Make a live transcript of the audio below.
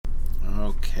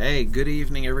Hey, good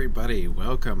evening, everybody.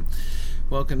 Welcome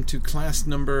to class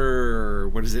number,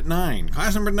 9?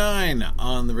 Class number 9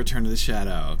 on the Return of the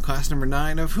Shadow. Class number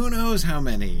 9 of who knows how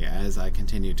many, as I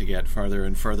continue to get farther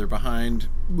and further behind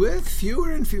with fewer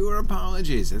and fewer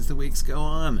apologies as the weeks go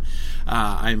on.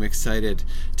 I'm excited.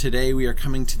 Today we are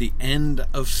coming to the end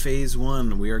of Phase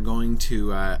 1. We are going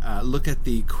to look at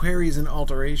the Queries and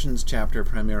Alterations chapter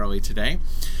primarily today,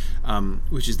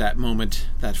 which is that moment,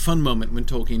 that fun moment when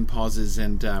Tolkien pauses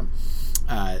and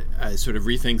sort of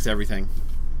rethinks everything.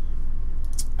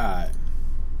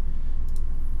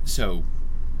 So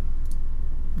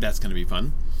that's going to be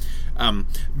fun.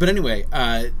 But anyway,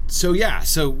 so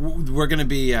we're going to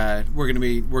be.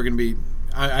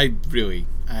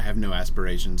 I have no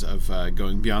aspirations of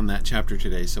going beyond that chapter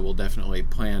today. So we'll definitely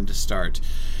plan to start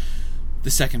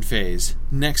the second phase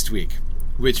next week.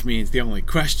 Which means the only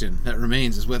question that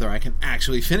remains is whether I can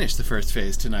actually finish the first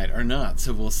phase tonight or not.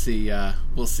 So we'll see.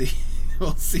 We'll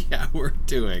see how we're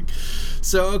doing.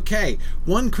 So, okay,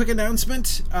 one quick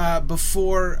announcement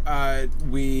before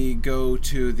we go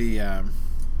to the...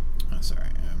 sorry,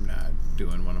 I'm not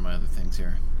doing one of my other things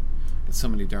here. Got so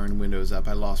many darn windows up,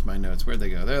 I lost my notes. Where'd they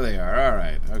go? There they are. All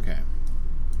right, okay.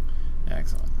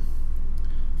 Excellent.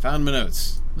 Found my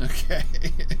notes. Okay.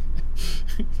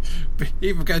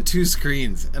 I've got two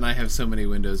screens, and I have so many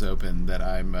windows open that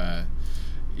I'm,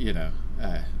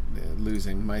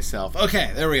 losing myself.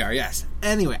 Okay, there we are, yes.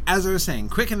 Anyway, as I was saying,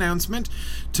 quick announcement.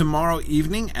 Tomorrow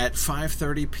evening at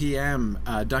 5:30 p.m.,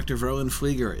 Dr. Verlin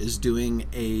Flieger is doing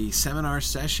a seminar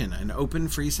session, an open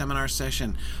free seminar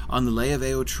session on the Lay of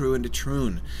Eowtru and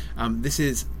Etrun. This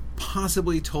is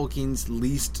possibly Tolkien's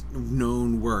least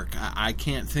known work. I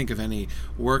can't think of any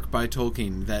work by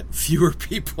Tolkien that fewer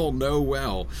people know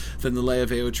well than the Lay of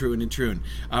Eowtru and Etrun.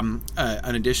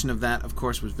 An edition of that, of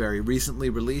course, was very recently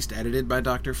released, edited by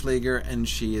Dr. Flieger, and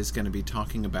she is going to be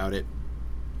talking about it.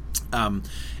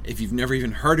 If you've never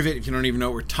even heard of it, if you don't even know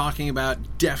what we're talking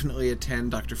about, definitely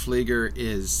attend. Dr. Flieger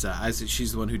is,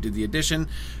 she's the one who did the edition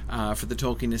for the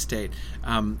Tolkien estate.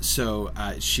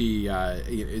 She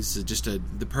is just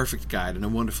the perfect guide and a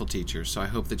wonderful teacher. So I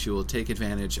hope that you will take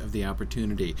advantage of the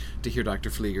opportunity to hear Dr.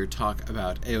 Flieger talk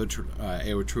about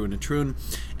Eowtru and Etrun,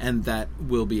 and that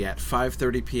will be at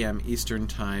 5:30 p.m. Eastern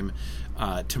Time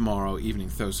tomorrow evening.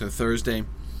 So Thursday.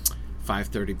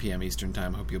 5:30 p.m. Eastern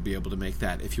Time. Hope you'll be able to make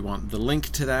that. If you want the link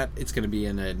to that, it's going to be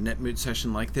in a NetMoot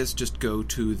session like this. Just go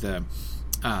to the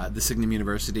Signum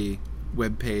University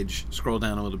webpage, scroll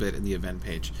down a little bit, and the event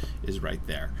page is right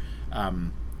there.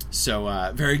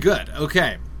 Very good.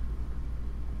 Okay.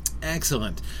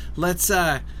 Excellent. Let's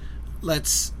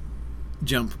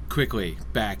jump quickly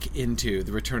back into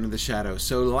the Return of the Shadow.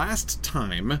 So last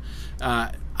time,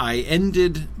 I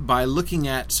ended by looking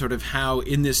at sort of how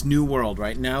in this new world,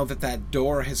 right, now that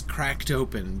door has cracked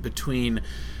open between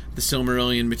the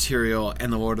Silmarillion material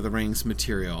and the Lord of the Rings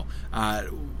material,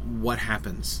 what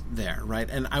happens there, right?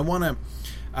 And I want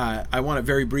to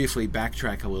very briefly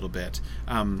backtrack a little bit.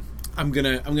 I'm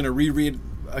gonna reread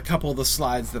a couple of the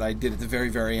slides that I did at the very,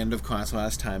 very end of class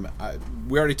last time.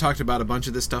 We already talked about a bunch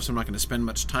of this stuff, so I'm not going to spend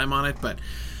much time on it, but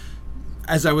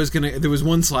there was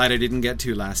one slide I didn't get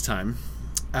to last time,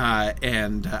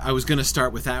 and I was going to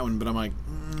start with that one, but I'm like,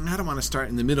 I don't want to start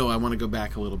in the middle. I want to go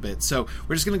back a little bit. So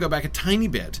we're just going to go back a tiny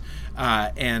bit,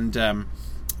 and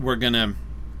we're gonna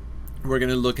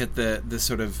look at the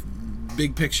sort of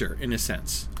big picture, in a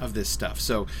sense, of this stuff.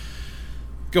 So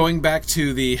going back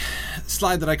to the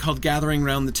slide that I called Gathering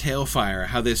Round the Tailfire,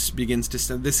 how this begins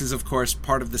to... This is, of course,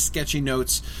 part of the sketchy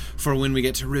notes for when we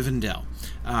get to Rivendell,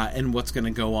 and what's going to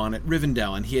go on at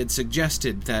Rivendell. And he had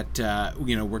suggested that,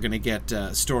 we're going to get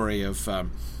a story of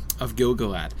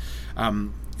Gil-galad.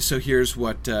 So here's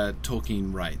what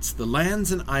Tolkien writes. The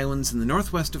lands and islands in the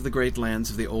northwest of the great lands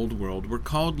of the Old World were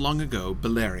called long ago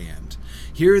Beleriand.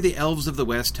 Here the elves of the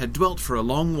west had dwelt for a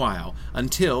long while,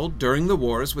 until, during the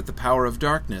wars with the power of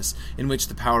darkness, in which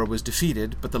the power was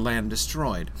defeated, but the land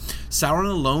destroyed, Sauron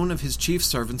alone of his chief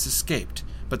servants escaped.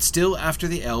 But still after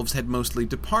the elves had mostly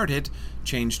departed,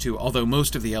 changed to, although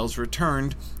most of the elves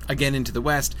returned, again into the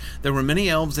west, there were many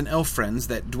elves and elf friends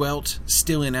that dwelt,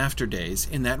 still in after days,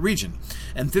 in that region.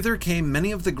 And thither came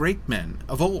many of the great men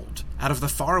of old, out of the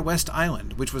far west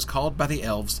island, which was called by the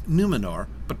elves Numenor,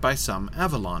 but by some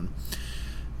Avalon.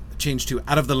 Changed to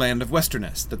out of the land of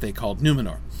Westerness, that they called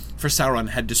Numenor, for Sauron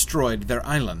had destroyed their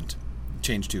island.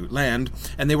 Changed to land,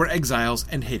 and they were exiles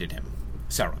and hated him.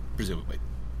 Sauron, presumably.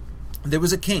 There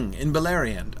was a king in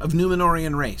Beleriand, of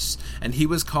Númenórean race, and he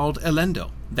was called Elendil,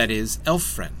 that is,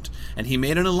 elf-friend, and he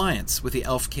made an alliance with the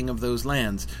elf king of those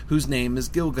lands, whose name is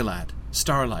Gil-galad,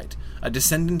 Starlight, a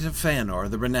descendant of Fëanor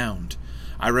the Renowned.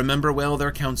 I remember well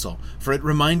their counsel, for it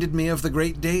reminded me of the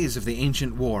great days of the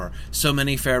ancient war. So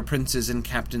many fair princes and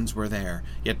captains were there,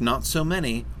 yet not so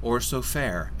many or so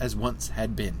fair as once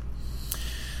had been.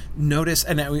 Notice,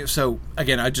 and so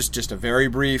again, I just a very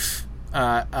brief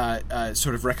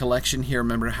sort of recollection here.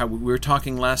 Remember how we were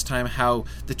talking last time, how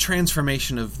the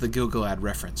transformation of the Gil-galad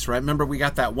reference, right? Remember we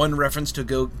got that one reference to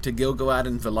Gil-galad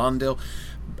and Villandil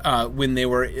when they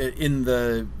were in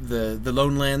the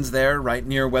Lone Lands there, right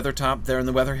near Weathertop, there in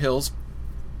the Weather Hills,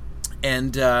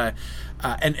 and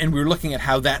we were looking at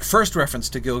how that first reference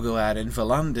to Gil-galad and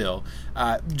Villandil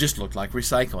just looked like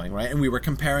recycling, right? And we were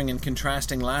comparing and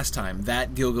contrasting last time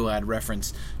that Gil-galad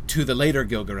reference to the later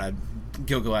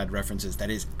Gil-galad references, that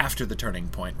is, after the turning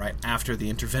point, right? After the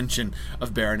intervention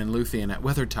of Beren and Luthien at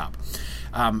Weathertop,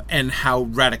 and how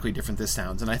radically different this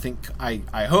sounds. And I think,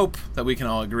 I hope that we can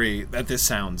all agree that this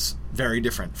sounds very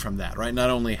different from that, right? Not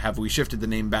only have we shifted the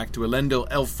name back to Elendil,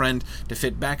 Elfriend, to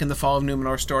fit back in the Fall of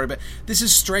Numenor story, but this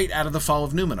is straight out of the Fall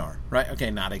of Numenor, right?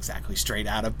 Okay, not exactly straight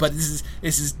out of, but this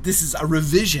is a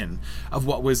revision of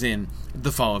what was in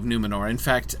the Fall of Numenor. In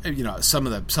fact, some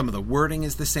of the wording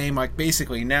is the same. Like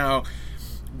basically now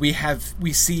we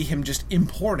see him just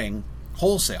importing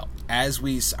wholesale, as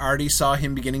we already saw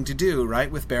him beginning to do,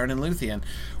 right, with Beren and Luthien.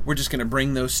 We're just going to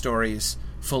bring those stories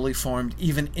fully formed,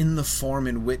 even in the form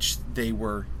in which they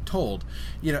were told.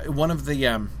 One of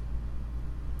the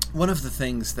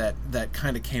things that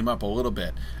kind of came up a little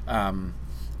bit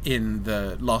in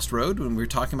the Lost Road, when we were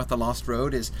talking about the Lost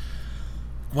Road, is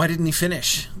why didn't he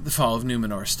finish the Fall of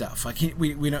Numenor stuff? Like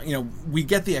we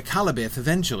get the Akalabith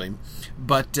eventually,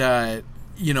 but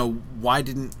why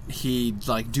didn't he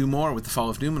do more with the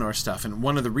Fall of Numenor stuff? And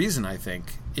one of the reason, I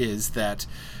think, is that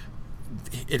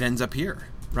it ends up here,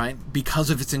 right? Because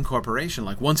of its incorporation.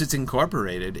 Like once it's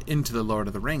incorporated into the Lord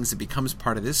of the Rings, it becomes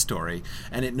part of this story,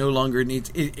 and it no longer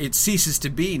needs. It ceases to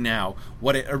be now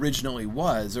what it originally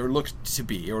was, or looked to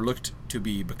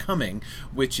be becoming,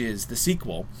 which is the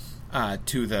sequel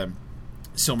to the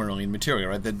Silmarillion material,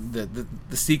 right? The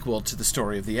sequel to the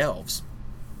story of the elves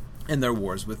and their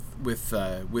wars with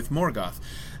Morgoth.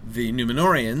 The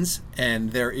Númenóreans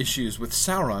and their issues with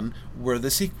Sauron were the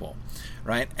sequel,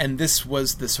 right? And this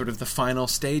was the sort of the final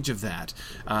stage of that,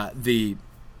 the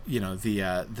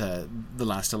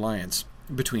last alliance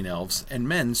between elves and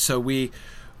men. So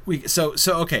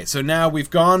so now we've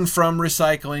gone from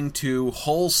recycling to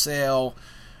wholesale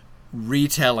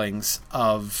retellings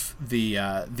of the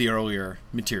earlier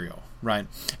material. Right,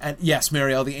 and yes,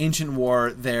 Marielle, the ancient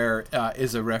war there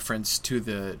is a reference to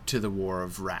the War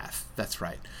of Wrath. That's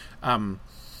right. It's.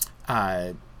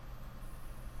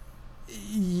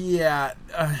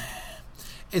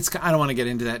 I don't want to get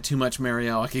into that too much,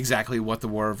 Marielle, like exactly what the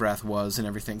War of Wrath was and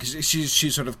everything, because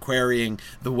she's sort of querying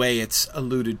the way it's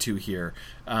alluded to here.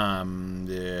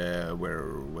 Where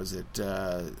was it?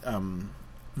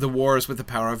 The wars with the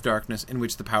power of darkness, in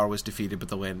which the power was defeated but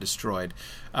the land destroyed.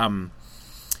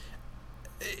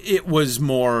 It was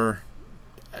more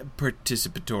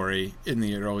participatory in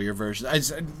the earlier version.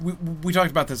 We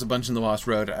talked about this a bunch in the Lost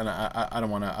Road, and I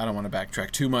don't want to backtrack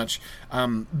too much.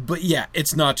 But yeah,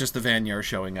 it's not just the Vanyar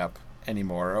showing up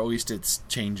anymore, or at least it's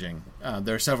changing.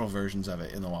 There are several versions of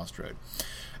it in the Lost Road.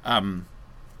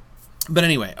 But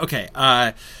anyway, okay.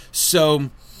 So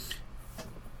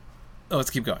let's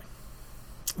keep going.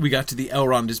 We got to the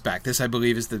Elrond is back. This, I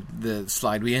believe, is the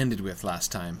slide we ended with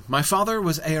last time. My father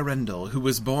was Eärendil, who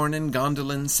was born in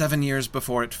Gondolin 7 years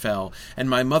before it fell, and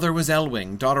my mother was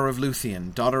Elwing, daughter of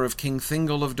Luthien, daughter of King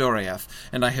Thingol of Doriath,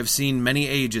 and I have seen many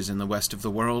ages in the west of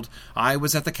the world. I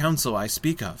was at the council I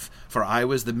speak of, for I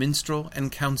was the minstrel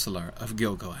and counsellor of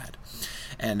Gil-galad.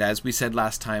 And as we said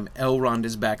last time, Elrond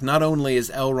is back. Not only is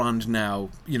Elrond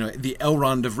now, the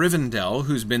Elrond of Rivendell,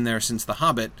 who's been there since The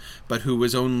Hobbit, but who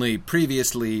was only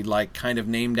previously, kind of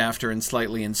named after and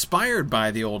slightly inspired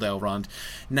by the old Elrond.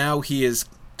 Now he is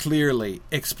clearly,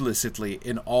 explicitly,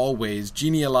 in all ways,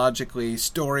 genealogically,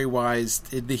 story-wise,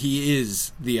 he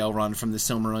is the Elrond from the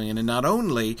Silmarillion. And not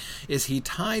only is he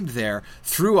tied there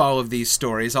through all of these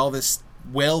stories, all this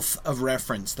wealth of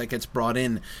reference that gets brought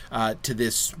in to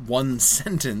this one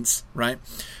sentence, right?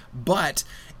 But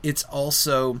he's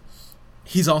also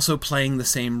playing the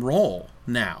same role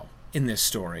now in this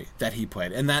story that he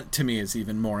played, and that to me is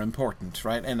even more important,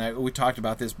 right? And we talked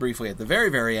about this briefly at the very,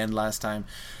 very end last time,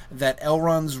 that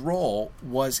Elrond's role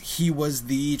was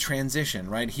the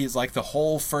transition, right? He's like the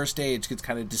whole First Age gets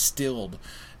kind of distilled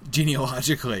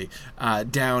genealogically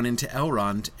down into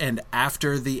Elrond, and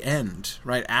after the end,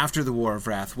 right, after the War of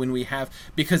Wrath, when we have,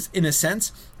 because in a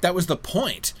sense that was the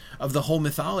point of the whole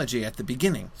mythology at the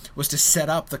beginning, was to set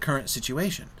up the current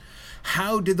situation.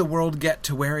 how did the world get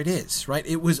to where it is, right?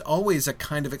 It was always a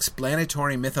kind of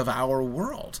explanatory myth of our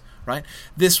world, right?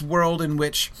 This world in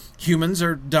which humans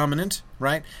are dominant,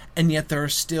 right? And yet there are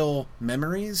still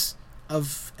memories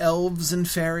of elves and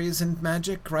fairies and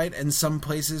magic, right? And some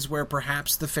places where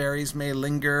perhaps the fairies may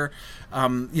linger,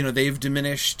 they've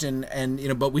diminished,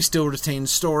 and but we still retain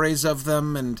stories of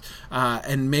them,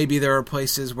 and maybe there are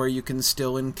places where you can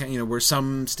still where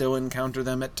some still encounter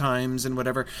them at times and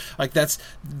whatever. Like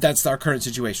that's our current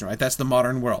situation, right? That's the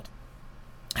modern world.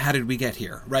 How did we get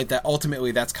here, right? That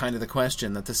ultimately that's kind of the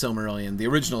question that the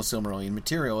original Silmarillion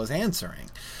material is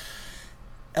answering.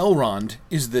 Elrond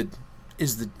is the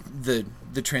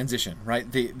transition, right?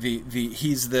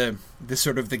 He's the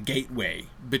sort of the gateway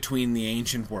between the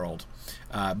ancient world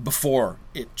before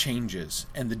it changes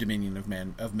and the dominion of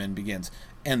men begins,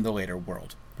 and the later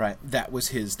world, right? That was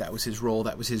his role,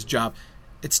 that was his job.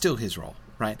 It's still his role,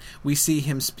 right? We see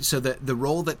him so that the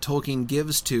role that Tolkien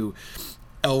gives to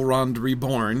Elrond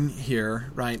Reborn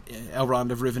here, right?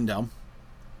 Elrond of Rivendell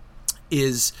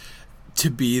is to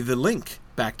be the link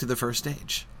back to the first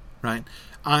age, right?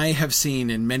 I have seen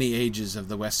in many ages of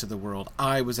the west of the world.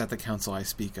 I was at the council I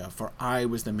speak of, for I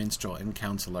was the minstrel and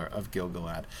counselor of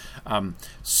Gil-galad.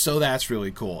 So that's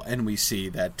really cool, and we see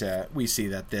that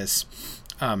this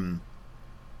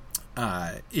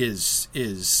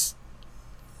is.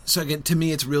 So again, to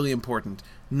me, it's really important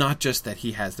not just that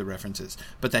he has the references,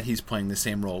 but that he's playing the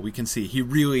same role. We can see he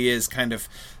really is kind of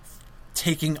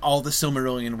taking all the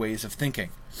Silmarillion ways of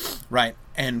thinking, right,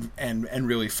 and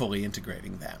really fully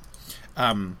integrating them.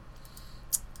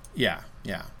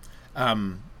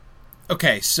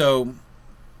 Okay, so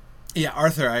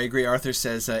Arthur, I agree. Arthur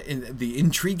says in the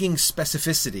intriguing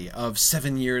specificity of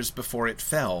 7 years before it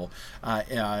fell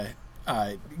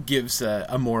gives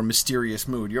a more mysterious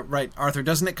mood. You're right, Arthur.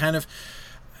 Doesn't it kind of?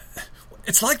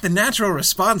 It's like the natural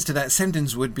response to that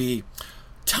sentence would be,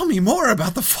 tell me more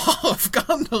about the fall of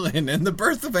Gondolin and the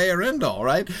birth of Eärendil,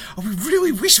 right? Oh, we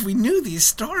really wish we knew these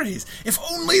stories. If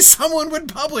only someone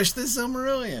would publish the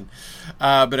Silmarillion.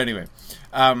 But anyway,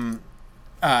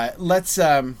 let's.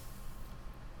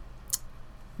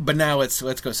 But now let's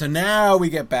go. So now we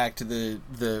get back to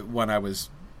the one I was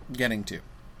getting to,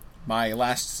 my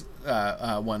last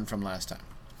one from last time.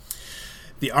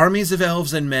 The armies of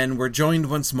elves and men were joined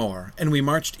once more, and we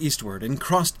marched eastward, and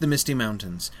crossed the misty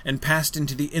mountains, and passed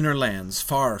into the inner lands,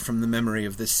 far from the memory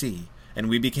of the sea. And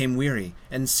we became weary,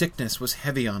 and sickness was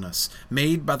heavy on us,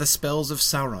 made by the spells of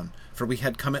Sauron, for we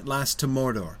had come at last to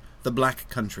Mordor, the Black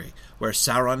Country, where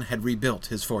Sauron had rebuilt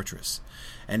his fortress.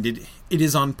 And it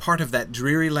is on part of that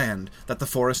dreary land that the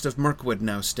forest of Mirkwood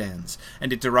now stands,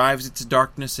 and it derives its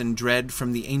darkness and dread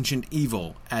from the ancient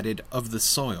evil added of the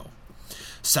soil.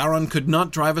 Sauron could not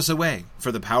drive us away,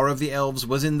 for the power of the elves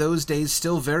was in those days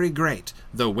still very great,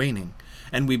 though waning,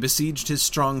 and we besieged his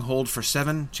stronghold for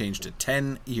 7, changed to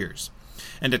 10 years.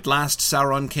 And at last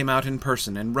Sauron came out in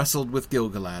person and wrestled with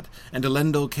Gil-galad, and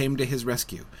Elendil came to his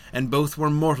rescue, and both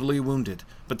were mortally wounded,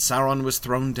 but Sauron was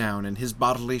thrown down, and his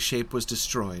bodily shape was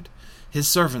destroyed. His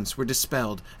servants were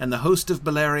dispelled, and the host of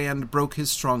Beleriand broke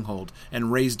his stronghold,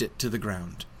 and razed it to the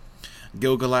ground.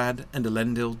 Gil-galad and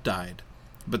Elendil died.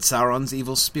 But Sauron's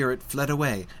evil spirit fled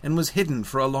away, and was hidden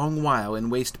for a long while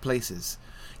in waste places.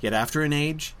 Yet after an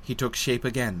age he took shape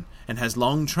again, and has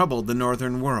long troubled the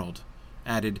northern world.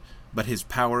 Added, but his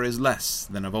power is less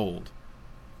than of old.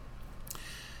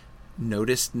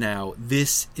 Notice now,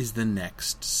 this is the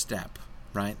next step,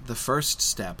 right? The first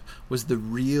step was the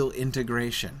real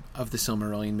integration of the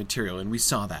Silmarillion material, and we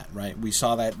saw that, right? We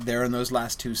saw that there in those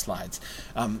last 2 slides.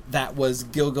 That was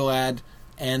Gil-galad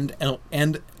and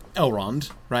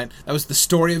Elrond, right? That was the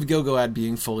story of Gil-galad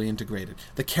being fully integrated.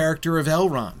 The character of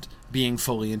Elrond being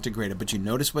fully integrated. But you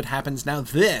notice what happens now?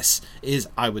 This is,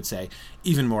 I would say,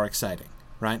 even more exciting,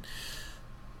 right?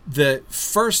 The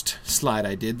first slide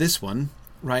I did, this one,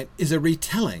 right, is a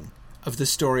retelling of the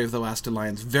story of the Last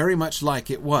Alliance, very much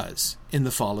like it was in the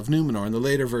Fall of Numenor, in the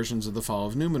later versions of the Fall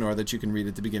of Numenor that you can read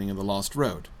at the beginning of The Lost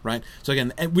Road, right? So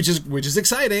again, which is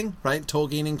exciting, right?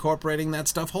 Tolkien incorporating that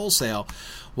stuff wholesale.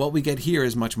 What we get here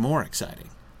is much more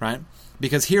exciting, right?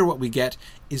 Because here what we get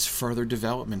is further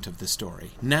development of the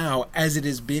story. Now, as it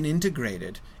has been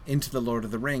integrated into The Lord of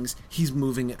the Rings, he's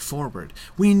moving it forward.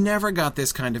 We never got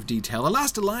this kind of detail. The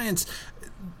Last Alliance,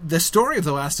 the story of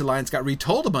The Last Alliance got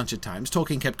retold a bunch of times.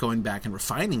 Tolkien kept going back and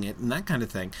refining it and that kind of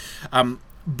thing.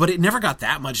 But it never got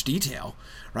that much detail,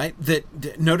 right?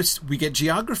 Notice we get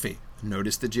geography.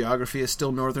 Notice the geography is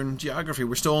still northern geography.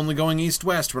 We're still only going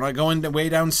east-west. We're not going way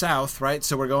down south, right?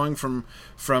 So we're going from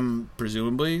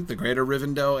presumably the greater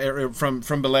Rivendell area, from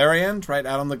Beleriand, right,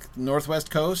 out on the northwest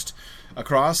coast,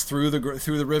 across through the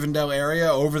Rivendell area,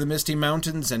 over the Misty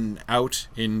Mountains, and out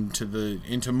into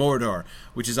Mordor,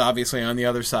 which is obviously on the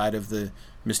other side of the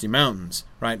Misty Mountains,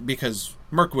 right? Because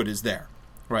Mirkwood is there,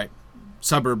 right?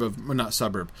 Subset,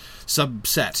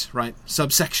 right?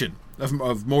 Subsection of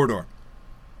Mordor.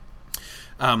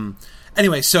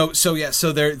 Anyway, so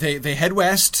they head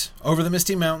west over the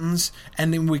Misty Mountains,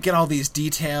 and then we get all these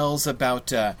details about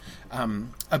the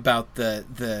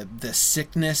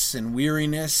sickness and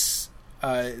weariness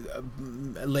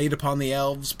laid upon the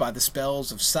elves by the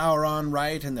spells of Sauron,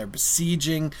 right? And they're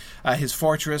besieging his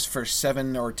fortress for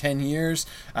 7 or 10 years.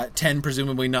 10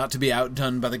 presumably not to be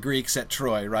outdone by the Greeks at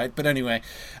Troy, right? But anyway,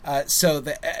 and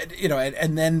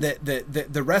then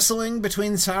the wrestling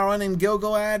between Sauron and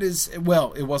Gil-galad is,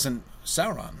 well, it wasn't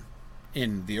Sauron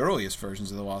in the earliest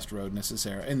versions of the Lost Road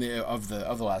necessarily, of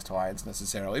the Last Alliance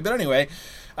necessarily. But anyway,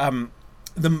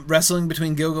 the wrestling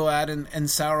between Gil-galad and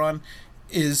Sauron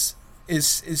is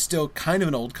still kind of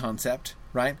an old concept,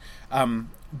 right?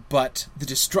 But the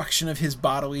destruction of his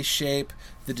bodily shape,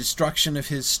 the destruction of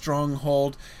his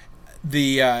stronghold,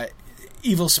 the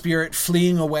evil spirit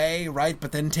fleeing away, right,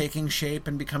 but then taking shape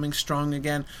and becoming strong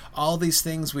again, all these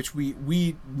things which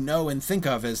we know and think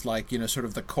of as, like, sort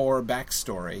of the core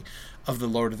backstory of the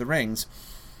Lord of the Rings.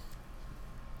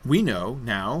 We know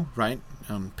now, right,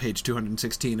 on page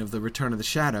 216 of the Return of the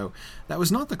Shadow, that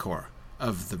was not the core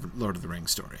of the Lord of the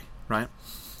Rings story, right?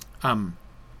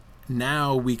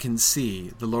 Now we can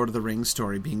see the Lord of the Rings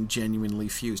story being genuinely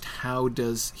fused. How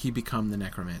does he become the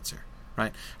necromancer,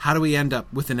 right? How do we end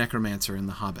up with the necromancer in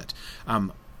The Hobbit?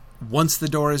 Once the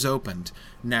door is opened,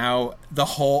 now a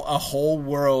whole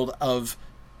world of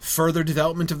further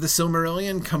development of the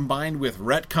Silmarillion combined with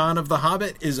retcon of The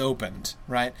Hobbit is opened,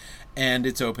 right? And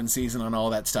it's open season on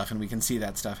all that stuff, and we can see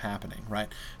that stuff happening, right?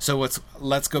 So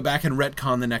let's go back and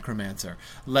retcon the necromancer.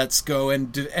 Let's go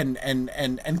and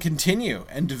continue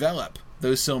and develop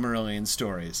those Silmarillion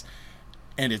stories,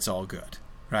 and it's all good,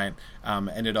 right?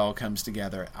 And it all comes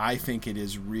together. I think it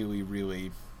is really,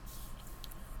 really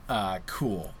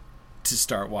cool to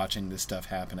start watching this stuff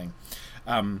happening.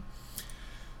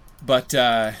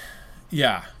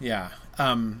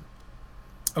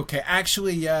 Okay,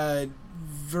 actually,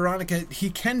 Veronica, he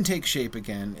can take shape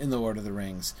again in The Lord of the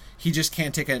Rings. He just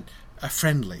can't take a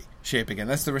friendly shape again.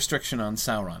 That's the restriction on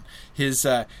Sauron. His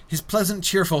pleasant,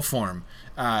 cheerful form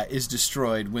is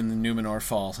destroyed when the Numenor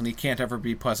falls, and he can't ever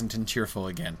be pleasant and cheerful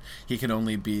again. He can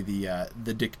only be the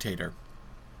dictator.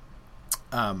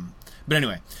 But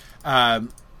anyway,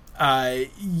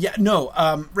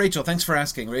 Rachel, thanks for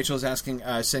asking. Rachel's asking,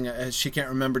 saying she can't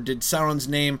remember, did Sauron's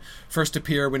name first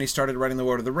appear when he started writing The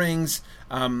Lord of the Rings?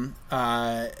 No.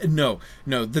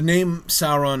 The name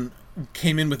Sauron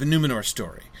came in with the Numenor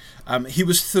story. He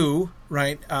was Thu,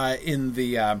 right, in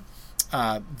the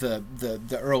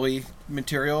early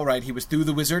material, right? He was Thu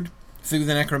the Wizard, Thu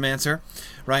the Necromancer,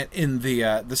 right, in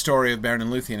the story of Beren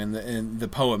and Luthien, in the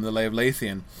poem, The Lay of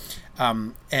Leithian.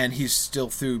 And he's still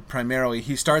Thu primarily.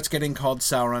 He starts getting called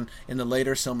Sauron in the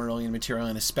later Silmarillion material,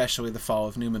 and especially the Fall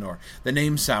of Numenor. The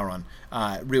name Sauron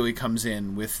really comes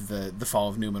in with the Fall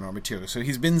of Numenor material. So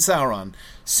he's been Sauron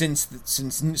since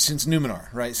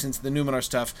Numenor, right? Since the Numenor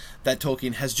stuff that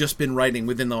Tolkien has just been writing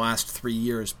within the last 3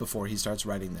 years before he starts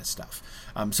writing this stuff.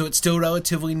 So it's still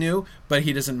relatively new, but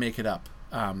he doesn't make it up.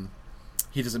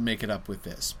 He doesn't make it up with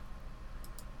this.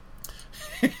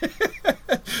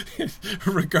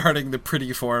 Regarding the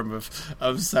pretty form of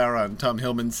Sauron, Tom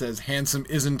Hillman says, handsome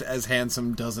isn't as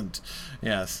handsome doesn't.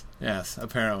 Yes,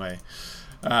 apparently.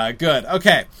 Good.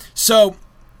 Okay, so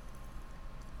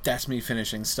that's me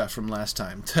finishing stuff from last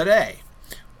time. Today,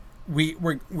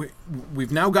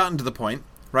 we've now gotten to the point,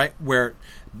 right, where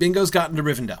Bingo's gotten to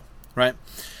Rivendell, right?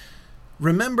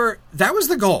 Remember, that was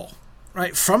the goal.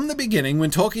 Right, from the beginning,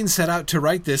 when Tolkien set out to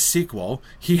write this sequel,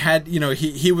 he had,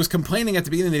 he was complaining at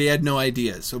the beginning that he had no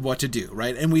ideas of what to do,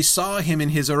 right? And we saw him in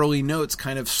his early notes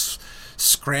kind of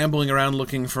scrambling around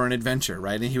looking for an adventure,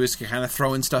 right? And he was kind of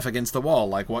throwing stuff against the wall,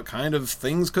 like, what kind of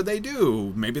things could they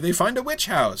do? Maybe they find a witch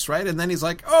house, right? And then he's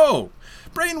like, oh,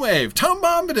 Brainwave, Tom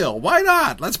Bombadil, why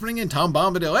not? Let's bring in Tom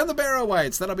Bombadil and the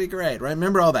Barrow-wights, that'll be great, right?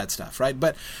 Remember all that stuff, right?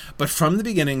 But from the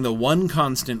beginning, the one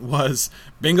constant was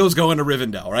Bingo's going to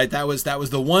Rivendell, right? That was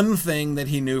the one thing that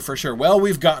he knew for sure. Well,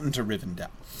 we've gotten to Rivendell.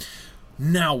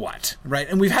 Now what, right?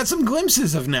 And we've had some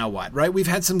glimpses of now what, right? We've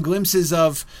had some glimpses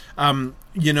of,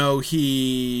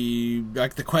 he,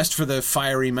 like the quest for the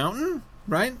Fiery Mountain,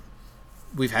 right?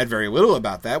 we've had very little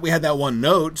about that. We had that one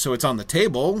note, so it's on the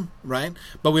table, right?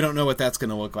 But we don't know what that's going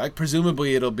to look like.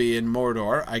 Presumably it'll be in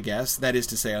Mordor, I guess. That is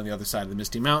to say, on the other side of the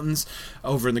Misty Mountains,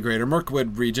 over in the greater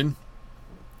Mirkwood region.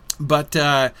 But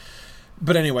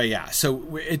anyway, yeah.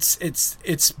 So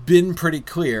it's been pretty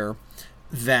clear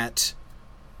that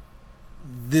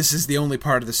this is the only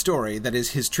part of the story, that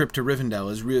is, his trip to Rivendell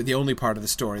is really the only part of the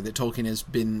story that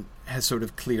Tolkien has sort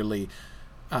of clearly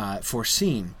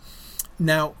foreseen.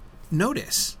 Now,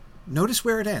 notice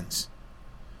where it ends.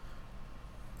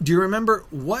 Do you remember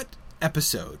what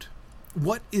episode,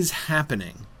 what is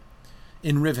happening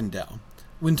in Rivendell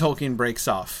when Tolkien breaks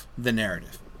off the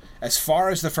narrative? As far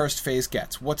as the first phase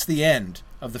gets, what's the end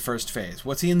of the first phase?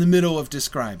 What's he in the middle of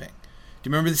describing? Do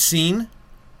you remember the scene?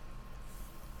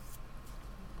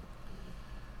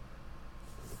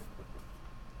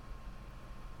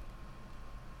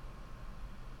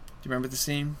 Do you remember the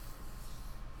scene?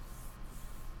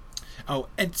 Oh,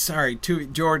 and sorry,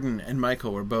 Jordan and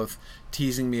Michael were both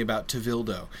teasing me about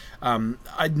Tevildo.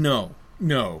 No.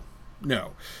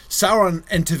 Sauron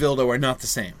and Tevildo are not the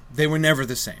same. They were never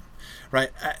the same, right?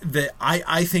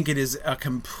 I think it is a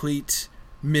complete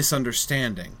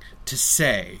misunderstanding to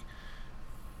say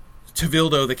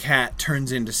Tevildo the cat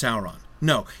turns into Sauron.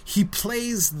 No, he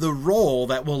plays the role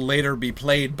that will later be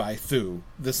played by Thu,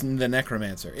 the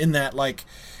necromancer. In that, like,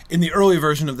 in the early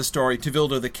version of the story,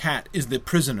 Tevildo the cat is the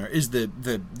prisoner, is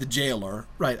the jailer,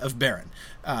 right, of Beren.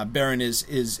 Beren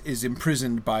is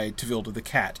imprisoned by Tevildo the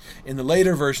cat. In the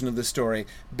later version of the story,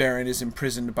 Beren is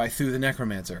imprisoned by Thu the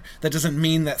necromancer. That doesn't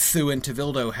mean that Thu and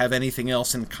Tevildo have anything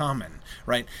else in common,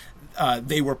 right?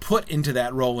 They were put into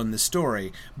that role in the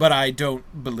story, but I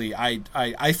don't believe...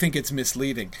 I think it's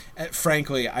misleading.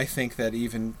 Frankly, I think that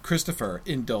even Christopher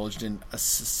indulged in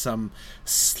some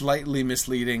slightly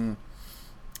misleading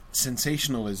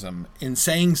sensationalism in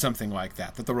saying something like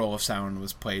that the role of Sauron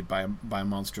was played by a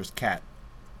monstrous cat.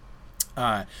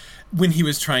 When he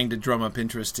was trying to drum up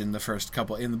interest in the first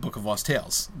couple in the Book of Lost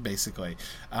Tales, basically.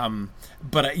 I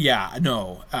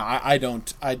don't.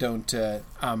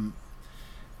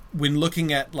 When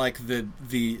looking at like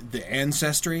the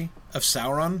ancestry of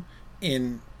Sauron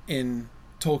in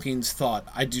Tolkien's thought,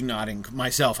 I do not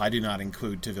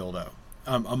include Tevildo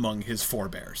among his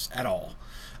forebears at all.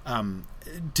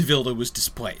 Tevildo was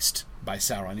displaced by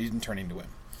Sauron. He didn't turn into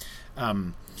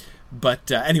him.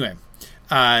 Anyway,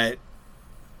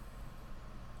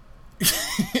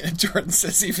 Jordan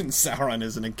says even Sauron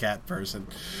isn't a cat person.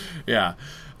 Yeah.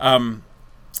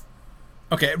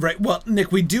 Okay, right. Well,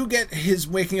 Nick, we do get his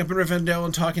waking up in Rivendell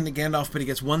and talking to Gandalf, but he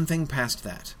gets one thing past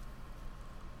that.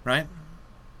 Right?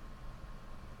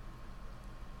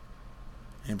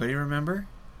 Anybody remember?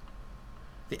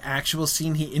 The actual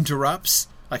scene he interrupts?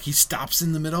 Like he stops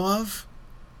in the middle of?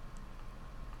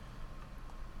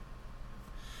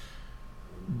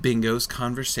 Bingo's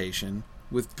conversation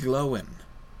with Glóin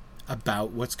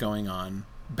about what's going on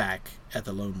back at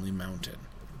the Lonely Mountain.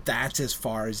 That's as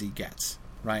far as he gets,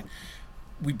 right?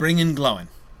 We bring in Glóin,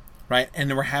 right? And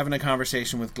then we're having a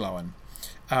conversation with Glóin.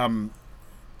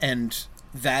 And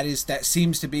that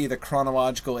seems to be the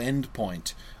chronological end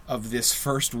point of this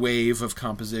first wave of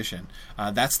composition.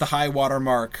 That's the high water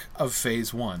mark of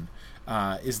Phase 1,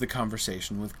 is the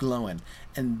conversation with Glóin.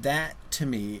 And that, to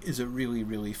me, is a really,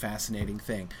 really fascinating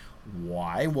thing.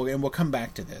 Why? And we'll come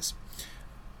back to this.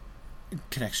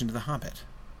 Connection to The Hobbit,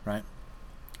 right?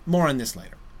 More on this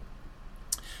later.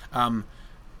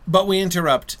 But we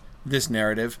interrupt this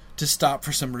narrative to stop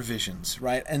for some revisions,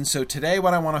 right? And so today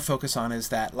what I want to focus on is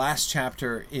that last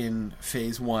chapter in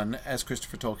Phase 1, as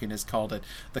Christopher Tolkien has called it,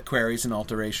 the Queries and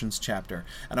Alterations chapter.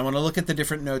 And I want to look at the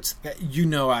different notes.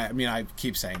 I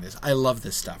keep saying this. I love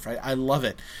this stuff, right? I love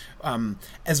it.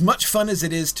 As much fun as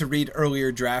it is to read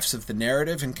earlier drafts of the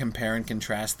narrative and compare and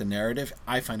contrast the narrative,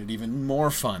 I find it even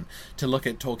more fun to look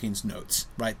at Tolkien's notes,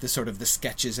 right? The sort of the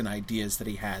sketches and ideas that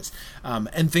he has.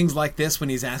 And things like this when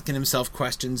he's asking himself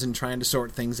questions and trying to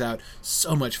sort things out.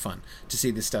 So much fun to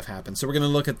see this stuff happen. So we're going to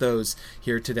look at those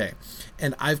here today.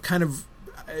 And I've kind of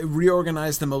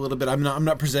reorganized them a little bit. I'm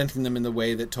not presenting them in the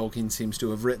way that Tolkien seems to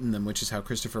have written them, which is how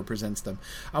Christopher presents them.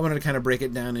 I wanted to kind of break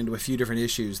it down into a few different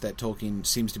issues that Tolkien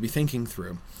seems to be thinking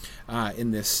through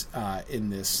in this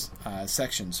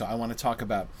section. So I want to talk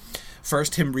about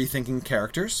first him rethinking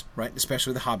characters, right,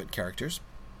 especially the Hobbit characters.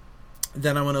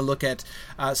 Then I want to look at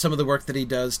some of the work that he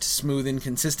does to smooth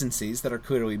inconsistencies that are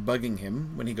clearly bugging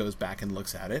him when he goes back and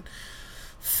looks at it.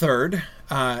 Third,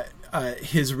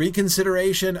 his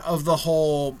reconsideration of the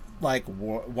whole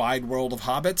wide world of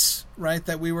hobbits, right,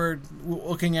 that we were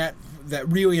looking at, that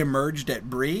really emerged at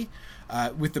Bree,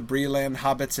 with the Breeland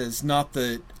hobbits as not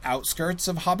the outskirts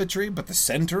of hobbitry, but the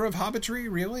center of hobbitry,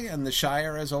 really, and the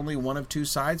Shire as only one of two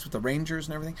sides with the Rangers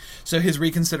and everything. So his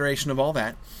reconsideration of all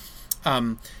that.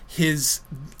 His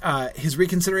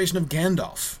reconsideration of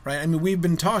Gandalf, right? I mean, we've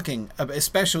been talking,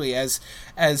 especially as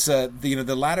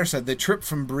the latter said, the trip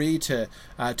from Bree to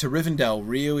Rivendell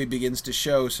really begins to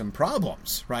show some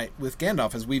problems, right, with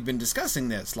Gandalf, as we've been discussing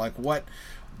this. Like, what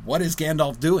is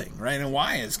Gandalf doing, right? And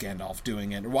why is Gandalf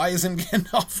doing it? Why isn't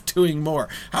Gandalf doing more?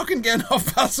 How can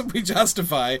Gandalf possibly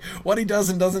justify what he does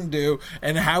and doesn't do,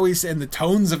 and how he's and the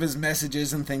tones of his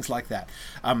messages and things like that?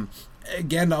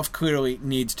 Gandalf clearly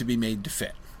needs to be made to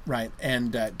fit, right?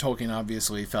 And Tolkien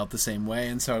obviously felt the same way,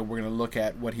 and so we're going to look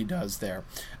at what he does there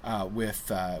with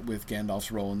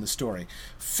Gandalf's role in the story.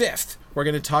 Fifth, we're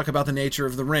going to talk about the nature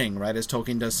of the ring, right? As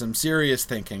Tolkien does some serious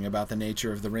thinking about the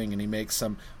nature of the ring, and he makes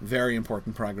some very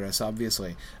important progress,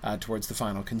 obviously, towards the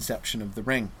final conception of the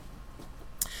ring.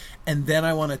 And then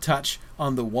I want to touch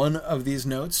on the one of these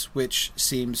notes which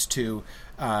seems to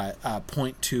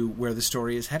point to where the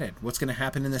story is headed. What's going to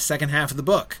happen in the second half of the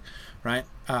book, right?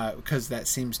 Because that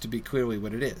seems to be clearly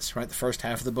what it is, right? The first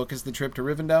half of the book is the trip to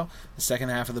Rivendell. The second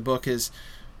half of the book is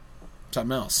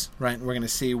something else, right? And we're going to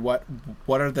see what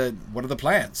are the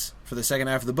plans for the second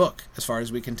half of the book, as far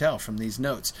as we can tell from these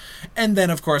notes. And then,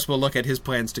 of course, we'll look at his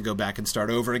plans to go back and start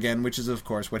over again, which is, of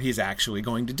course, what he's actually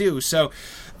going to do. So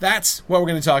that's what we're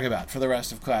going to talk about for the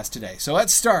rest of class today. So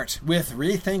let's start with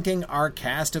rethinking our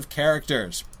cast of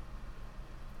characters.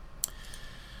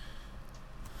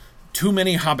 Too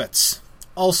many hobbits.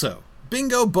 Also,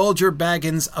 Bingo Bolger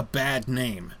Baggins a bad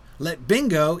name. Let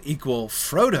Bingo equal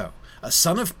Frodo, a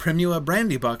son of Primua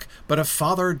Brandybuck, but of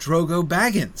Father Drogo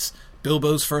Baggins,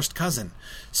 Bilbo's first cousin.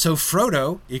 So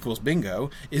Frodo, equals Bingo,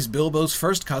 is Bilbo's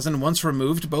first cousin once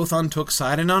removed both on Took's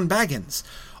side and on Baggins.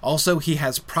 Also, he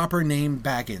has proper name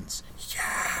Baggins.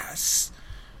 Yes!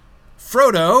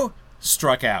 Frodo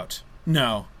struck out.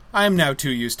 No, I am now too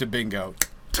used to Bingo.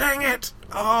 Dang it!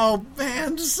 Oh,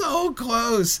 man, so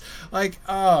close. Like,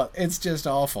 oh, it's just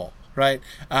awful, right?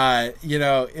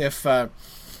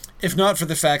 If not for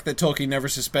the fact that Tolkien never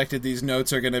suspected these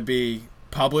notes are going to be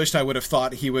published, I would have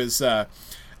thought he was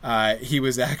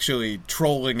actually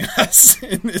trolling us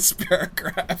in this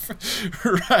paragraph,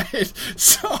 right?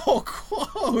 So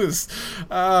close.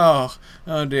 Oh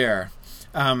dear.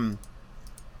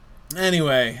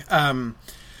 Anyway,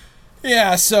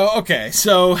 yeah,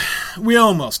 so we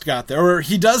almost got there, or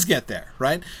he does get there,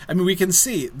 right? I mean, we can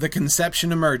see the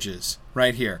conception emerges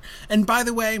right here. And by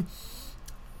the way,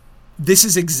 this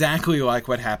is exactly like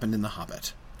what happened in The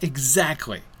Hobbit.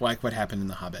 Exactly like what happened in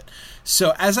The Hobbit.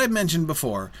 So, as I mentioned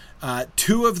before,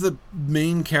 two of the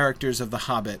main characters of The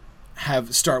Hobbit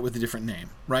start with a different name,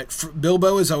 right?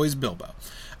 Bilbo is always Bilbo.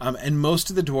 And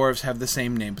most of the dwarves have the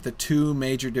same name, but the two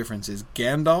major differences.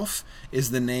 Gandalf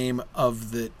is the name of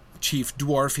the chief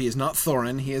dwarf. He is not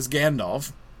Thorin, he is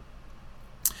Gandalf.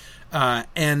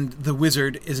 And the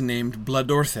wizard is named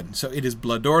Bloodorthin. So it is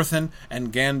Bloodorthin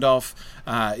and Gandalf,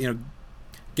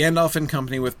 Gandalf in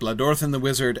company with Bloodorthin the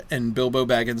wizard and Bilbo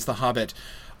Baggins the hobbit,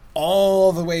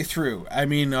 all the way through. I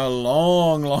mean, a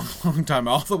long, long, long time,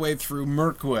 all the way through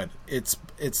Mirkwood. It's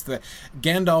the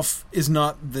Gandalf is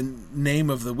not the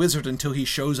name of the wizard until he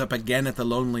shows up again at the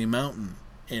Lonely Mountain,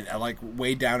 like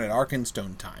way down at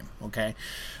Arkenstone time. Okay,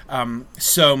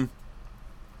 so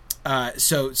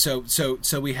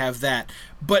we have that,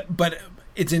 but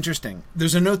it's interesting.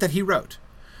 There's a note that he wrote,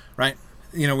 right?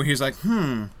 Where he's like,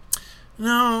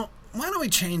 no, why don't we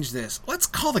change this? Let's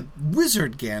call the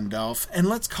wizard Gandalf, and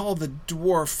let's call the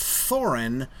dwarf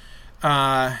Thorin.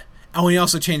 And he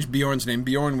also changed Bjorn's name.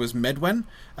 Bjorn was Medwen,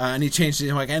 and he changed it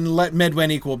and let Medwen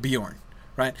equal Bjorn.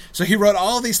 Right? So he wrote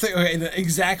all these things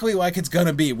exactly like it's going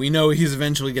to be. We know he's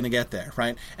eventually going to get there,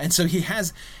 right? And so he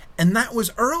has, and that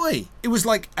was early. It was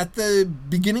like at the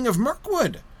beginning of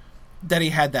Mirkwood that he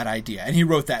had that idea, and he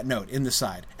wrote that note in the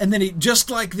side. And then he,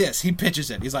 just like this, he pitches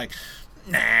it. He's like,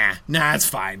 nah, it's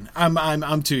fine.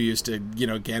 I'm too used to,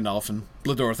 Gandalf and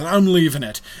Bloodorthin. I'm leaving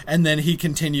it. And then he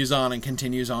continues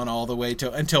on all the way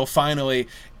until finally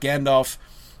Gandalf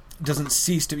doesn't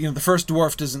cease to, the first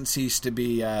dwarf doesn't cease to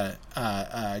be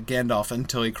Gandalf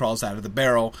until he crawls out of the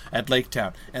barrel at Lake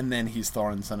Town, and then he's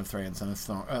Thorin, son of Thrain, son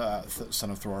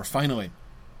of Thor, finally.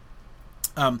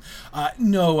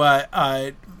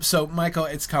 So Michael,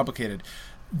 it's complicated.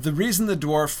 The reason the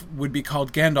dwarf would be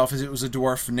called Gandalf is it was a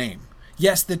dwarf name.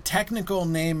 Yes, the technical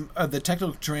name,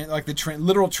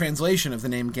 literal translation of the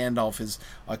name Gandalf is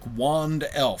like wand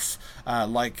elf,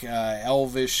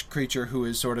 elvish creature who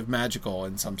is sort of magical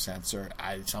in some sense, or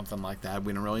something like that.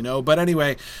 We don't really know, but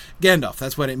anyway, Gandalf.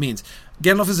 That's what it means.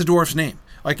 Gandalf is a dwarf's name.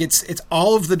 Like it's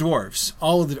all of the dwarves,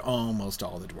 almost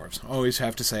all the dwarves. I always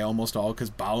have to say almost all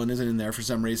because Balin isn't in there for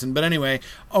some reason. But anyway,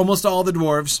 almost all the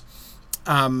dwarves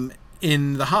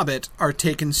in The Hobbit are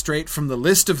taken straight from the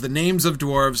list of the names of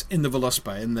dwarves in the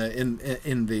Voluspa, in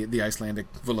the Icelandic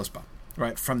Voluspa,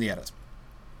 right, from the Eddas.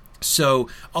 So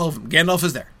all of them, Gandalf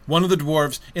is there, one of the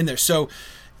dwarves in there. So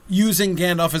using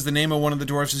Gandalf as the name of one of the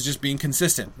dwarves is just being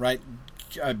consistent, right?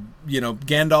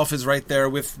 Gandalf is right there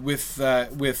with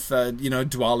Dwalin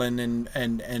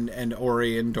and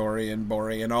Ori and Dori and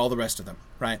Bori and all the rest of them,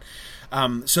 right?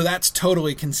 So that's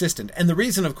totally consistent. And the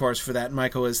reason, of course, for that,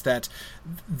 Michael, is that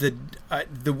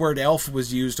the word elf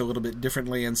was used a little bit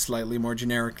differently and slightly more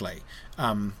generically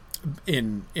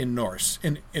in Norse,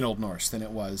 in Old Norse, than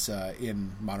it was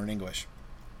in modern English.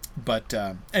 But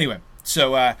anyway,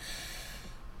 so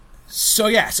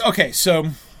yes, okay, so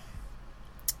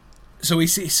we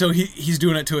see. So he's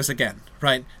doing it to us again,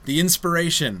 right? The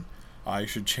inspiration. I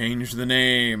should change the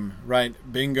name, right?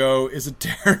 Bingo is a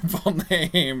terrible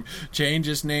name. Change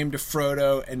his name to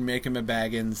Frodo and make him a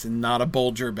Baggins and not a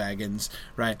Bolger Baggins,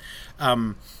 right?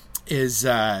 This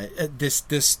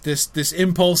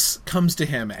impulse comes to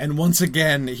him, and once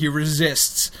again he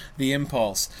resists the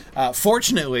impulse.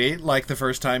 Fortunately, like the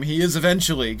first time, he is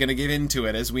eventually going to give into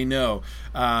it, as we know.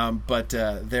 But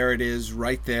there it is,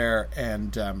 right there,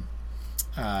 and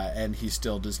he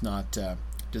still does not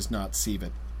receive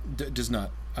it. Does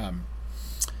not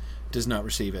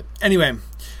receive it. Anyway,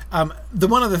 the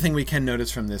one other thing we can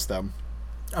notice from this, though,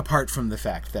 apart from the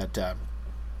fact that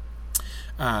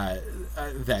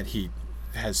that he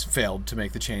has failed to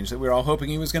make the change that we were all hoping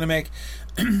he was going to make,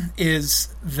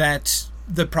 is that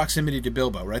the proximity to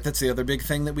Bilbo, right? That's the other big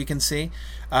thing that we can see.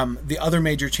 The other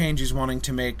major change he's wanting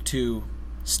to make to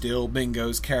still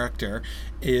Bingo's character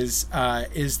is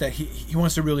that he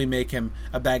wants to really make him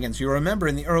a Baggins. You remember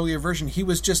in the earlier version he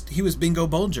was Bingo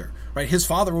Bolger, right? His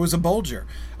father was a Bolger.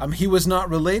 He was not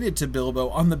related to Bilbo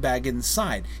on the Baggins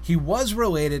side. He was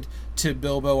related to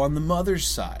Bilbo on the mother's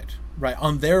side, right?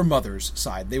 On their mother's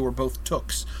side. They were both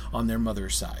Tooks on their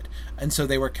mother's side, and so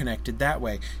they were connected that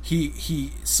way.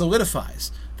 He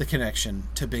solidifies the connection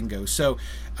to Bingo,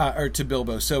 or to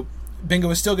Bilbo. So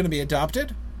Bingo is still going to be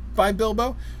adopted by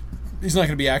Bilbo. He's not going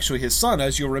to be actually his son,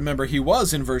 as you'll remember he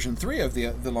was in version 3 of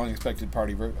the Long Expected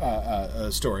Party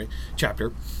story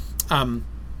chapter. So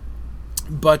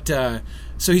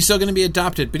he's still going to be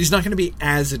adopted, but he's not going to be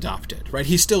as adopted, right?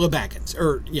 He's still a Baggins,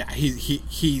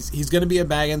 he's going to be a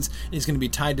Baggins, and he's going to be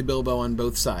tied to Bilbo on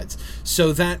both sides.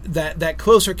 So that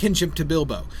closer kinship to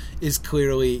Bilbo is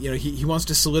clearly, he wants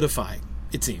to solidify,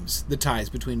 it seems, the ties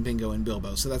between Bingo and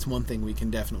Bilbo. So that's one thing we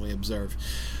can definitely observe.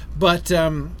 But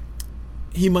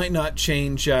he might not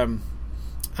change. Marielle,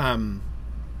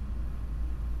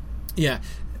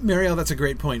 that's a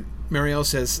great point. Marielle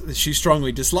says she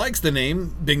strongly dislikes the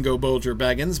name Bingo Bolger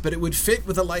Baggins, but it would fit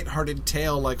with a light-hearted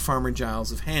tale like Farmer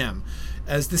Giles of Ham,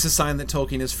 as this is a sign that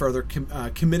Tolkien is further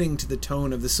committing to the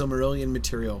tone of the Silmarillion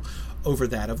material over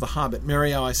that of The Hobbit.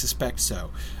 Marielle, I suspect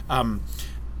so.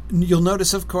 You'll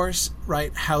notice, of course,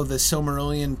 right, how the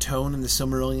Silmarillion tone and the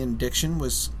Silmarillion diction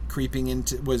was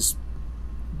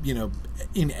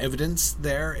in evidence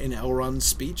there in Elrond's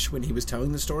speech when he was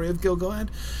telling the story of Gil-galad.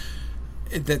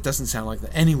 That doesn't sound like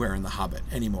that anywhere in The Hobbit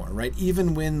anymore, right?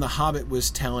 Even when The Hobbit was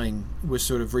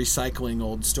sort of recycling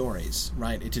old stories,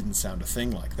 right? It didn't sound a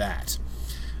thing like that.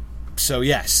 So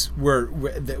yes,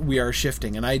 we are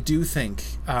shifting, and I do think,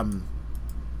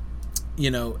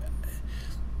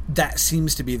 that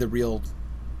seems to be the real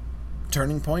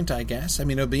turning point, I guess. I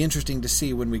mean, it'll be interesting to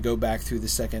see when we go back through the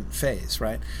second phase,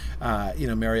 right?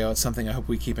 Mario, it's something I hope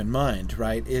we keep in mind,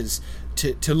 right, is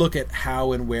to look at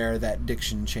how and where that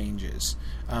diction changes,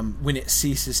 when it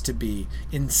ceases to be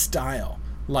in style,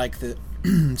 like the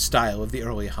style of the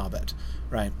early Hobbit,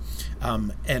 right?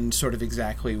 And sort of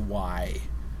exactly why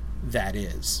that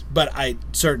is. But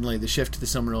certainly the shift to the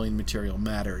Silmarillion material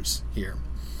matters here.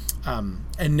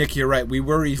 And Nick, you're right. We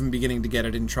were even beginning to get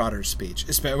it in Trotter's speech,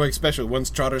 especially once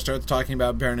Trotter starts talking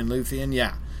about Beren and Luthien.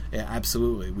 Yeah,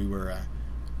 absolutely. We were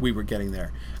getting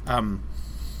there.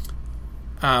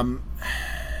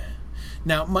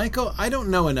 Now, Michael, I don't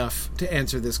know enough to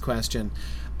answer this question.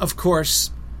 Of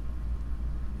course,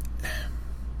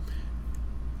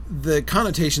 the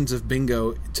connotations of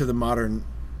Bingo to the modern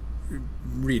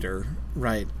reader,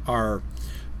 right, are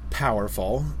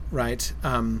powerful, right?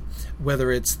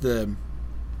 Whether it's the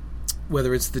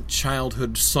whether it's the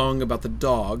childhood song about the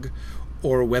dog,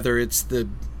 or whether it's the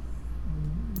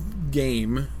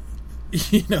game,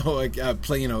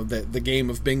 the game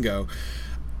of bingo.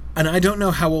 And I don't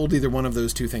know how old either one of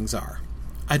those two things are.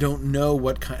 I don't know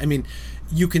what kind. I mean,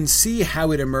 you can see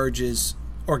how it emerges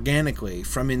organically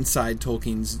from inside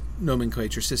Tolkien's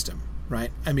nomenclature system,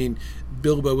 right? I mean,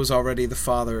 Bilbo was already the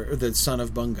son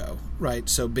of Bungo, right?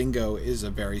 So bingo is a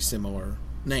very similar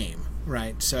name,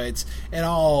 right? So it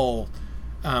all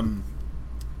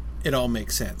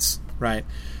makes sense, right?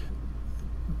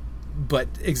 But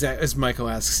as Michael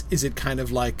asks, is it kind of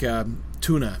like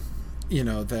tuna?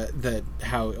 That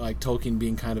how, like, Tolkien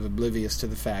being kind of oblivious to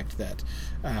the fact that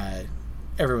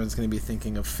everyone's going to be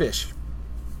thinking of fish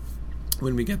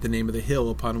when we get the name of the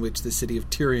hill upon which the city of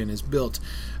Tirion is built.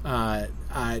 I'm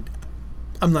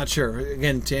not sure.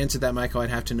 Again, to answer that, Michael, I'd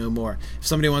have to know more. If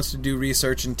somebody wants to do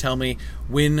research and tell me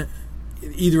when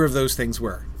either of those things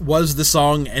were. Was the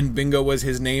song "And Bingo Was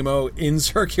His Name-O" in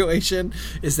circulation?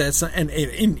 Is that and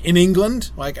in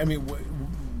England? Like, I mean,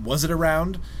 was it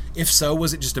around? If so,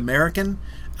 was it just American?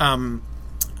 And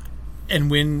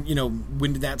when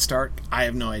did that start? I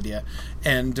have no idea.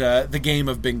 And the game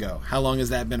of bingo, how long has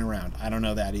that been around? I don't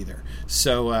know that either.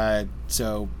 So I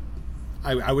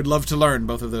would love to learn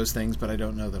both of those things, but I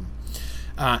don't know them.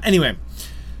 Anyway,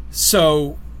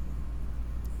 so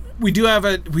we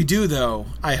do though,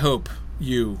 I hope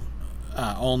you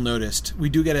all noticed, we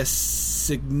do get a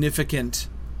significant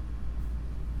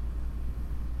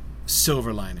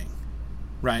silver lining.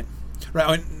 Right.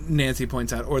 Nancy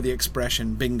points out, or the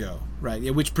expression bingo, right?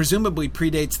 Yeah, which presumably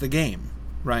predates the game,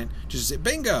 right? Just say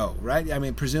bingo, right? I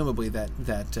mean, presumably that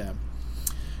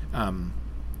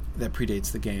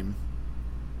predates the game.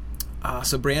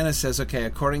 So Brianna says, okay,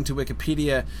 according to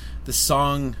Wikipedia, the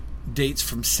song dates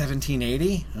from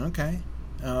 1780. Okay.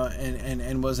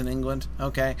 And was in England.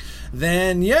 Okay.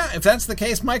 Then, yeah, if that's the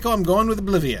case, Michael, I'm going with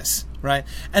oblivious, right?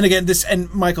 And again,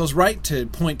 Michael's right to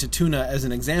point to tuna as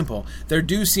an example. There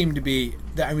do seem to be,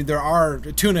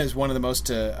 tuna is one of the most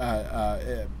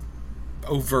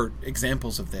overt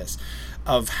examples of this,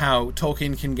 of how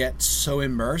Tolkien can get so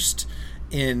immersed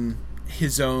in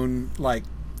his own, like,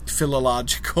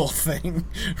 philological thing,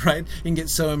 right? He can get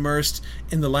so immersed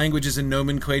in the languages and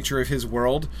nomenclature of his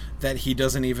world that he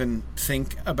doesn't even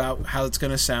think about how it's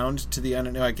going to sound to the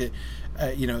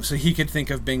so he could think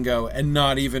of bingo and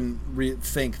not even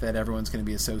think that everyone's going to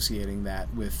be associating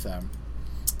that with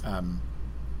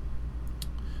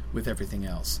everything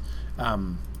else.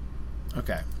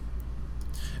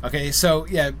 Okay, so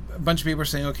yeah, a bunch of people are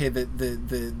saying, okay,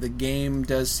 the game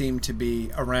does seem to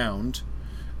be around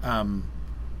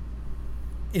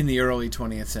in the early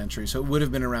 20th century, so it would have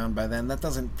been around by then. That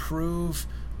doesn't prove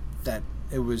that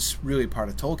it was really part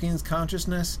of Tolkien's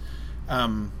consciousness.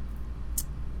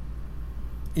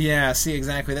 Yeah, see,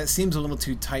 exactly. That seems a little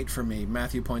too tight for me.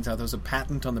 Matthew points out there was a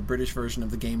patent on the British version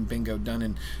of the game Bingo done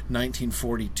in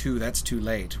 1942. That's too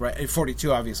late, right?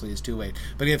 42 obviously is too late.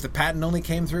 But if the patent only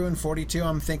came through in 42,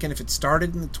 I'm thinking if it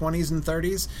started in the 20s and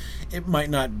 30s, it might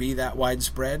not be that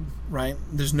widespread, right?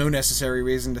 There's no necessary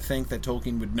reason to think that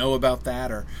Tolkien would know about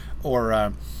that,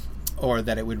 or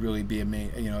that it would really be a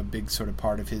big sort of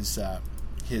part of his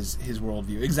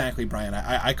worldview. Exactly, Brian.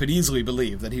 I could easily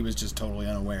believe that he was just totally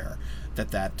unaware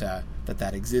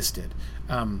that existed.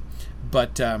 Yeah.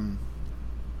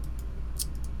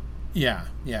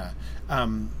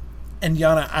 And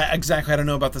Yana, I don't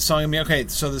know about the song. I mean, okay,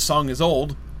 so the song is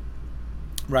old,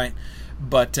 right?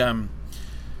 But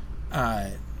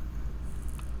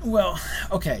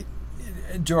okay.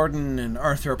 Jordan and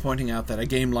Arthur are pointing out that a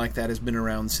game like that has been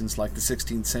around since like the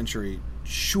 16th century.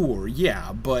 Sure,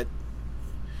 yeah, but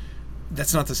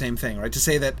that's not the same thing, right? To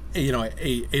say that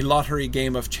a lottery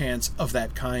game of chance of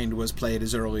that kind was played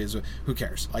as early as, who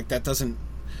cares? Like, that doesn't,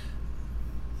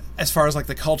 as far as like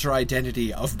the culture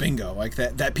identity of bingo, like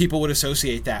that people would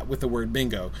associate that with the word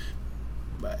bingo.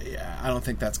 Yeah, I don't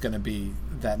think that's going to be,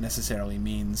 that necessarily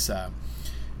means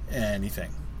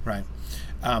anything, right?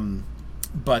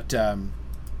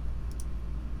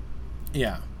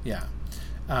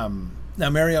 Now,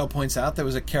 Marielle points out there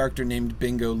was a character named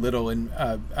Bingo Little in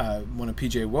one of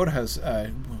P.J. Woodhouse's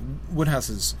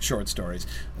short stories.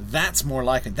 That's more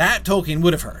likely. That Tolkien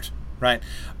would have heard, right?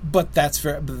 But that's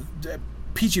very...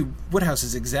 P.G. Woodhouse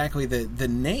is exactly the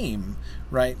name,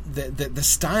 right? The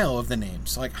style of the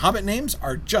names. Like, Hobbit names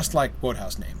are just like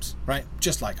Woodhouse names, right?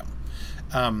 Just like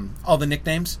them. All the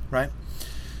nicknames, right?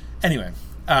 Anyway,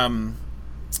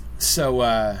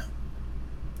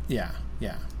 yeah.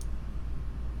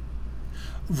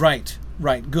 Right.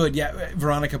 Right, good. Yeah,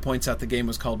 Veronica points out the game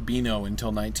was called Beano until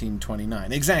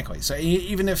 1929. Exactly. So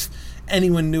even if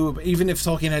anyone knew, even if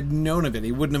Tolkien had known of it,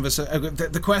 he wouldn't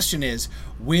have... The question is,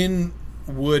 when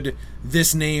would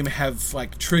this name have,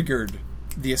 like, triggered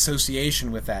the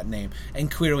association with that name? And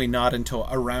clearly not until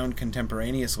around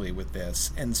contemporaneously with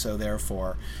this. And so,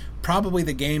 therefore, probably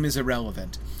the game is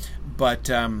irrelevant.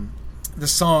 But... the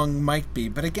song might be,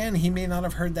 but again, he may not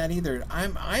have heard that either.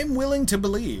 I'm willing to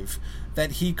believe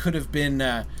that he could have been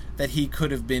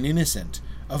innocent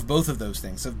of both of those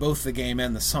things, of both the game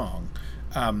and the song.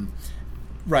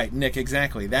 Right, Nick,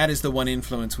 exactly. That is the one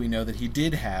influence we know that he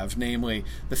did have, namely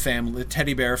the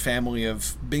teddy bear family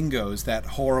of Bingos, that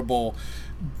horrible,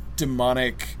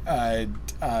 demonic,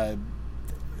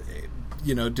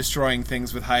 destroying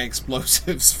things with high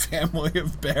explosives family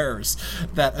of bears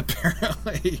that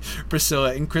apparently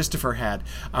Priscilla and Christopher had.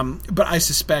 But I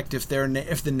suspect if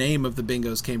the name of the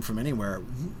Bingos came from anywhere,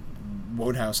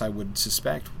 Wodehouse, I would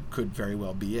suspect, could very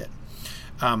well be it.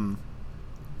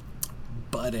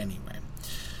 But anyway,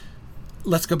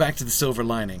 let's go back to the silver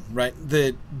lining, right?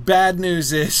 The bad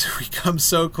news is we come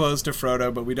so close to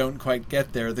Frodo, but we don't quite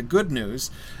get there. The good news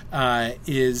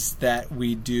is that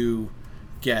we do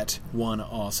get one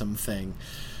awesome thing.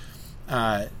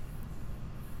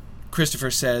 Christopher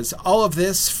says, all of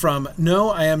this from "No,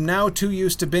 I am now too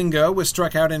used to bingo" was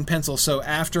struck out in pencil. So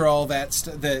after all that,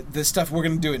 the stuff, we're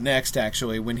going to do it next,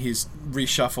 actually, when he's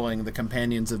reshuffling the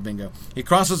companions of bingo. He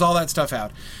crosses all that stuff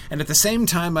out. And at the same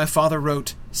time, my father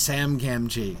wrote Sam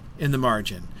Gamgee in the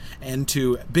margin. And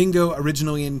to bingo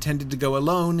originally intended to go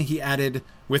alone, he added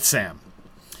with Sam.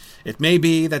 It may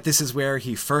be that this is where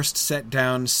he first set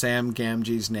down Sam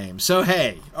Gamgee's name. So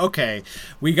hey, okay,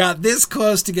 we got this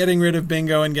close to getting rid of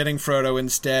Bingo and getting Frodo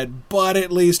instead, but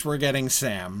at least we're getting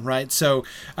Sam, right? So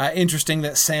interesting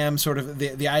that Sam, sort of,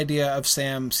 the idea of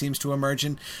Sam seems to emerge.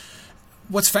 And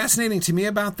what's fascinating to me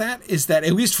about that is that,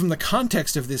 at least from the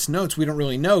context of this notes, we don't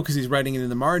really know because he's writing it in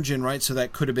the margin, right? So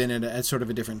that could have been at sort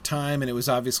of a different time, and it was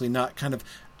obviously not kind of...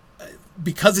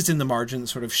 because it's in the margin, it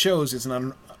sort of shows it's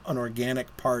an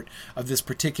organic part of this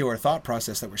particular thought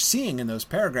process that we're seeing in those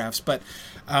paragraphs. But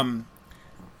like,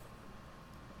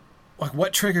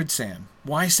 what triggered Sam?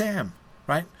 Why Sam?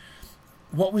 Right?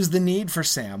 What was the need for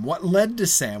Sam? What led to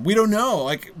Sam? We don't know.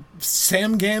 Like,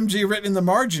 Sam Gamgee written in the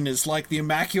margin is like the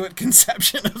immaculate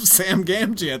conception of Sam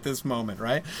Gamgee at this moment,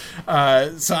 right?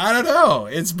 So I don't know.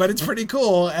 But it's pretty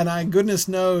cool, and goodness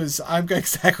knows,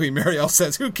 exactly. Marielle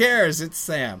says, "Who cares? It's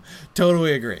Sam."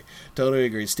 Totally agree.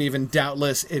 Stephen,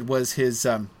 doubtless it was his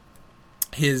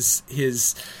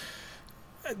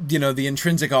the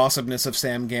intrinsic awesomeness of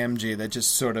Sam Gamgee that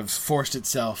just sort of forced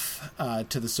itself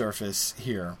to the surface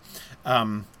here.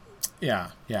 Yeah.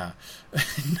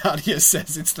 Nadia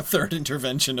says it's the third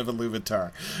intervention of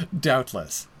Iluvatar.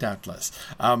 Doubtless.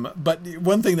 But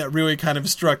one thing that really kind of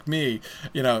struck me,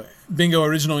 Bingo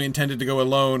originally intended to go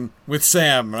alone with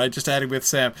Sam, right? Just adding with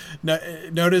Sam.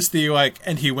 Notice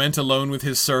and he went alone with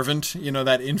his servant,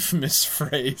 that infamous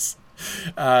phrase.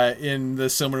 In the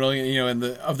Silmarillion, in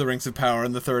the of the Rings of Power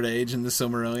in the Third Age in the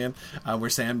Silmarillion, where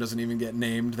Sam doesn't even get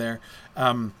named there,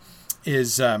 I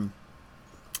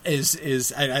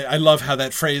love how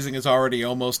that phrasing is already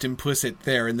almost implicit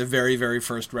there in the very, very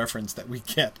first reference that we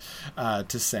get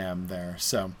to Sam there.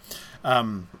 So,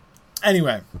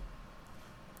 anyway,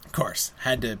 of course,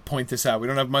 had to point this out. We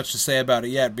don't have much to say about it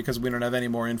yet because we don't have any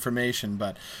more information,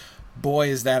 but boy,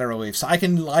 is that a relief. So I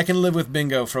can live with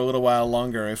Bingo for a little while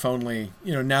longer, if only,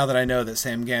 now that I know that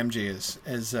Sam Gamgee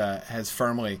has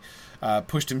firmly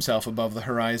pushed himself above the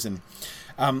horizon.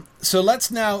 So let's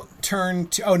now turn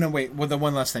to... Oh, no, wait. Well, the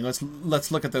one last thing.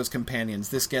 Let's look at those companions.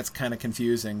 This gets kind of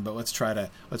confusing, but let's try to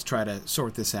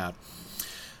sort this out.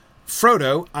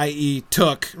 Frodo, i.e.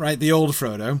 Took, right, the old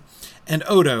Frodo, and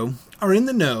Odo are in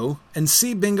the know and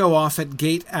see Bingo off at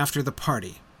gate after the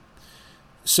party.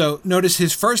 So notice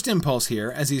his first impulse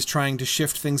here, as he's trying to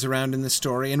shift things around in the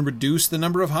story and reduce the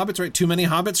number of hobbits, right? Too many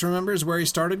hobbits, remember, is where he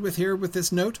started with here with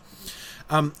this note.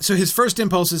 So his first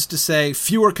impulse is to say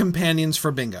fewer companions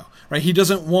for Bingo, right? He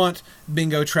doesn't want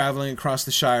Bingo traveling across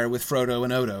the Shire with Frodo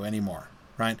and Odo anymore,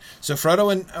 right? So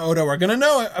Frodo and Odo are going to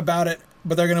know about it,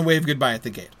 but they're going to wave goodbye at the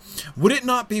gate. Would it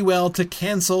not be well to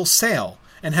cancel sale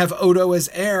and have Odo as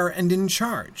heir and in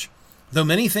charge? Though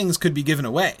many things could be given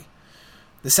away.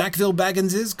 The Sackville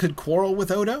Bagginses could quarrel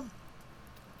with Odo.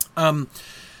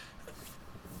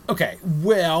 Okay,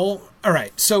 well, all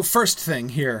right. So first thing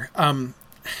here,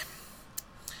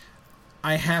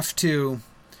 I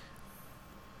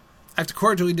have to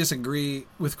cordially disagree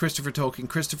with Christopher Tolkien.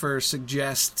 Christopher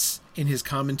suggests in his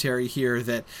commentary here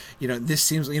that, this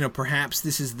seems, perhaps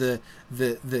this is the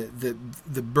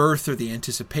birth or the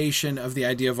anticipation of the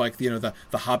idea of the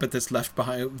Hobbit that's left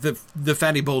behind, the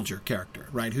Fatty Bulger character,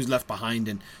 right, who's left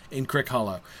behind in Crick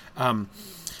Hollow.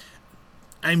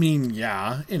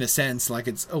 Yeah, in a sense,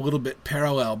 it's a little bit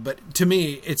parallel, but to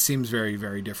me, it seems very,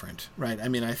 very different, right?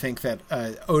 I think that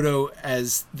Odo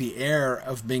as the heir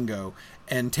of Bingo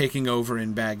and taking over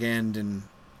in Bag End and,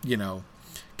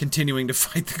 continuing to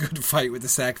fight the good fight with the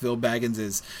Sackville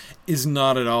Baggins is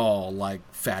not at all like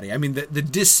Fatty. The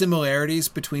dissimilarities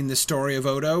between the story of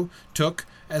Odo Took,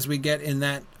 as we get in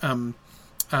that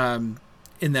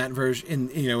in that version,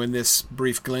 in this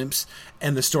brief glimpse,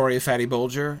 and the story of Fatty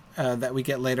Bulger that we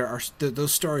get later,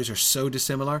 those stories are so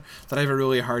dissimilar that I have a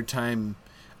really hard time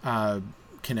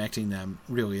connecting them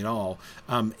really at all.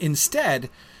 Instead,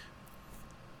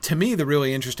 to me, the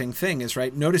really interesting thing is,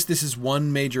 right, notice this is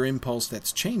one major impulse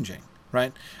that's changing,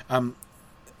 right?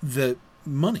 The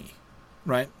money,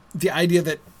 right? The idea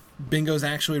that Bingo's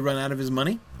actually run out of his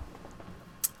money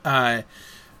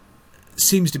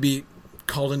seems to be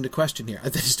called into question here.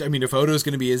 If Odo's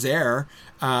going to be his heir,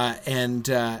 and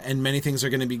many things are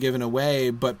going to be given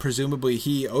away, but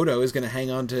presumably Odo is going to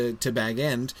hang on to Bag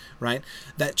End, right?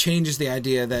 That changes the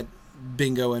idea that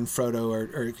Bingo and Frodo,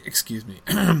 or excuse me,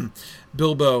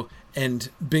 Bilbo and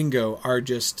Bingo are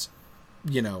just,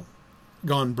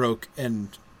 gone broke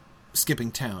and skipping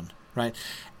town, right?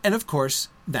 And of course,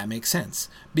 that makes sense,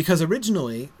 because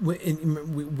originally,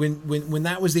 when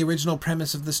that was the original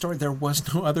premise of the story, there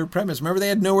was no other premise. Remember, they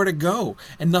had nowhere to go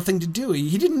and nothing to do.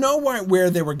 He didn't know where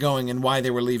they were going and why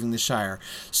they were leaving the Shire.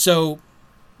 So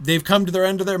they've come to the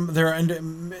end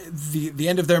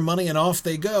of their money, and off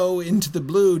they go into the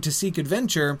blue to seek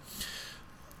adventure.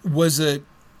 Was a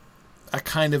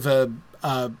kind of a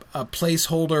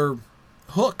placeholder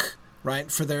hook,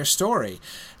 right, for their story.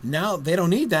 Now they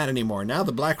don't need that anymore. Now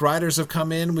the Black Riders have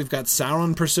come in. We've got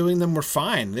Sauron pursuing them. We're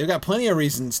fine. They've got plenty of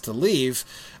reasons to leave.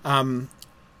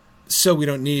 So we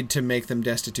don't need to make them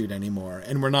destitute anymore.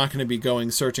 And we're not going to be going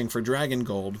searching for dragon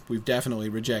gold. We've definitely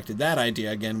rejected that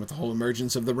idea again with the whole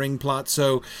emergence of the ring plot.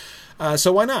 So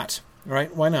why not?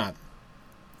 Right? Why not?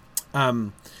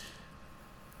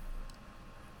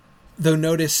 Though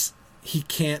notice he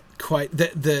can't quite...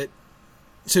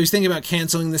 So he's thinking about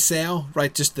canceling the sale,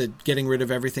 right? Just the getting rid of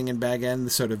everything in Bag End,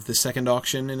 the sort of the second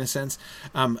auction in a sense.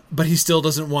 But he still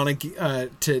doesn't want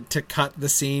to cut the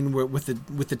scene with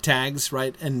the tags,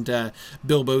 right? And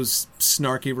Bilbo's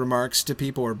snarky remarks to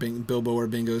people, or Bilbo or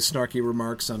Bingo's snarky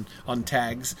remarks on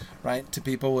tags, right? To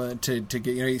people to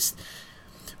get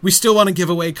we still want to give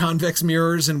away convex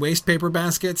mirrors and waste paper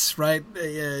baskets, right?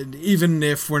 Even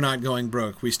if we're not going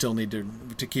broke, we still need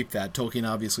to keep that. Tolkien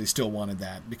obviously still wanted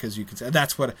that, because you can say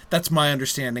that's my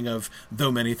understanding of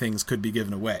though many things could be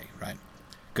given away, right?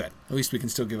 Good. At least we can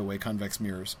still give away convex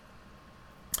mirrors.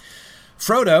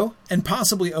 Frodo, and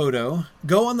possibly Odo,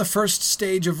 go on the first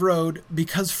stage of road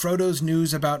because Frodo's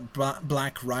news about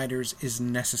Black Riders is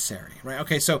necessary, right?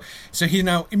 Okay, so he's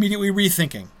now immediately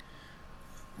rethinking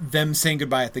them saying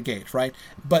goodbye at the gate, right?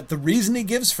 But the reason he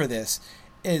gives for this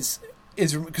is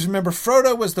because remember,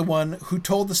 Frodo was the one who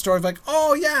told the story of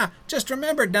oh yeah, just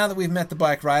remembered now that we've met the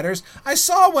Black Riders, I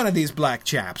saw one of these black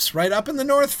chaps right up in the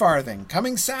North Farthing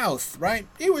coming south, right?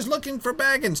 He was looking for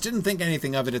Baggins, didn't think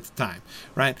anything of it at the time,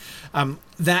 right?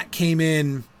 That came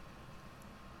in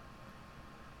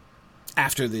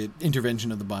after the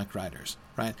intervention of the Black Riders,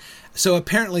 right? So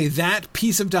apparently that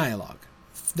piece of dialogue,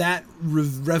 that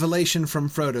revelation from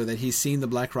Frodo that he's seen the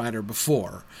Black Rider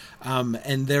before,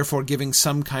 and therefore giving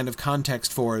some kind of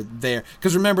context for there.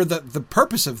 Because remember, the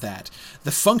purpose of that,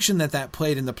 the function that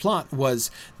played in the plot was,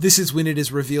 this is when it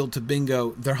is revealed to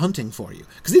Bingo, they're hunting for you.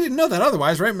 Because he didn't know that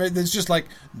otherwise, right? It's just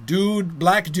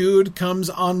black dude comes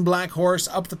on black horse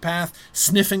up the path,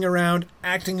 sniffing around,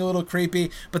 acting a little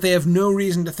creepy, but they have no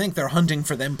reason to think they're hunting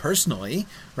for them personally,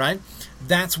 right?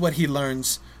 That's what he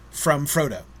learns from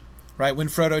Frodo. Right, when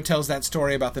Frodo tells that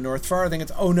story about the North Farthing,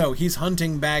 it's, oh no, he's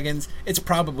hunting Baggins. It's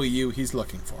probably you he's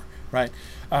looking for, right?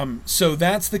 So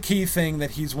that's the key thing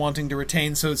that he's wanting to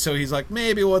retain. So he's like,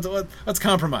 maybe let's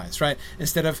compromise, right?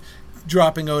 Instead of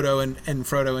dropping Odo and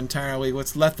Frodo entirely,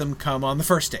 let's let them come on the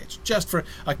first stage, just for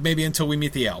maybe until we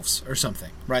meet the elves or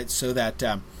something, right? So that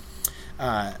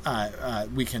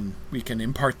we can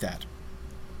impart that.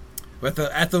 But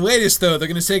at the latest, though, they're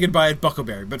going to say goodbye at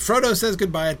Buckleberry. But Frodo says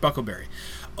goodbye at Buckleberry.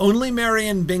 Only Merry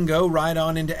and Bingo ride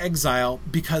on into exile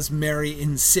because Merry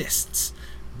insists.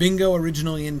 Bingo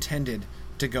originally intended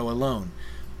to go alone.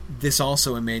 This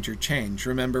also a major change.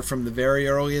 Remember, from the very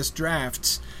earliest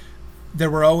drafts, there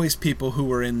were always people who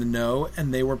were in the know,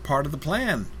 and they were part of the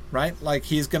plan, right? Like,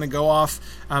 he's going to go off.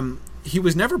 He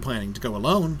was never planning to go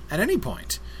alone at any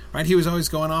point, right? He was always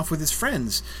going off with his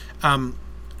friends.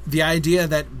 The idea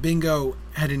that Bingo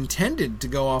had intended to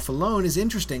go off alone is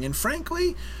interesting, and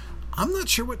frankly, I'm not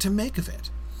sure what to make of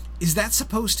it. Is that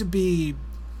supposed to be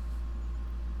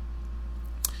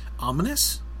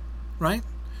ominous, right?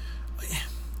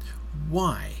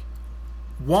 Why?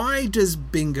 Why does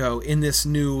Bingo, in this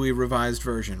newly revised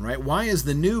version, right? Why is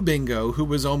the new Bingo, who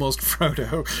was almost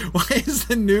Frodo, why is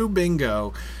the new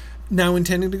Bingo now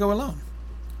intending to go alone,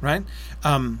 right?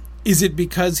 Is it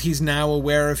because he's now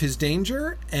aware of his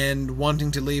danger and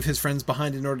wanting to leave his friends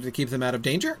behind in order to keep them out of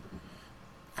danger?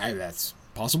 That's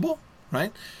possible,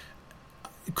 right?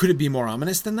 Could it be more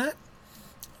ominous than that?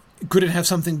 Could it have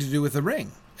something to do with the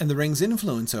ring and the ring's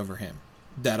influence over him?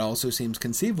 That also seems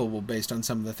conceivable based on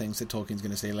some of the things that Tolkien's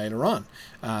going to say later on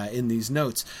in these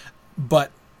notes.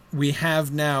 But we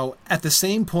have now, at the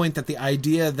same point that the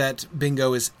idea that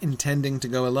Bingo is intending to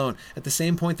go alone, at the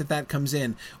same point that that comes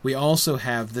in, we also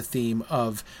have the theme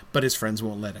of, but his friends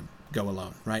won't let him go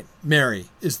alone, right? Merry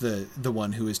is the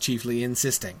one who is chiefly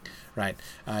insisting, right,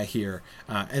 here.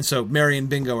 And so Merry and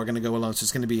Bingo are going to go alone, so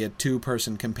it's going to be a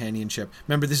two-person companionship.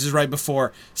 Remember, this is right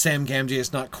before Sam Gamgee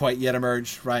has not quite yet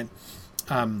emerged, right?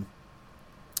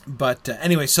 But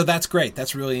anyway, so that's great.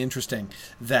 That's really interesting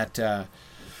that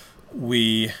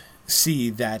we see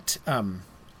that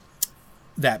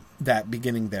that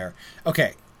beginning there.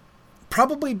 Okay,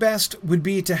 probably best would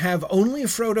be to have only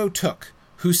Frodo Took,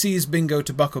 who sees Bingo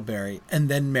to Buckleberry, and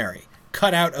then Merry.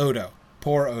 Cut out Odo.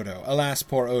 Poor Odo. Alas,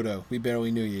 poor Odo. We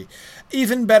barely knew ye.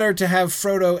 Even better to have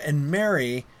Frodo and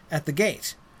Merry at the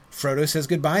gate. Frodo says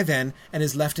goodbye then, and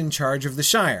is left in charge of the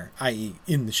Shire, i.e.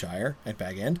 in the Shire, at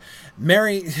Bag End.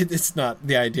 Merry, it's not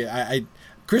the idea.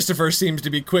 Christopher seems to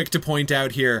be quick to point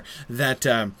out here that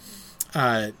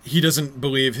he doesn't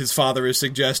believe his father is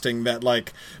suggesting that,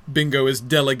 like, Bingo is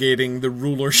delegating the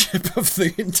rulership of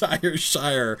the entire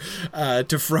Shire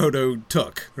to Frodo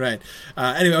Took, right?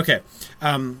 Anyway, okay.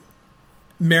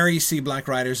 Merry see Black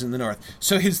Riders in the north.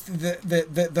 So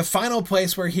the final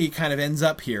place where he kind of ends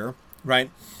up here,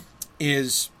 right,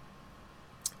 is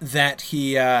that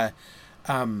he's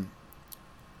going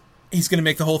to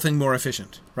make the whole thing more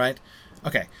efficient, right?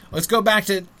 Okay, let's go back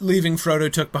to leaving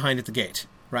Frodo Took behind at the gate,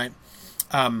 right?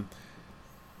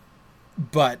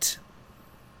 But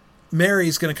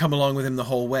Merry's going to come along with him the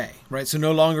whole way, right? So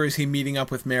no longer is he meeting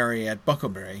up with Merry at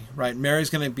Buckleberry, right?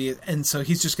 Merry's going to be, and so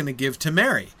he's just going to give to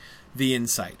Merry the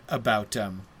insight about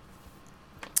the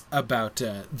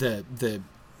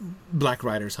Black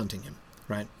Riders hunting him,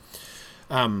 right?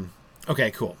 Okay,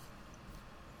 cool.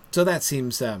 So that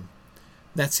seems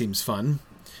fun,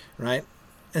 right?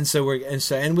 And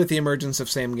with the emergence of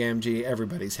Sam Gamgee,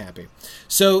 everybody's happy.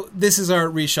 So this is our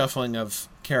reshuffling of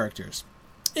characters.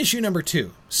 Issue number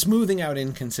 2, smoothing out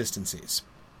inconsistencies.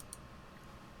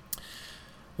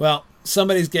 Well,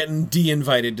 somebody's getting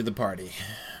de-invited to the party,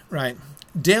 right?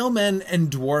 Dalemen and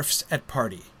dwarfs at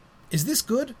party. Is this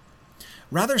good?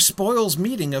 Rather spoils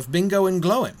meeting of Bingo and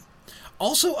Glowin.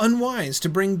 Also unwise to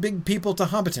bring big people to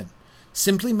Hobbiton.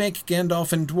 Simply make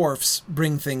Gandalf and dwarfs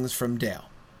bring things from Dale.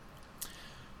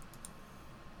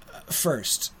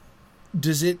 First,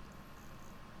 does it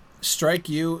strike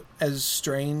you as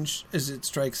strange as it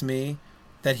strikes me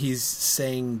that he's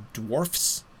saying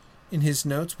dwarfs in his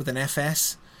notes with an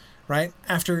FS, right?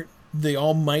 After the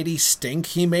almighty stink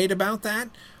he made about that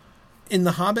in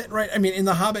The Hobbit, right? I mean, in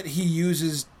The Hobbit, he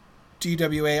uses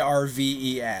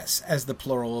DWARVES as the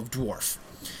plural of dwarf,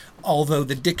 although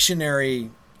the dictionary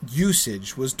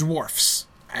usage was dwarfs,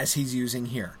 as he's using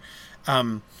here.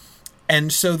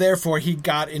 And so, therefore, he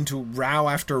got into row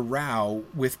after row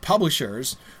with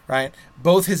publishers, right?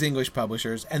 Both his English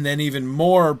publishers, and then even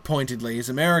more pointedly, his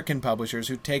American publishers,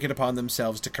 who take it upon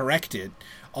themselves to correct it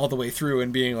all the way through,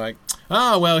 and being like,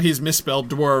 well, he's misspelled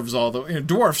dwarves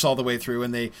dwarfs all the way through,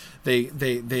 and they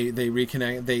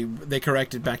reconnect, they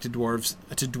correct it back to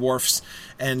dwarfs,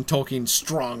 and Tolkien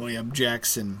strongly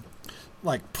objects and,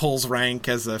 like, pulls rank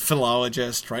as a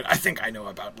philologist, right? I think I know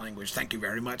about language. Thank you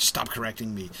very much. Stop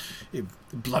correcting me, you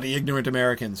bloody ignorant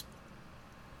Americans.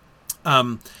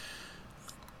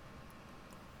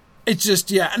 It's just,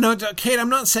 yeah. No, Kate, I'm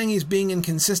not saying he's being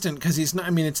inconsistent because he's not.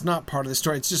 I mean, it's not part of the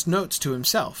story. It's just notes to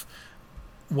himself.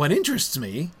 What interests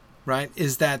me, right,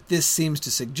 is that this seems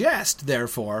to suggest,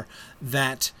 therefore,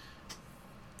 that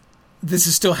this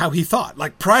is still how he thought.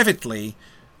 Like, privately,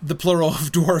 the plural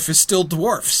of dwarf is still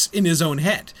dwarfs in his own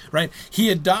head, right? He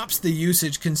adopts the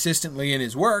usage consistently in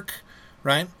his work,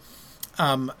 right?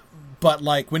 But,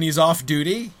 like, when he's off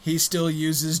duty, he still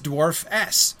uses dwarf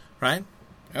S, right?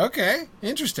 Okay,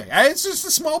 interesting. It's just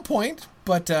a small point,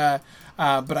 but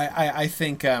I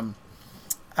think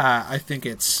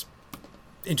it's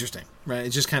interesting, right?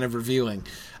 It's just kind of revealing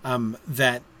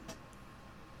that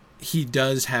he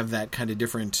does have that kind of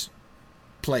different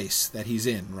place that he's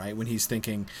in, right? When he's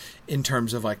thinking in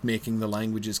terms of like making the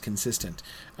languages consistent.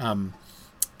 And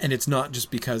it's not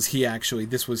just because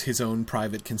this was his own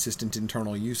private, consistent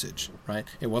internal usage, right?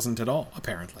 It wasn't at all,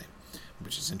 apparently,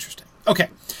 which is interesting. Okay,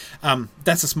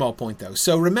 that's a small point, though.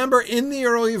 So remember, in the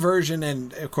early version,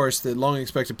 and of course the Long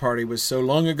Expected Party was so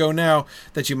long ago now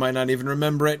that you might not even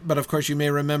remember it, but of course you may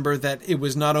remember that it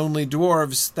was not only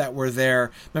dwarves that were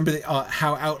there. Remember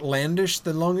how outlandish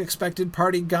the Long Expected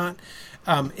Party got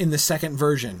in the second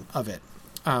version of it,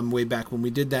 way back when we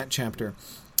did that chapter.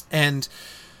 And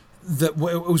it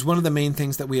was one of the main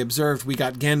things that we observed. We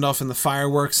got Gandalf and the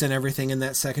fireworks and everything in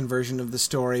that second version of the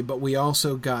story, but we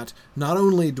also got not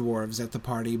only dwarves at the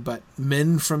party, but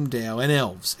men from Dale and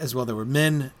elves as well. There were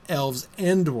men, elves,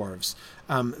 and dwarves.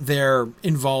 They're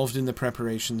involved in the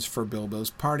preparations for Bilbo's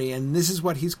party, and this is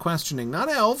what he's questioning. Not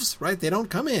elves, right? They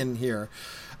don't come in here.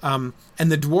 And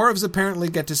the dwarves apparently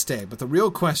get to stay, but the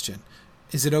real question,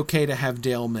 is it okay to have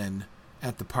Dale men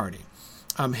at the party?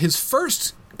 His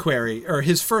first query, or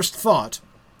his first thought,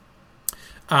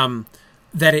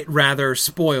 that it rather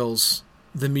spoils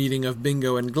the meeting of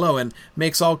Bingo and Gloin,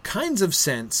 makes all kinds of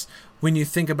sense when you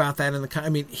think about that in the... I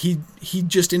mean, he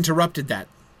just interrupted that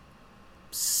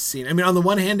scene. I mean, on the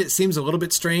one hand, it seems a little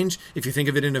bit strange if you think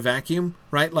of it in a vacuum,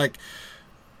 right? Like,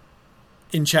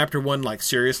 in chapter 1, like,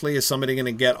 seriously, is somebody going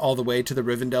to get all the way to the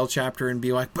Rivendell chapter and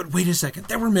be like, but wait a second,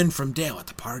 there were men from Dale at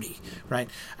the party, right?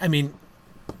 I mean...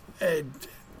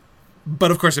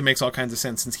 but of course it makes all kinds of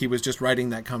sense since he was just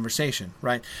writing that conversation,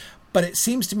 right? But it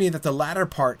seems to me that the latter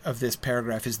part of this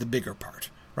paragraph is the bigger part,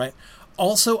 right?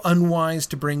 Also unwise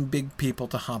to bring big people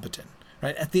to Hobbiton,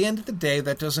 right? At the end of the day,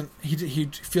 that doesn't, he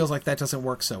feels like that doesn't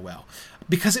work so well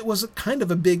because it was kind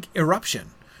of a big eruption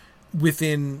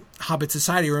within Hobbit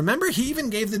society. Remember, he even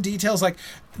gave the details, like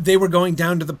they were going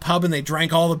down to the pub and they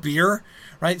drank all the beer,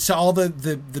 right? So all the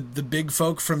big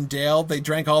folk from Dale, they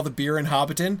drank all the beer in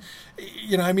Hobbiton.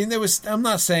 You know, I mean, I'm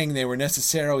not saying they were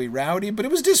necessarily rowdy, but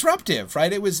it was disruptive,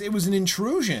 right? It was an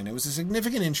intrusion. It was a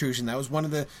significant intrusion. That was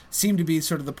seemed to be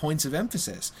sort of the points of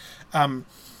emphasis.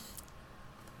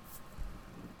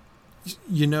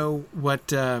 You know what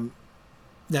that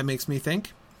makes me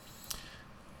think?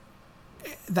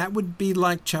 That would be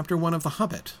like chapter 1 of The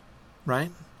Hobbit,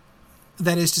 right?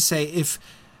 That is to say, if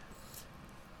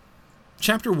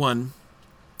chapter 1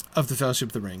 of The Fellowship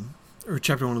of the Ring, or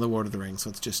chapter 1 of The Lord of the Rings,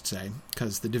 let's just say,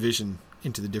 because the division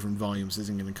into the different volumes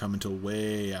isn't going to come until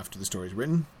way after the story's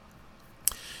written.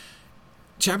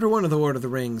 Chapter 1 of The Lord of the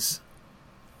Rings,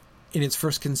 in its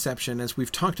first conception, as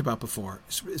we've talked about before,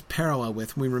 is parallel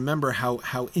with, we remember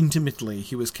how intimately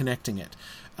he was connecting it,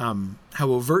 how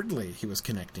overtly he was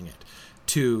connecting it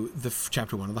to the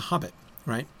chapter 1 of The Hobbit,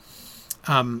 right?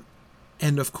 And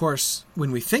of course,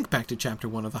 when we think back to chapter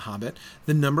 1 of The Hobbit,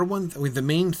 the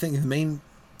main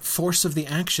force of the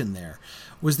action there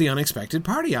was the unexpected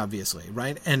party, obviously,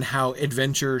 right? And how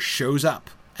adventure shows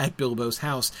up at Bilbo's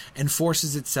house and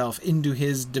forces itself into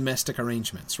his domestic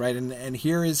arrangements, right? And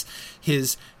here is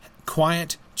his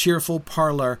quiet, cheerful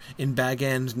parlor in Bag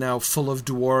End, now full of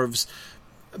dwarves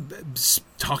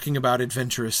talking about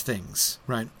adventurous things,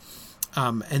 right?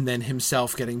 And then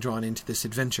himself getting drawn into this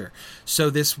adventure. So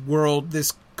this world,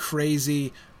 this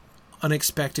crazy,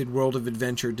 unexpected world of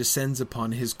adventure descends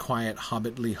upon his quiet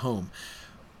hobbitly home.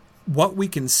 What we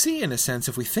can see, in a sense,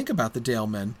 if we think about the Dale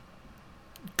men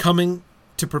coming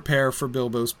to prepare for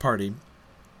Bilbo's party,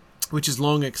 which is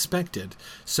long expected,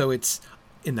 so it's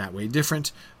in that way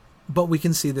different, but we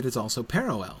can see that it's also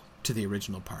parallel to the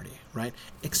original party, right?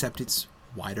 Except it's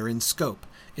wider in scope.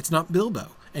 It's not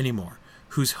Bilbo anymore,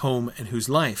 whose home and whose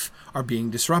life are being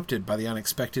disrupted by the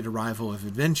unexpected arrival of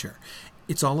adventure.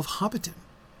 It's all of Hobbiton,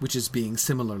 which is being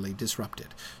similarly disrupted.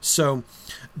 So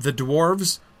the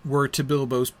dwarves were to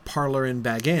Bilbo's parlor in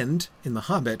Bag End in The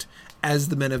Hobbit, as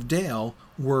the men of Dale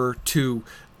were to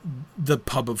the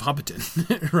pub of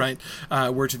Hobbiton, right?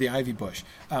 Were to the Ivy Bush.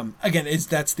 Again,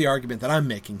 that's the argument that I'm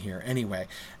making here anyway.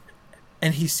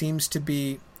 And he seems to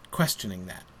be questioning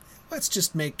that. Let's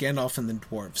just make Gandalf and the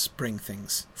dwarves bring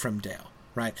things from Dale,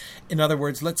 right? In other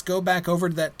words, let's go back over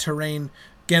to that terrain,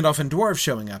 Gandalf and dwarves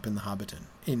showing up in the Hobbiton,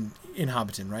 in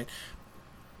Hobbiton, right?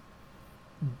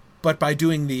 But by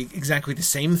doing exactly the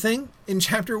same thing in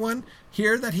chapter 1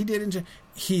 here that he did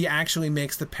he actually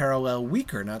makes the parallel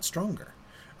weaker, not stronger,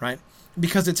 right?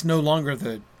 Because it's no longer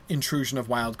the intrusion of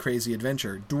wild, crazy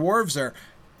adventure. Dwarves are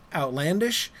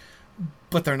outlandish,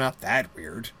 but they're not that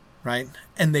weird, right?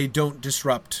 And they don't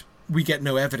disrupt. We get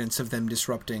no evidence of them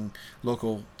disrupting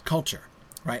local culture,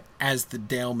 right? As the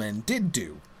Dale men did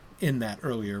do in that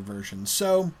earlier version.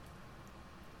 So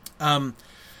fine.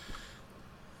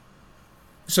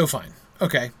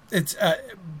 Okay. It's,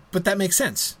 but that makes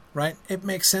sense, right? It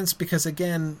makes sense because,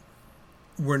 again,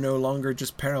 we're no longer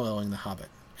just paralleling The Hobbit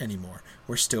anymore.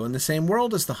 We're still in the same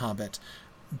world as The Hobbit.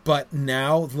 But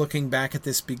now, looking back at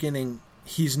this beginning,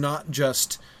 he's not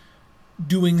just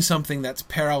doing something that's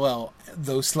parallel,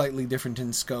 though slightly different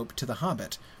in scope, to The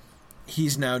Hobbit.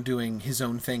 He's now doing his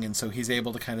own thing, and so he's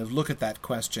able to kind of look at that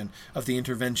question of the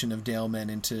intervention of Dale men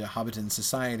into Hobbiton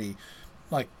society,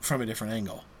 like, from a different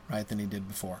angle, right, than he did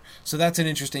before. So that's an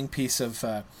interesting piece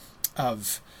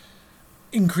of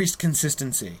increased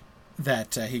consistency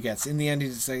that he gets. In the end,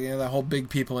 he's the whole big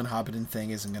people in Hobbiton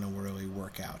thing isn't going to really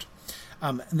work out.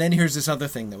 And then here's this other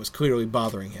thing that was clearly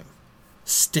bothering him.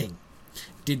 Sting.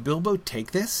 Did Bilbo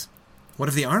take this? What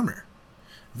of the armor?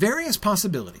 Various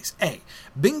possibilities. A.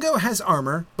 Bingo has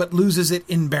armor, but loses it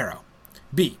in Barrow.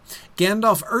 B.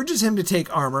 Gandalf urges him to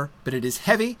take armor, but it is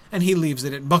heavy, and he leaves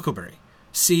it at Bucklebury.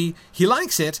 C. He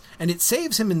likes it, and it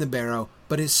saves him in the Barrow,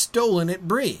 but is stolen at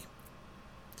Bree.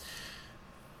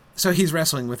 So he's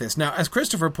wrestling with this. Now, as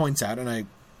Christopher points out, and I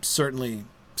certainly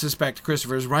suspect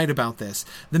Christopher is right about this,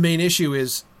 the main issue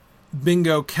is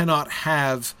Bingo cannot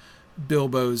have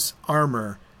Bilbo's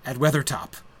armor at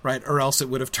Weathertop, right? Or else it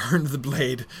would have turned the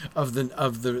blade of the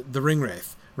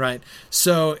Ringwraith, right?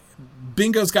 So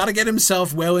Bingo's got to get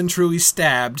himself well and truly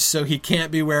stabbed, so he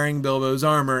can't be wearing Bilbo's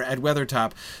armor at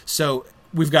Weathertop. So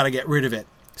we've got to get rid of it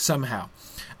somehow.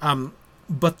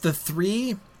 But the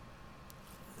three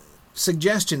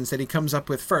suggestions that he comes up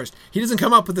with first, he doesn't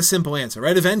come up with a simple answer,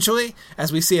 right? Eventually,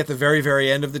 as we see at the very, very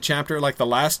end of the chapter, like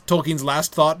Tolkien's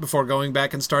last thought before going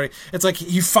back and starting, it's like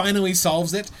he finally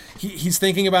solves it. He's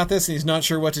thinking about this and he's not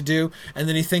sure what to do, and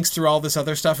then he thinks through all this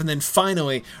other stuff, and then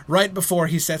finally, right before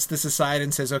he sets this aside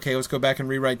and says, okay, let's go back and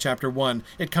rewrite chapter 1,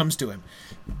 it comes to him.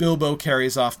 Bilbo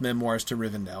carries off memoirs to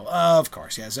Rivendell. Of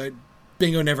course, yeah, so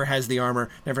Bingo never has the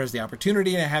armor, never has the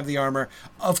opportunity to have the armor.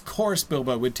 Of course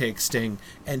Bilbo would take Sting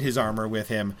and his armor with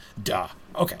him. Duh.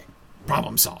 Okay,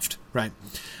 problem solved, right?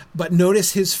 But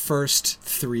notice his first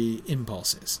three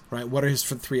impulses, right? What are his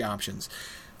three options?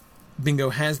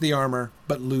 Bingo has the armor,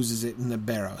 but loses it in the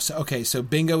Barrow. So, okay, so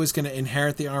Bingo is going to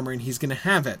inherit the armor, and he's going to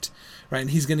have it, right?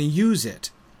 And he's going to use it,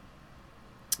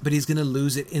 but he's going to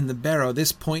lose it in the Barrow.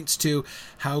 This points to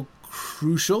how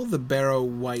crucial the Barrow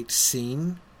White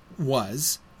scene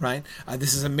was, right?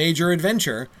 This is a major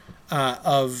adventure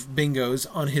of Bingo's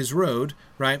on his road,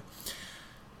 right?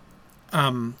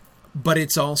 But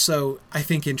it's also, I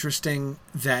think, interesting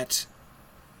that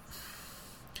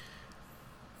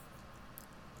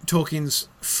Tolkien's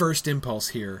first impulse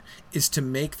here is to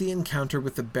make the encounter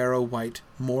with the Barrow White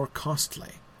more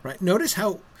costly, right? Notice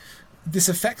how this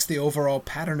affects the overall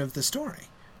pattern of the story,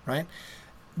 right?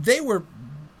 They were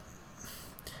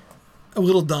a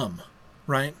little dumb,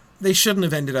 right? They shouldn't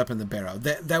have ended up in the Barrow.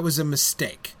 That was a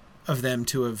mistake of them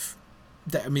to have...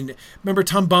 remember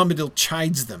Tom Bombadil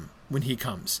chides them when he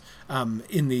comes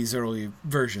in these early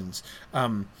versions.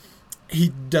 He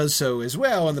does so as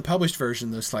well in the published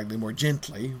version, though slightly more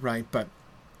gently, right? But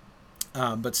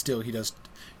still, he does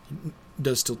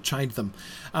still chide them.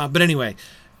 But anyway,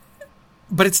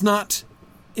 but it's not,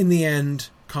 in the end,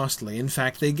 costly. In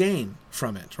fact, they gain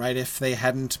from it, right? If they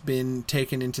hadn't been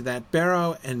taken into that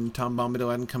Barrow and Tom Bombadil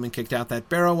hadn't come and kicked out that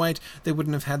Barrow White, they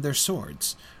wouldn't have had their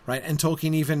swords, right? And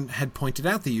Tolkien even had pointed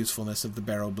out the usefulness of the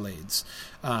Barrow blades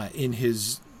in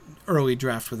his early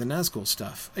draft with the Nazgul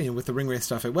stuff, with the Ringwraith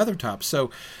stuff at Weathertop. So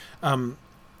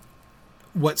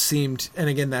what seemed, and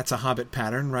again, that's a Hobbit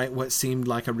pattern, right? What seemed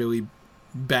like a really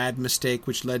bad mistake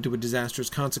which led to a disastrous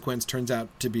consequence turns out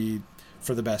to be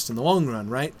for the best in the long run,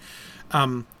 right?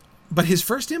 But his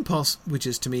first impulse, which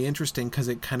is to me interesting because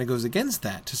it kind of goes against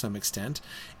that to some extent,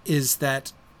 is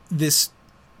that this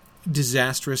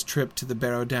disastrous trip to the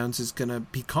Barrow Downs is going to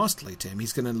be costly to him.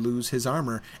 He's going to lose his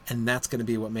armor, and that's going to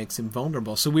be what makes him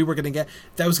vulnerable. So we were going to get...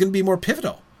 That was going to be more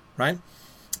pivotal, right?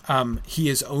 He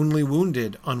is only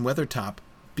wounded on Weathertop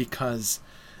because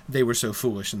they were so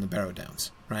foolish in the Barrow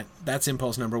Downs, right? That's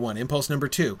impulse number one. Impulse number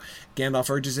two, Gandalf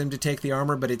urges him to take the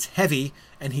armor, but it's heavy,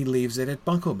 and he leaves it at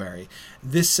Bucklebury.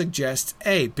 This suggests,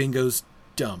 A, Bingo's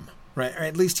dumb, right? Or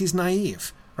at least he's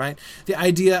naive, right? The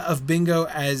idea of Bingo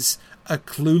as a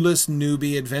clueless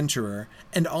newbie adventurer,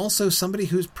 and also somebody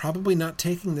who's probably not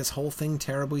taking this whole thing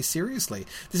terribly seriously.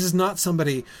 This is not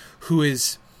somebody who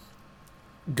is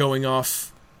going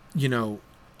off,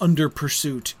 under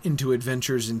pursuit into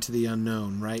adventures into the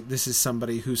unknown, right? This is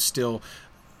somebody who's still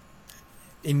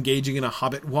engaging in a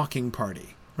hobbit walking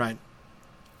party, right?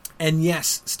 And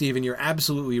yes, Stephen, you're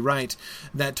absolutely right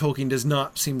that Tolkien does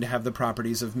not seem to have the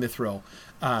properties of Mithril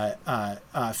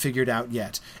figured out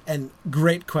yet. And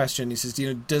great question. He says,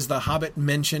 does the Hobbit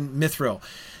mention Mithril?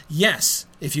 Yes.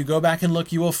 If you go back and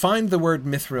look, you will find the word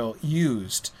Mithril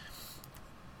used.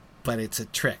 But it's a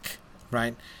trick,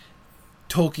 right?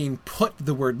 Tolkien put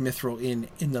the word Mithril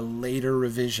in the later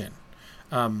revision.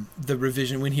 The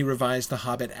revision when he revised The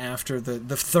Hobbit after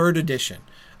the third edition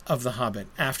of The Hobbit,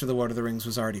 after The Lord of the Rings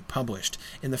was already published.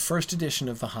 In the first edition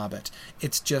of The Hobbit,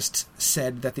 it's just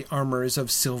said that the armor is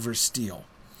of silver steel.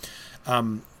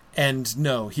 And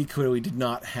no, he clearly did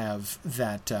not have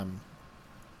that.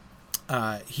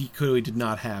 He clearly did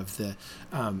not have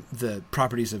the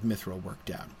properties of Mithril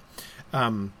worked out.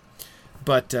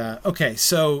 Okay,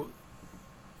 so.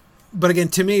 But again,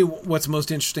 to me, what's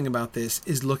most interesting about this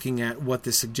is looking at what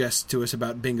this suggests to us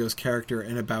about Bingo's character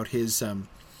and about his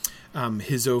overall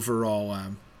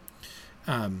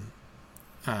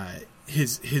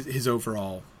his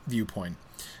overall viewpoint.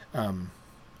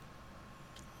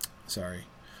 Sorry,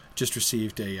 just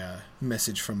received a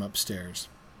message from upstairs.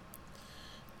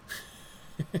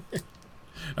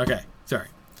 Okay, sorry.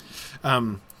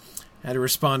 Had to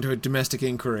respond to a domestic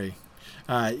inquiry.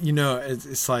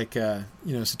 It's like,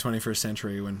 it's the 21st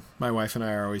century when my wife and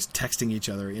I are always texting each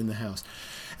other in the house.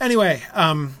 Anyway,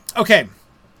 okay.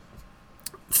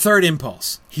 Third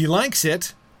impulse. He likes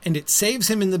it, and it saves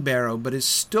him in the barrow, but is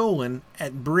stolen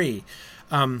at Bree.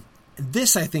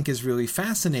 This, I think, is really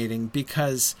fascinating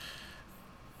because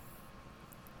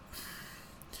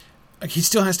he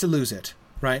still has to lose it,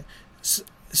 right?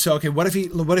 So okay, what if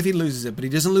he loses it, but he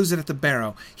doesn't lose it at the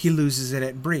barrow? He loses it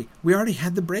at Bree. We already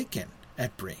had the break-in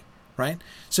at Bree, right?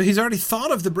 So he's already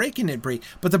thought of the break-in at Bree,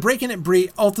 but the break-in at Bree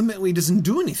ultimately doesn't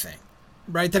do anything,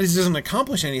 right? That is, doesn't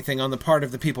accomplish anything on the part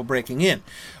of the people breaking in.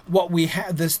 What we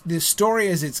have, this story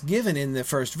as it's given in the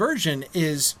first version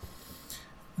is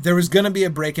there was going to be a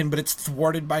break-in, but it's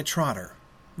thwarted by Trotter,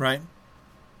 right?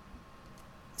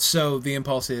 So the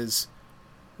impulse is,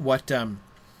 what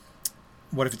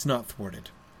if it's not thwarted,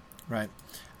 right?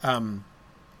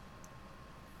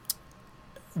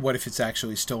 What if it's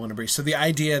actually stolen at Bree? So the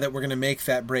idea that we're going to make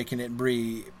that break-in at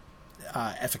Bree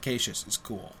efficacious is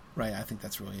cool, right? I think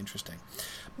that's really interesting.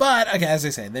 But, okay, as I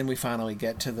say, then we finally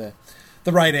get to the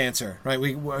right answer, right?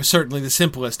 Certainly the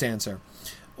simplest answer.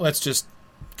 Let's just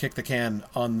kick the can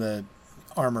on the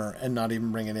armor and not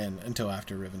even bring it in until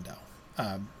after Rivendell.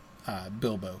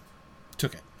 Bilbo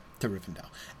took it to Rivendell.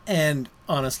 And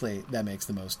honestly, that makes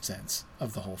the most sense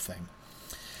of the whole thing.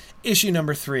 Issue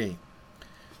number 3.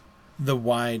 The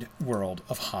Wide World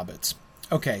of Hobbits.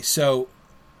 Okay, so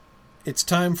it's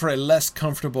time for a less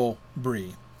comfortable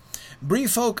Bree. Bree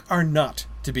folk are not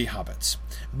to be hobbits.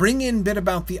 Bring in bit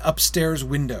about the upstairs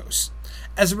windows.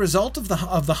 As a result of the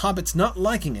hobbits not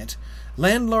liking it,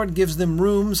 landlord gives them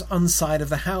rooms on side of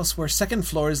the house where second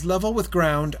floor is level with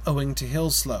ground owing to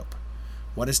hill slope.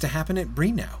 What is to happen at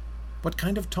Bree now? What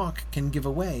kind of talk can give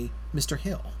away Mr.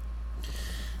 Hill?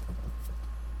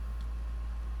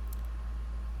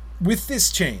 With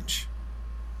this change,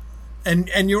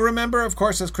 and you'll remember, of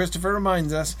course, as Christopher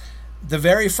reminds us, the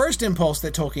very first impulse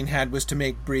that Tolkien had was to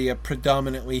make Bree a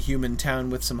predominantly human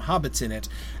town with some hobbits in it,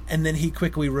 and then he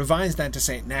quickly revised that to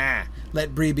say, nah,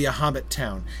 let Bree be a hobbit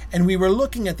town. And we were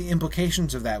looking at the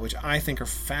implications of that, which I think are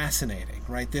fascinating,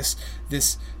 right? This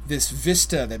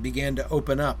vista that began to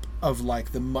open up of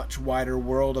like the much wider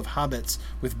world of hobbits,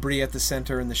 with Bree at the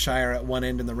center and the Shire at one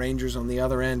end and the Rangers on the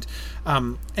other end,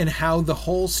 and how the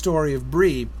whole story of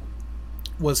Bree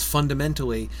was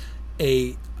fundamentally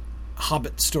a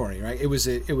Hobbit story, right? It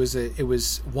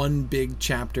was one big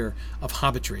chapter of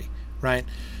hobbitry, right?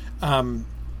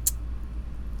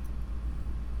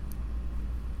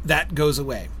 That goes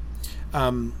away.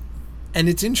 And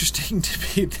it's interesting to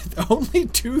me that only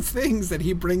 2 things that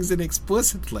he brings in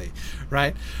explicitly,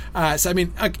 right? So, I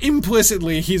mean,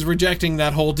 implicitly, he's rejecting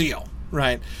that whole deal,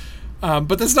 right?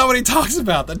 But that's not what he talks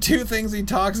about. The 2 things he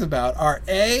talks about are,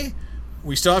 A,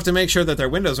 we still have to make sure that their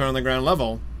windows are on the ground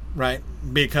level, right?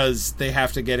 Because they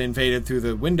have to get invaded through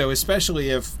the window, especially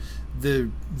if the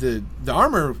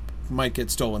armor might get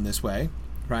stolen this way,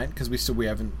 right? Because we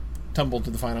haven't tumbled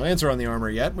to the final answer on the armor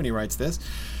yet when he writes this.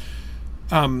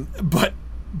 But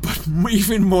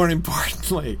even more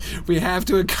importantly, we have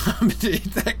to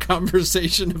accommodate that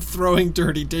conversation of throwing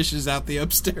dirty dishes out the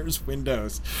upstairs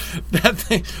windows.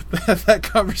 That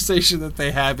conversation that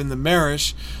they have in the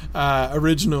Marish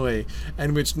originally,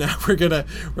 and which now we're gonna.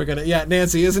 Yeah,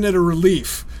 Nancy, isn't it a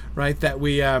relief, right, that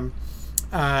we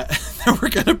that we're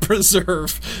going to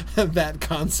preserve that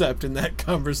concept in that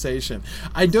conversation.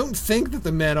 I don't think that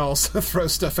the men also throw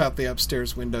stuff out the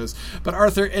upstairs windows, but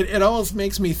Arthur, it almost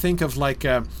makes me think of like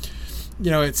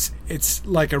it's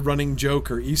like a running joke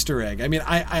or Easter egg. I mean,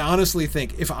 I honestly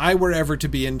think if I were ever to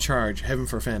be in charge, heaven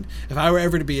forfend, if I were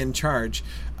ever to be in charge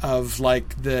of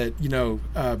like the,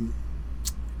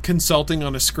 consulting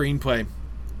on a screenplay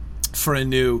for a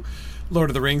new Lord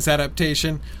of the Rings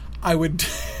adaptation, I would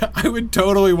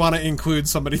totally want to include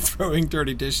somebody throwing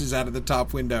dirty dishes out of the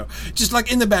top window, just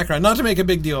like in the background, not to make a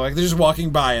big deal. Like they're just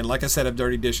walking by, and like a set of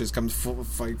dirty dishes comes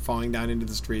falling down into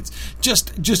the streets,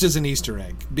 just as an Easter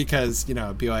egg, because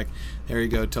it'd be like, there you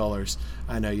go, Tollers.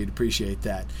 I know you'd appreciate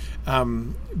that. Yeah.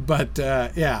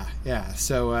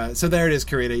 So there it is,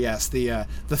 Karita. Yes, the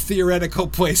theoretical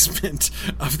placement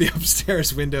of the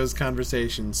upstairs windows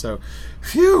conversation. So,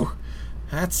 phew,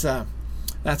 that's a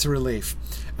relief.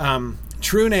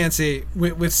 True, Nancy,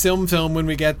 with Film, when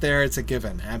we get there, it's a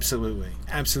given. Absolutely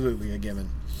a given.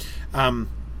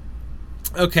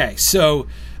 Okay, so,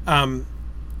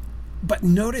 but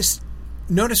notice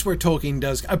where Tolkien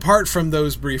does, apart from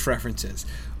those brief references,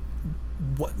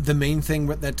 what the main thing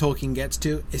that Tolkien gets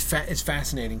to is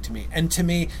fascinating to me. And to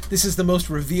me, this is the most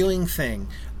revealing thing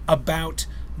about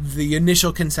the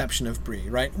initial conception of Bree,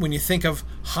 right? When you think of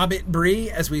Hobbit Bree,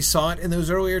 as we saw it in those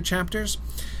earlier chapters,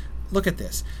 look at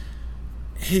this.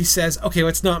 He says, okay,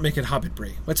 let's not make it Hobbit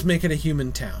Bree. Let's make it a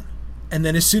human town. And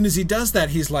then as soon as he does that,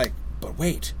 he's like, but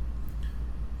wait,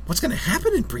 what's going to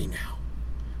happen in Bree now?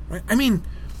 Right? I mean,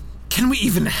 can we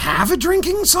even have a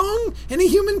drinking song in a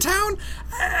human town?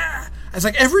 It's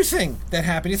like everything that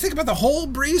happened. You think about the whole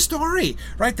Bree story,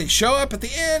 right? They show up at the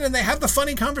inn and they have the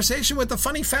funny conversation with the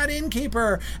funny fat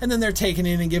innkeeper, and then they're taken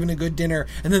in and given a good dinner,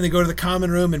 and then they go to the common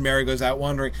room and Mary goes out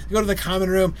wandering. They go to the common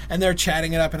room and they're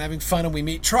chatting it up and having fun, and we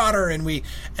meet Trotter and we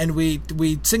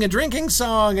sing a drinking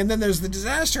song, and then there's the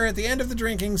disaster at the end of the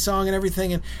drinking song and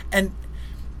everything. And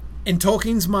in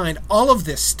Tolkien's mind, all of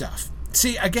this stuff.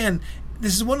 See, again,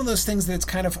 this is one of those things that's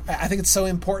kind of, I think it's so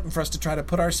important for us to try to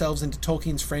put ourselves into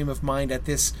Tolkien's frame of mind at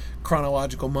this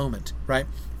chronological moment, right?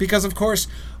 Because, of course,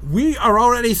 we are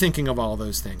already thinking of all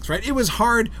those things, right? It was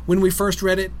hard when we first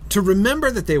read it to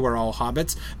remember that they were all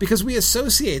hobbits, because we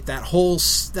associate that whole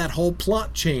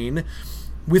plot chain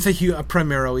with a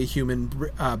primarily human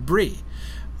Bree.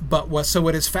 But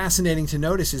what is fascinating to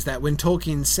notice is that when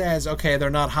Tolkien says, okay,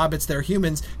 they're not hobbits, they're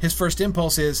humans, his first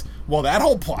impulse is, well, that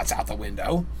whole plot's out the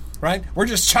window. Right? We're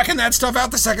just chucking that stuff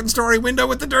out the second-story window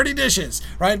with the dirty dishes,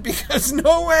 right? Because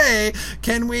no way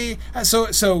can we... So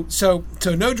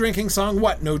no drinking song.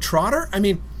 What? No Trotter? I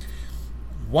mean,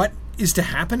 what is to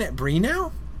happen at Bree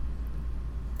now?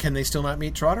 Can they still not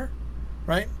meet Trotter?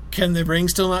 Right? Can the ring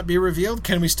still not be revealed?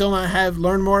 Can we still not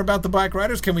learn more about the Black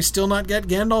Riders? Can we still not get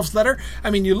Gandalf's letter?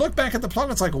 I mean, you look back at the plot,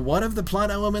 it's like, what of the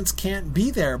plot elements can't be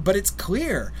there? But it's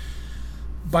clear.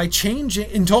 By changing,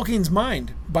 in Tolkien's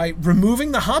mind, by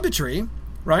removing the hobbitry,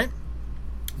 right?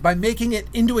 By making it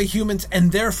into a human's,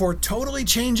 and therefore totally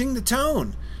changing the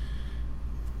tone.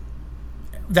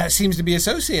 That seems to be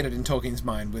associated in Tolkien's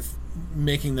mind with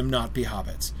making them not be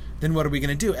hobbits. Then what are we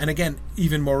going to do? And again,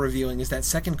 even more revealing is that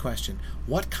second question.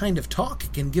 What kind of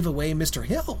talk can give away Mr.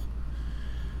 Hill?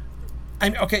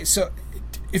 Okay, so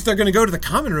if they're going to go to the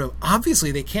common room,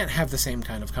 obviously they can't have the same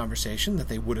kind of conversation that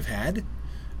they would have had,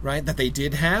 right, that they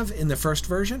did have in the first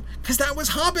version, because that was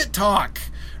Hobbit talk,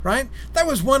 right? That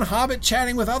was one Hobbit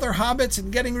chatting with other Hobbits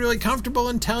and getting really comfortable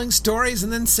and telling stories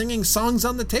and then singing songs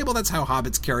on the table. That's how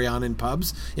Hobbits carry on in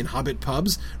Hobbit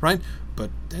pubs, right? But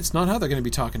that's not how they're going to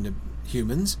be talking to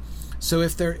humans. So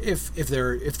if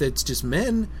it's just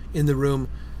men in the room,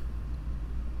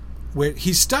 where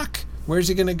he's stuck, where's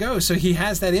he going to go? So he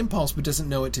has that impulse but doesn't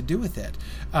know what to do with it.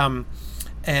 So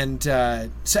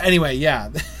anyway,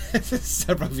 yeah,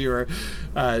 several of you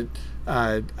are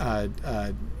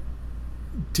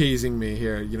teasing me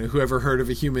here. Whoever heard of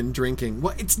a human drinking?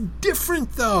 Well, it's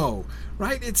different though,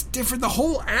 right? It's different. The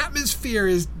whole atmosphere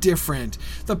is different.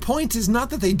 The point is not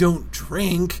that they don't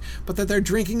drink, but that their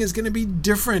drinking is going to be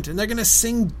different, and they're going to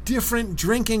sing different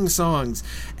drinking songs.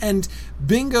 And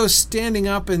Bingo standing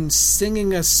up and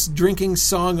singing a drinking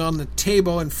song on the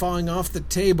table and falling off the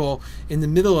table in the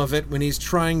middle of it when he's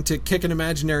trying to kick an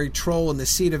imaginary troll in the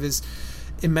seat of his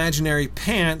imaginary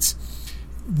pants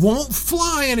won't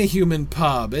fly in a human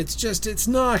pub. It's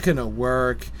not going to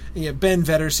work. Ben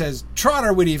Vetter says,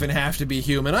 Trotter would even have to be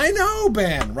human. I know,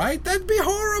 Ben, right? That'd be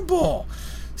horrible.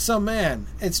 So, man,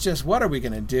 it's just, what are we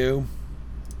going to do?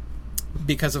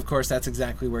 Because, of course, that's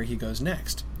exactly where he goes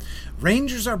next.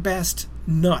 Rangers are best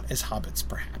not as hobbits,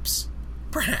 perhaps.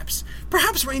 Perhaps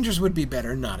rangers would be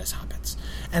better not as hobbits.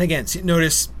 And again,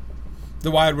 notice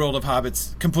the wide world of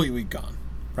hobbits completely gone,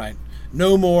 right?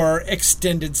 No more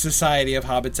extended society of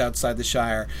hobbits outside the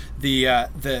Shire.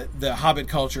 The hobbit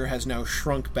culture has now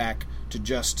shrunk back to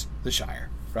just the Shire,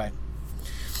 right?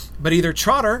 But either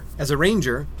Trotter, as a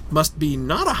ranger, must be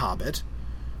not a hobbit,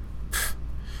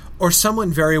 or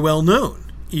someone very well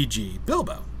known, e.g.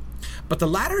 Bilbo. But the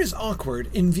latter is awkward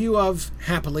in view of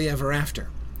Happily Ever After.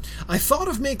 I thought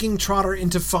of making Trotter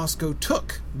into Fosco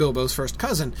Took, Bilbo's first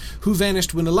cousin, who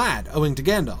vanished when a lad, owing to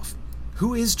Gandalf.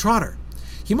 Who is Trotter?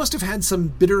 He must have had some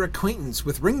bitter acquaintance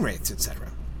with ringwraiths,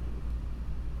 etc.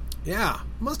 Yeah,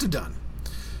 must have done,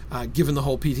 given the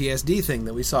whole PTSD thing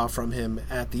that we saw from him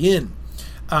at the inn.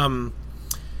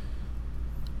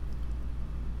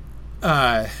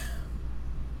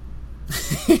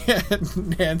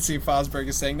 Nancy Fosberg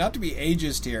is saying, not to be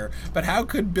ageist here, but how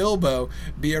could Bilbo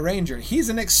be a ranger? He's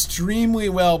an extremely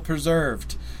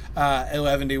well-preserved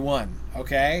 11D1,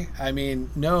 okay? I mean,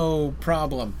 no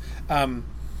problem.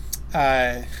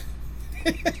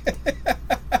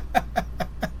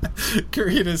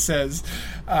 Karina says,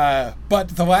 but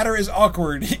the latter is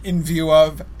awkward in view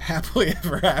of Happily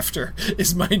Ever After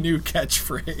is my new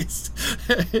catchphrase.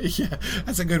 Yeah,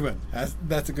 that's a good one.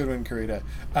 That's a good one, Karina.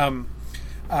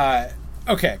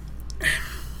 Okay.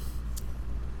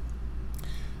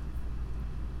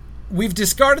 We've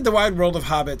discarded the wide world of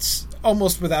hobbits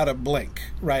almost without a blink,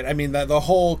 right? I mean, the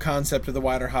whole concept of the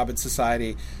wider hobbit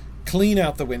society, clean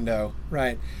out the window,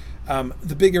 right?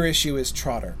 The bigger issue is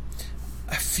Trotter.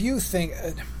 A few things.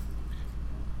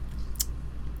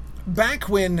 Back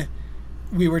when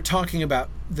we were talking about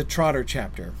the Trotter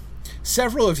chapter,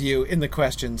 several of you in the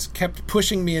questions kept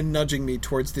pushing me and nudging me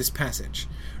towards this passage,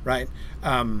 right?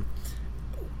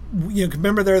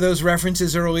 Remember there are those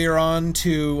references earlier on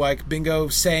to like Bingo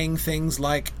saying things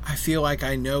like, I feel like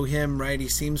I know him, right? He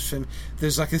seems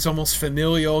there's like this almost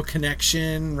familial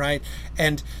connection, right?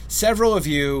 And several of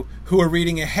you who are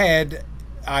reading ahead,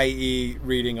 i.e.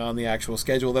 reading on the actual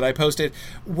schedule that I posted,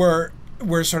 were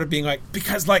sort of being like,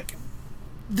 because like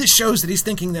this shows that he's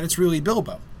thinking that it's really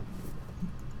Bilbo.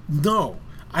 No,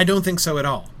 I don't think so at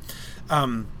all.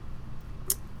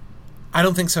 I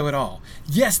don't think so at all.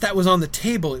 Yes, that was on the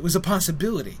table. It was a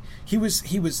possibility. He was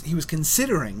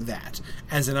considering that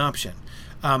as an option.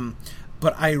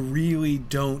 But I really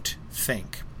don't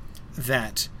think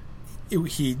that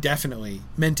he definitely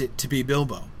meant it to be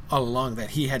Bilbo all along,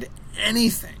 that he had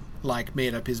anything like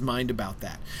made up his mind about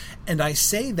that. And I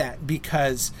say that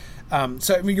because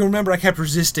you remember I kept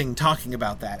resisting talking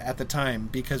about that at the time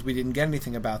because we didn't get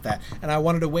anything about that, and I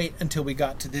wanted to wait until we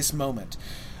got to this moment.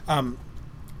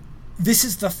 This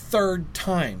is the third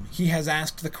time he has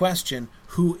asked the question,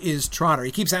 who is Trotter?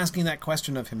 He keeps asking that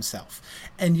question of himself.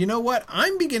 And you know what?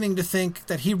 I'm beginning to think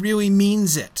that he really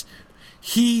means it.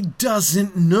 He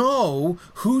doesn't know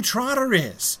who Trotter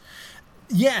is.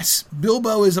 Yes,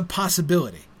 Bilbo is a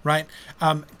possibility, right?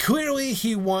 Clearly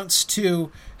he wants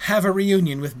to have a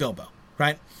reunion with Bilbo,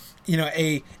 right?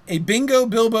 A Bingo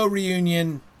Bilbo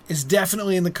reunion is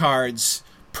definitely in the cards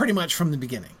pretty much from the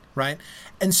beginning, right?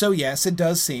 And so, yes, it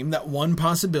does seem that one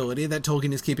possibility that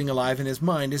Tolkien is keeping alive in his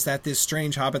mind is that this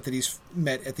strange hobbit that he's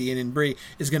met at the inn in Bree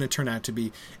is going to turn out to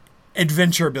be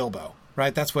Adventure Bilbo,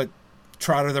 right? That's what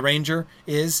Trotter the Ranger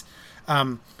is.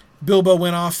 Bilbo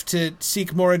went off to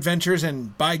seek more adventures,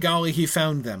 and by golly, he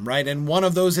found them, right? And one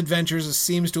of those adventures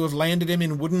seems to have landed him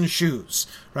in wooden shoes,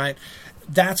 right?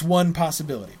 That's one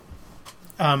possibility.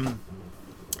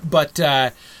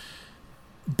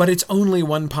 But it's only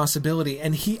one possibility,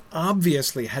 and he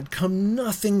obviously had come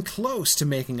nothing close to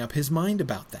making up his mind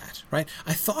about that, right?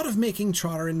 I thought of making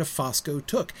Trotter into Fosco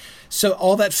Took. So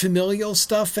all that familial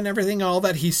stuff and everything, all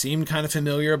that he seemed kind of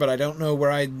familiar, but I don't know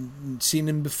where I'd seen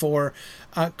him before,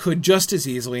 could just as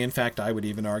easily, in fact, I would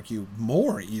even argue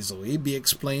more easily, be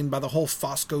explained by the whole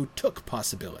Fosco Took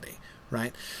possibility.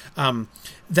 Right?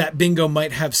 That Bingo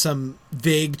might have some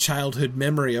vague childhood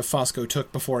memory of Fosco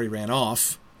Took before he ran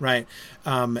off, right?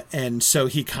 And so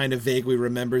he kind of vaguely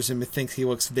remembers him and thinks he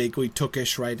looks vaguely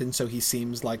Tookish, right? And so he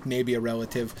seems like maybe a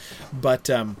relative, but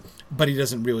he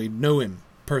doesn't really know him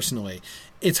personally.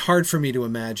 It's hard for me to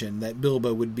imagine that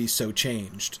Bilbo would be so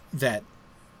changed that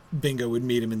Bingo would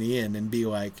meet him in the inn and be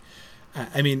like,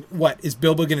 I mean, what, is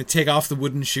Bilbo going to take off the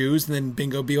wooden shoes and then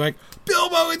Bingo be like,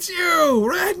 Bilbo, it's you,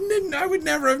 right? I would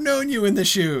never have known you in the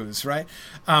shoes, right?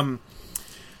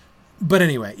 But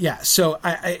anyway, yeah, so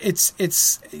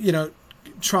it's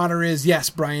Trotter is, yes,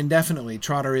 Brian, definitely.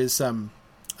 Trotter is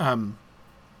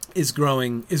is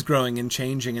growing and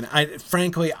changing. And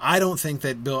frankly, I don't think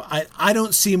that I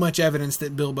don't see much evidence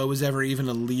that Bilbo was ever even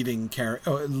a leading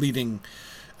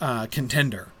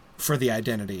contender for the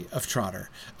identity of Trotter.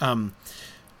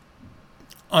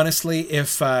 Honestly,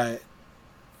 if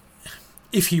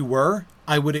he were,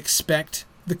 I would expect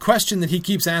the question that he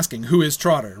keeps asking, who is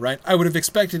Trotter, right? I would have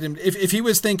expected him, if he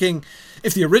was thinking,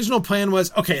 if the original plan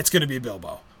was, okay, it's going to be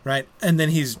Bilbo, right? And then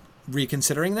he's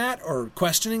reconsidering that or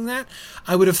questioning that,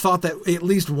 I would have thought that at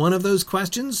least one of those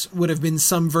questions would have been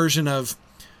some version of,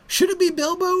 should it be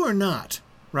Bilbo or not,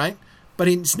 right? But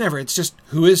it's never, it's just,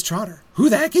 who is Trotter? Who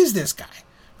the heck is this guy,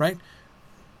 right?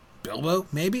 Bilbo,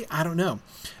 maybe? I don't know.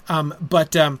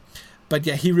 But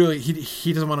yeah, he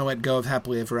doesn't want to let go of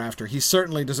Happily Ever After. He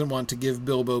certainly doesn't want to give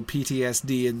Bilbo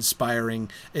PTSD-inspiring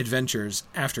adventures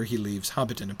after he leaves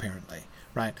Hobbiton, apparently,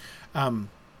 right?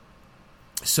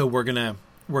 So we're gonna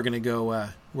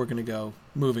go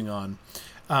moving on.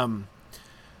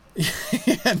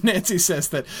 Nancy says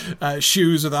that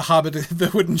shoes are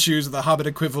the wooden shoes are the Hobbit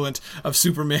equivalent of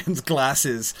Superman's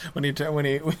glasses when he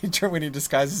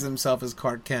disguises himself as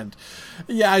Clark Kent.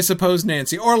 Yeah, I suppose,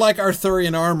 Nancy, or like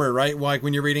Arthurian armor, right? Like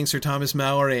when you're reading Sir Thomas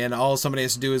Malory and all somebody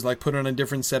has to do is like put on a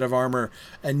different set of armor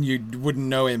and you wouldn't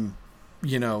know him.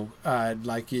 You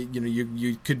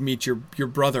could meet your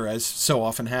brother, as so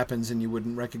often happens, and you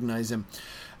wouldn't recognize him.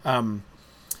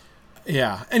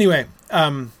 Yeah. Anyway.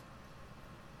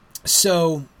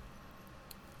 So,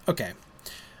 okay.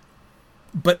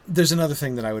 But there's another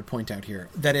thing that I would point out here.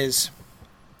 That is,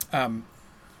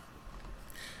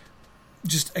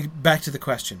 just back to the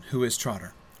question, who is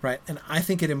Trotter, right? And I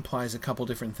think it implies a couple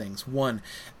different things. One,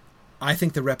 I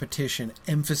think the repetition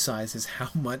emphasizes how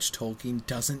much Tolkien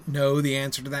doesn't know the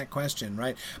answer to that question,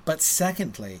 right? But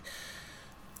secondly,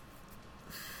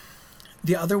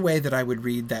 the other way that I would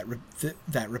read that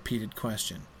repeated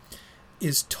question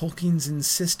is Tolkien's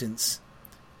insistence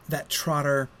that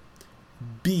Trotter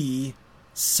be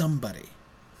somebody.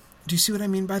 Do you see what I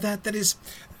mean by that? That is,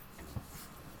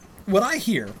 what I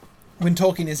hear when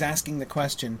Tolkien is asking the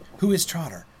question, who is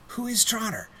Trotter? Who is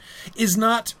Trotter? Is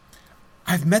not,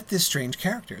 I've met this strange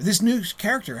character. This new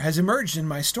character has emerged in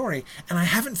my story, and I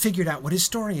haven't figured out what his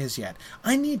story is yet.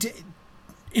 I need to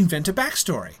invent a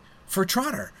backstory for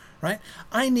Trotter, right?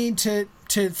 I need to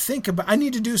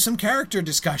do some character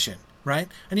discussion. Right?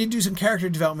 I need to do some character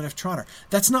development of Trotter.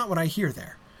 That's not what I hear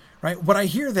there, right? What I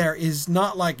hear there is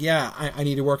not like, yeah, I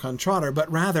need to work on Trotter,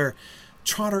 but rather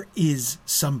Trotter is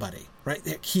somebody,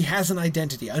 right? He has an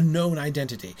identity, a known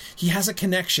identity. He has a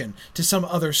connection to some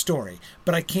other story,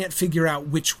 but I can't figure out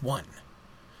which one.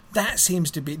 That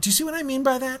seems to be, do you see what I mean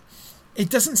by that?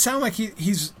 It doesn't sound like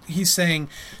he's saying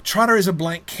Trotter is a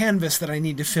blank canvas that I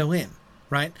need to fill in.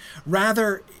 Right?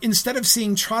 Rather, instead of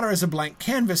seeing Trotter as a blank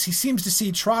canvas, he seems to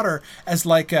see Trotter as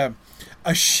like a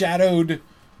shadowed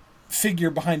figure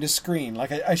behind a screen, like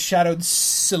a shadowed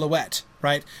silhouette,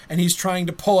 right? And he's trying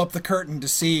to pull up the curtain to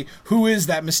see who is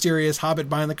that mysterious hobbit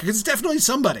behind the curtain. It's definitely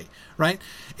somebody, right?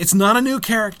 It's not a new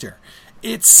character.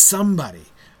 It's somebody,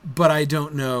 but I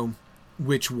don't know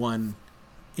which one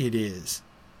it is.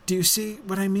 Do you see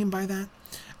what I mean by that?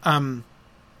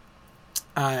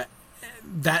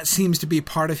 That seems to be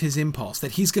part of his impulse,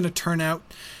 that he's going to turn out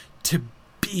to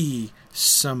be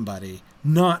somebody,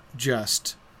 not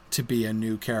just to be a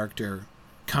new character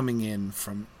coming in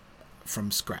from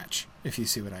scratch, if you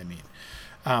see what I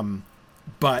mean.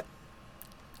 But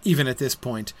even at this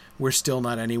point, we're still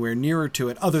not anywhere nearer to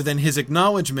it, other than his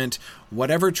acknowledgement,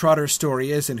 whatever Trotter's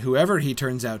story is and whoever he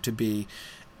turns out to be,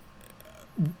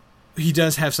 he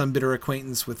does have some bitter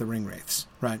acquaintance with the Ringwraiths,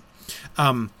 right?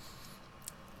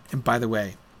 And by the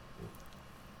way,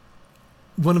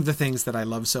 one of the things that I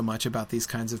love so much about these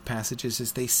kinds of passages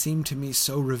is they seem to me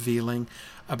so revealing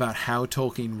about how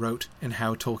Tolkien wrote and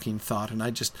how Tolkien thought.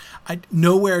 And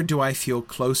nowhere do I feel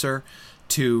closer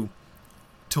to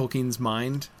Tolkien's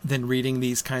mind than reading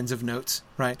these kinds of notes,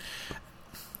 right?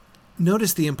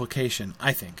 Notice the implication,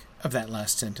 I think, of that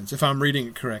last sentence. If I'm reading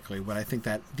it correctly, what I think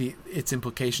that its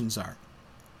implications are.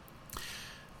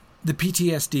 The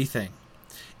PTSD thing.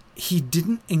 He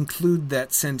didn't include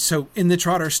that sense. So in the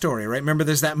Trotter story, right? Remember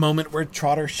there's that moment where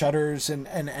Trotter shudders and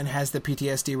has the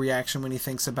PTSD reaction when he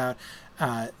thinks about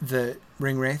the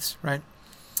Ringwraiths, right?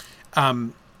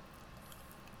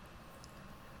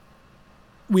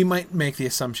 We might make the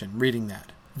assumption, reading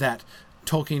that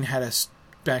Tolkien had a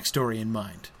backstory in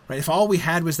mind, right? If all we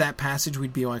had was that passage,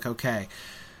 we'd be like, okay,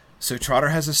 so Trotter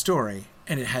has a story,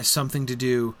 and it has something to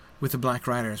do with the Black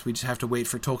Riders. We just have to wait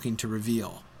for Tolkien to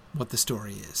reveal what the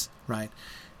story is, right?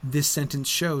 This sentence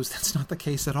shows that's not the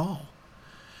case at all.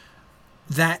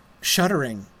 That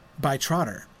shuddering by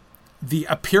Trotter the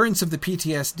appearance of the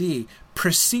PTSD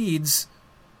precedes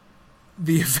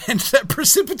the event that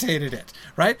precipitated it,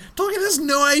 right? Tolkien has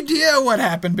no idea what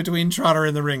happened between Trotter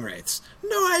and the Ringwraiths.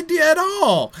 No idea at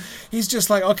all. He's just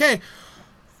like, okay,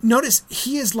 notice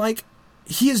he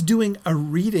is doing a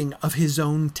reading of his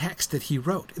own text that he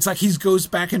wrote. It's like he goes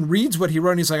back and reads what he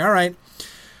wrote, and he's like, all right,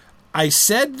 I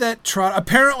said that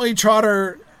apparently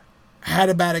Trotter had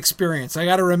a bad experience. I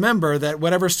got to remember that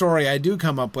whatever story I do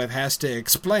come up with has to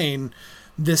explain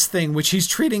this thing, which he's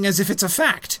treating as if it's a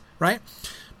fact, right?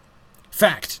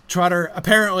 Fact. Trotter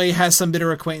apparently has some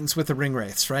bitter acquaintance with the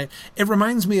Ringwraiths, right? It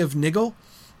reminds me of Nigel,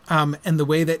 and the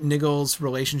way that Nigel's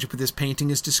relationship with his painting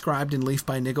is described in Leaf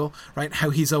by Nigel, right? How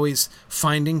he's always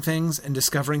finding things and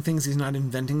discovering things. He's not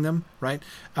inventing them, right?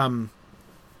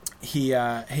 He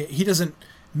doesn't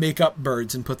make up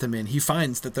birds and put them in. He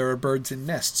finds that there are birds in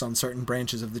nests on certain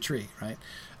branches of the tree, right?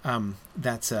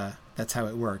 That's how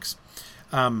it works.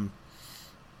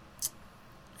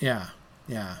 Yeah.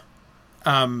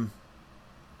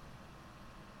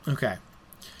 Okay.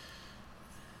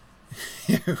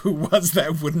 Who was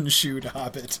that wooden shoed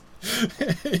hobbit?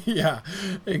 Yeah,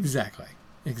 exactly.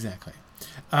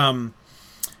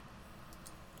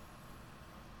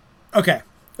 Okay,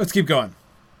 let's keep going.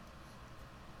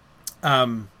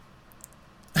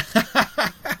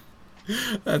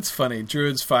 That's funny.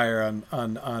 Druid's Fire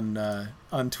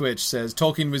on Twitch says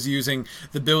Tolkien was using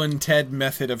the Bill and Ted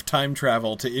method of time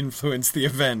travel to influence the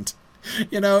event.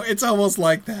 You know, it's almost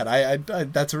like that. I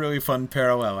that's a really fun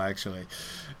parallel, actually.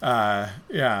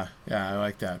 Yeah, I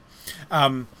like that.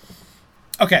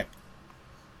 Okay.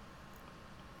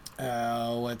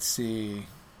 Let's see.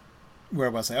 Where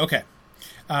was I? Okay.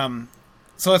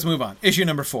 So let's move on. Issue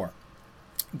number 4.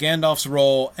 Gandalf's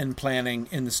role and planning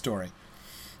in the story.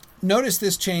 Notice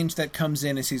this change that comes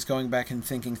in as he's going back and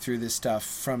thinking through this stuff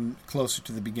from closer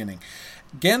to the beginning.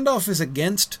 Gandalf is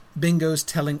against Bingo's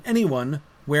telling anyone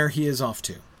where he is off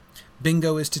to.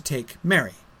 Bingo is to take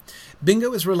Merry.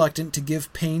 Bingo is reluctant to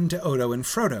give pain to Odo and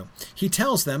Frodo. He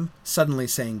tells them, suddenly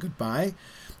saying goodbye,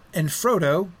 and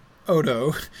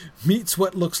Odo, meets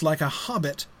what looks like a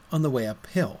hobbit on the way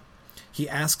uphill. He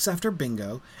asks after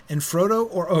Bingo, and Frodo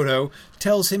or Odo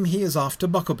tells him he is off to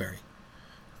Buckleberry.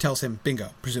 Tells him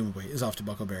Bingo, presumably, is off to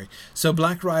Buckleberry. So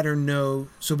Black Riders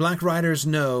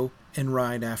know and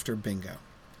ride after Bingo.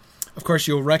 Of course,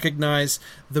 you'll recognize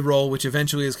the role which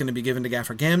eventually is going to be given to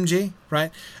Gaffer Gamgee,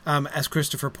 right? As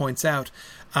Christopher points out.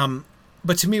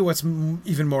 But to me, what's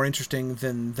even more interesting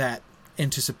than that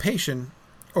anticipation,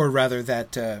 or rather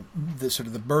that the sort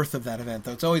of the birth of that event,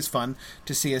 though it's always fun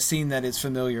to see a scene that is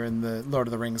familiar in the Lord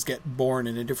of the Rings get born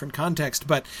in a different context.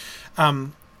 But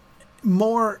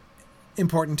more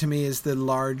important to me is the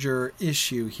larger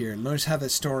issue here. Notice how the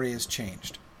story has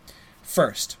changed.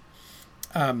 First,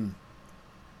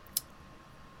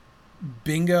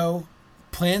 Bingo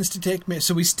plans to take...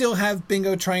 So we still have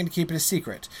Bingo trying to keep it a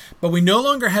secret, but we no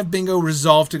longer have Bingo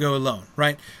resolved to go alone,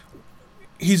 right?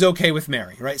 He's okay with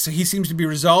Merry, right? So he seems to be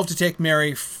resolved to take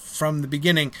Merry from the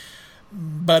beginning,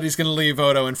 but he's going to leave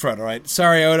Odo and Frodo, right?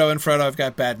 Sorry, Odo and Frodo, I've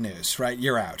got bad news, right?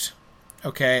 You're out.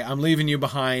 Okay, I'm leaving you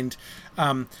behind.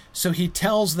 So he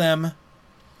tells them...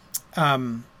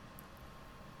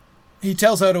 he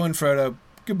tells Odo and Frodo,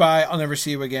 goodbye, I'll never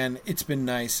see you again. It's been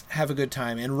nice. Have a good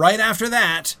time. And right after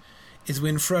that is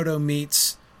when Frodo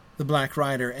meets the Black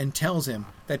Rider and tells him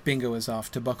that Bingo is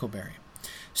off to Buckleberry.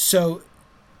 So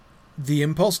the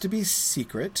impulse to be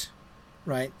secret,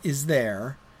 right, is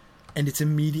there, and it's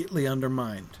immediately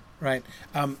undermined, right?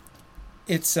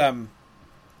 It's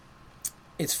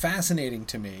fascinating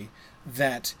to me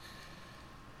that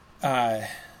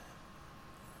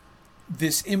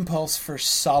this impulse for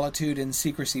solitude and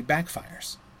secrecy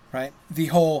backfires, right? The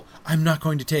whole, I'm not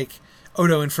going to take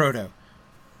Odo and Frodo,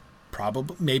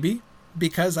 probably, maybe,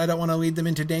 because I don't want to lead them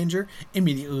into danger,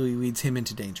 immediately leads him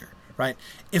into danger, right?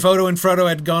 If Odo and Frodo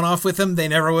had gone off with him, they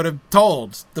never would have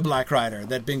told the Black Rider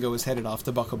that Bingo was headed off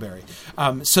to Buckleberry.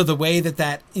 So the way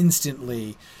that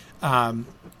instantly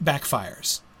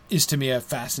backfires is, to me, a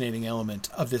fascinating element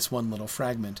of this one little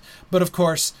fragment. But, of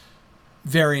course,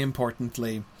 very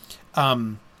importantly,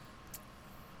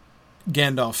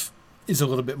 Gandalf is a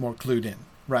little bit more clued in,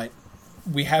 right?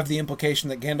 We have the implication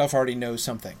that Gandalf already knows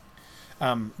something.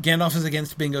 Gandalf is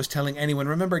against Bingo's telling anyone.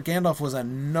 Remember, Gandalf was a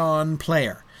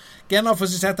non-player. Gandalf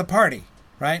was just at the party,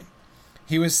 right?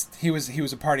 He was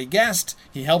a party guest.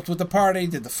 He helped with the party,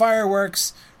 did the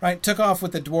fireworks, right? Took off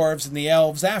with the dwarves and the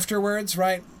elves afterwards,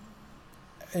 right?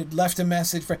 It left a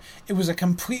message for... It was a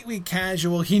completely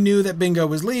casual... He knew that Bingo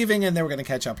was leaving and they were going to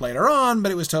catch up later on, but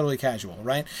it was totally casual,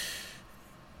 right?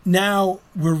 Now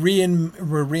we're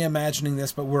reimagining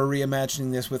this, but we're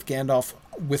reimagining this with Gandalf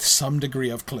with some degree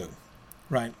of clue,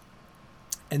 right?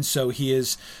 And so he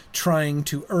is trying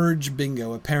to urge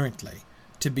Bingo, apparently,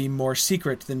 to be more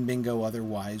secret than Bingo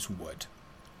otherwise would.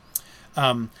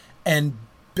 And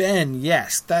Ben,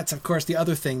 yes, that's of course the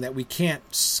other thing that we can't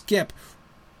skip.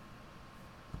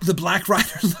 The Black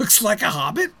Rider looks like a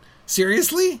hobbit?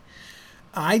 Seriously?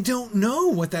 I don't know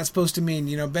what that's supposed to mean.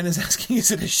 Ben is asking,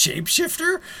 is it a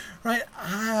shapeshifter? Right?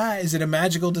 Is it a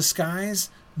magical disguise?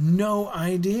 No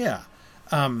idea.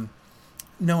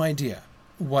 No idea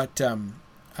what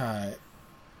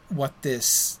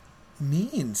this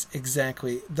means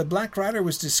exactly. The Black Rider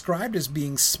was described as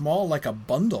being small, like a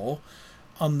bundle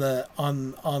on the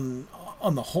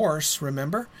horse.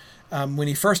 Remember, when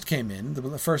he first came in, the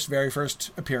very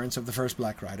first appearance of the first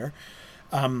Black Rider.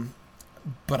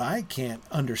 But I can't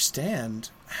understand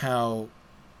how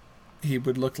he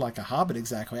would look like a hobbit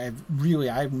exactly. I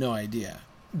have no idea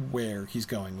where he's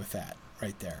going with that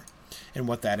right there and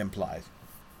what that implies.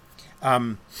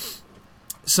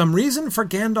 Some reason for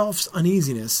Gandalf's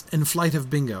uneasiness in the flight of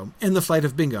Bingo,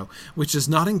 which does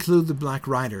not include the Black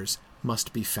Riders,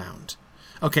 must be found.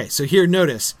 Okay, so here,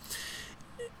 notice,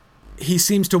 he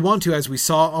seems to want to, as we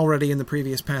saw already in the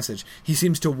previous passage, he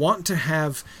seems to want to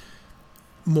have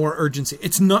more urgency.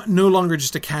 It's no longer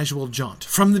just a casual jaunt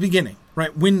from the beginning,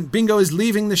 right? When Bingo is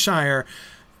leaving the Shire,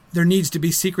 there needs to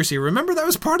be secrecy. Remember, that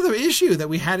was part of the issue that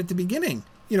we had at the beginning.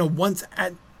 Once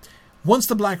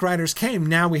the Black Riders came,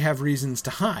 now we have reasons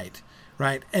to hide,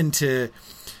 right? And to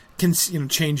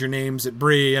change your names at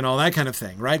Bree and all that kind of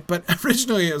thing, right? But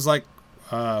originally it was like,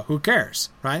 who cares,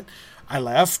 right? I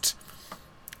left.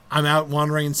 I'm out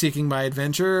wandering and seeking my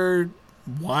adventure.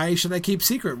 Why should I keep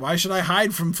secret? Why should I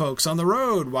hide from folks on the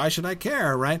road? Why should I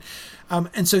care, right?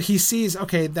 And so he sees,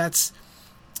 okay,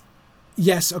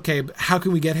 how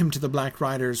can we get him to the Black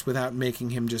Riders without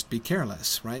making him just be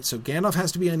careless, right? So Gandalf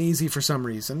has to be uneasy for some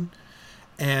reason,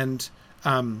 and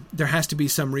there has to be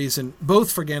some reason,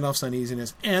 both for Gandalf's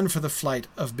uneasiness and for the flight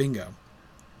of Bingo.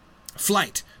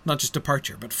 Flight, not just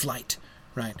departure, but flight,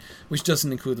 right? Which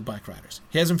doesn't include the Black Riders.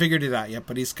 He hasn't figured it out yet,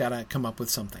 but he's got to come up with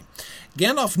something.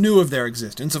 Gandalf knew of their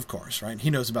existence, of course, right? He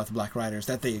knows about the Black Riders,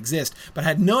 that they exist, but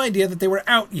had no idea that they were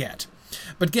out yet.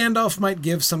 But Gandalf might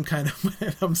give some kind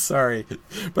of... I'm sorry,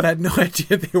 but I had no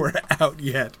idea they were out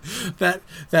yet.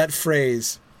 That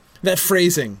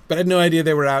phrasing, but I had no idea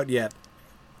they were out yet,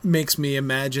 makes me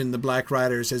imagine the Black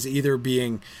Riders as either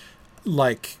being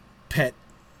like pet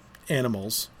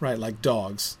animals, right? Like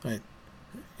dogs, right?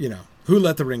 Who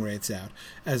let the ring wraiths out,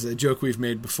 as a joke we've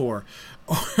made before.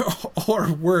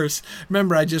 Or worse,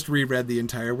 remember I just reread the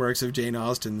entire works of Jane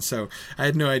Austen, so I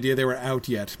had no idea they were out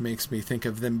yet. Makes me think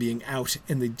of them being out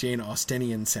in the Jane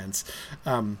Austenian sense,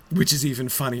 which is even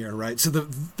funnier, right? So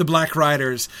the Black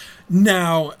Riders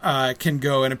now can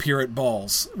go and appear at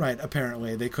balls, right?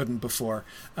 Apparently they couldn't before,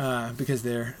 because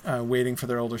they're waiting for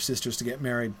their older sisters to get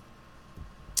married.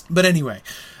 But anyway...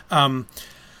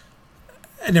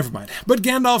 never mind. But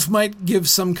Gandalf might give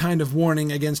some kind of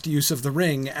warning against use of the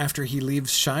ring after he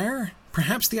leaves Shire.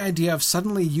 Perhaps the idea of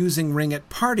suddenly using ring at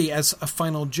party as a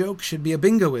final joke should be a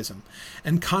Bingoism,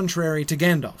 and contrary to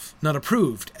Gandalf, not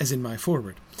approved, as in my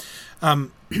foreword.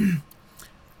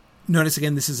 Notice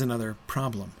again, this is another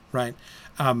problem, right?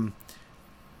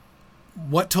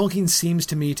 What Tolkien seems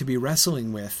to me to be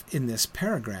wrestling with in this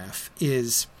paragraph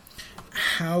is,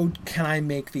 how can I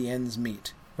make the ends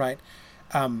meet, right?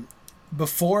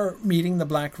 Before meeting the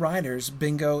Black Riders,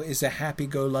 Bingo is a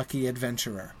happy-go-lucky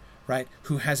adventurer, right?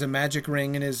 Who has a magic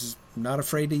ring and is not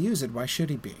afraid to use it. Why should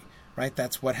he be, right?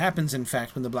 That's what happens, in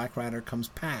fact, when the Black Rider comes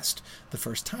past the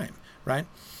first time, right?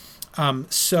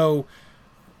 So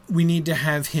we need to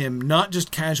have him not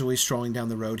just casually strolling down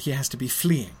the road. He has to be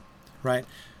fleeing, right?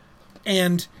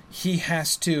 And he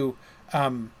has to...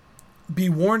 be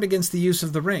warned against the use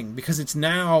of the ring, because it's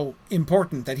now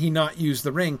important that he not use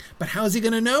the ring. But how is he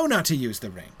going to know not to use the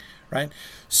ring, right?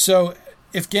 So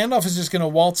if Gandalf is just going to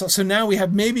waltz off, so now we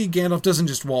have, maybe Gandalf doesn't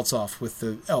just waltz off with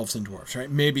the elves and dwarves,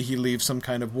 right? Maybe he leaves some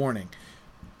kind of warning.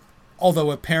 Although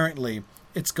apparently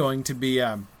it's going to be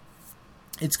a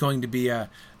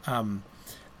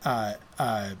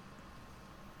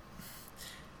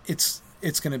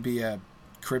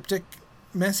cryptic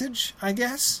message, I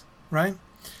guess, right?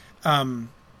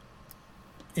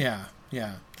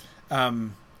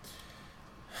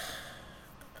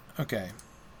 Okay.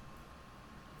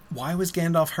 Why was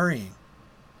Gandalf hurrying?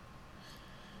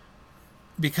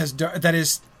 Because that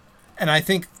is, and I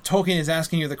think Tolkien is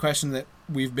asking you the question that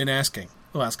we've been asking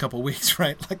the last couple of weeks,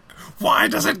 right? Like, why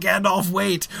doesn't Gandalf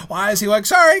wait? Why is he like,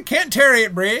 sorry, can't tarry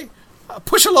it, Bree,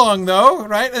 Push along, though,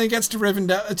 right? And he gets to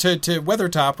Rivendell, to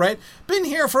Weathertop, right? Been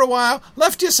here for a while,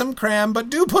 left you some cram, but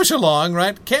do push along,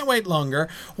 right? Can't wait longer.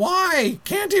 Why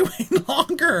can't he wait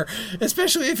longer?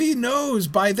 Especially if he knows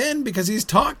by then, because he's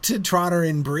talked to Trotter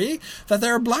and Bree, that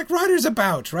there are Black Riders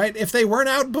about, right? If they weren't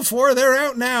out before, they're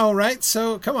out now, right?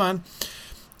 So, come on.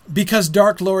 Because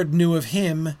Dark Lord knew of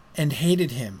him and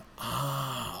hated him.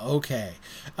 Ah, okay.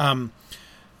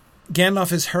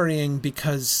 Gandalf is hurrying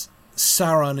because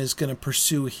Sauron is going to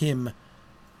pursue him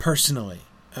personally.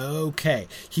 Okay.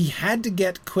 He had to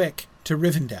get quick to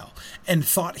Rivendell and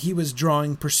thought he was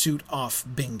drawing pursuit off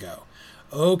Bingo.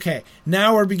 Okay.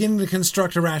 Now we're beginning to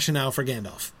construct a rationale for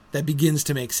Gandalf that begins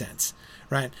to make sense,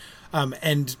 right?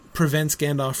 And prevents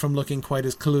Gandalf from looking quite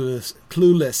as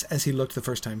clueless as he looked the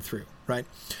first time through, right?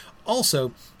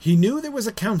 Also, he knew there was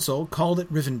a council called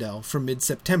at Rivendell for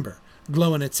mid-September,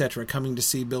 Glóin, etc., coming to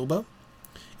see Bilbo.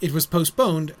 It was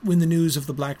postponed when the news of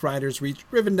the Black Riders reached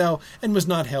Rivendell and was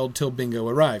not held till Bingo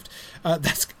arrived.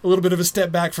 That's a little bit of a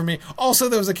step back for me. Also,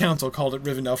 there was a council called at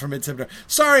Rivendell for mid-September.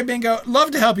 Sorry, Bingo.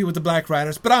 Love to help you with the Black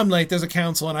Riders, but I'm late. There's a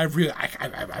council, and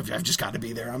I've just got to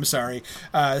be there. I'm sorry.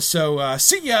 So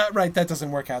see ya. Right, that doesn't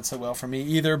work out so well for me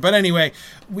either. But anyway,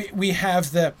 we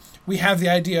have the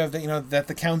idea of that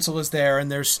the council is there,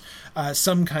 and there's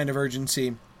some kind of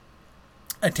urgency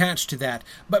attached to that,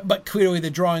 but clearly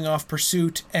the drawing off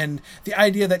pursuit and the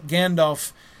idea that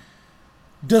Gandalf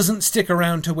doesn't stick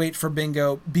around to wait for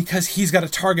Bingo because he's got a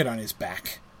target on his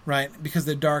back, right? Because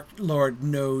the Dark Lord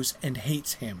knows and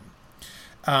hates him.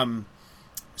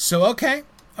 So okay,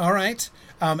 all right.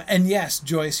 And yes,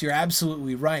 Joyce, you're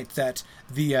absolutely right that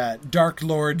the Dark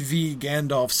Lord v.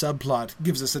 Gandalf subplot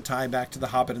gives us a tie back to the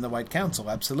Hobbit and the White Council.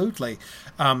 Absolutely.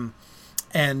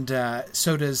 And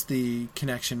so does the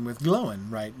connection with Glóin,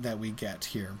 right, that we get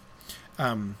here.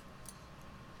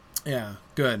 Yeah,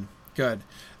 good.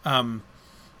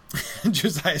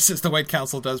 Josiah says the White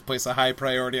Council does place a high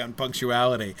priority on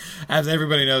punctuality. As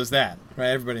everybody knows that,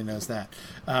 right? Everybody knows that.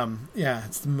 Yeah,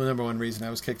 it's the number one reason I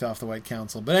was kicked off the White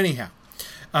Council. But anyhow,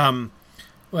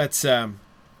 let's... So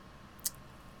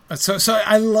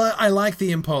I like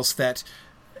the impulse that,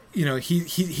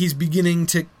 he's beginning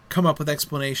to come up with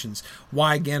explanations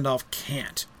why Gandalf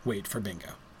can't wait for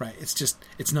Bingo, right?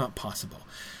 It's not possible.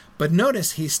 But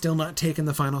notice he's still not taken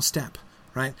the final step,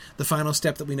 right? The final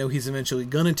step that we know he's eventually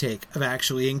going to take of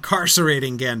actually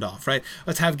incarcerating Gandalf, right?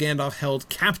 Let's have Gandalf held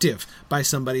captive by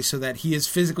somebody so that he is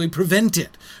physically prevented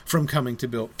from coming to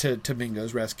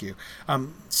Bingo's rescue.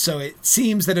 So it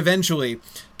seems that eventually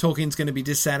Tolkien's going to be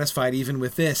dissatisfied even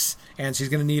with this answer. He's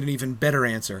going to need an even better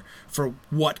answer for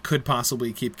what could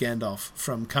possibly keep Gandalf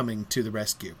from coming to the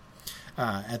rescue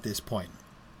at this point.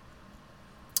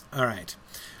 All right.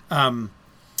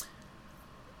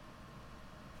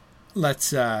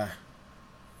 Let's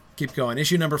keep going.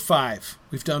 Issue number 5.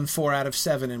 We've done 4 out of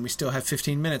 7, and we still have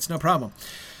 15 minutes. No problem.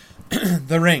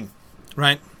 The ring,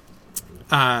 right?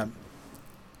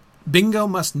 Bingo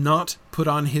must not put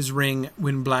on his ring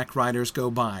when Black Riders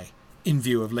go by, in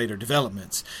view of later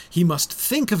developments. He must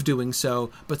think of doing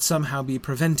so, but somehow be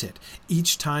prevented.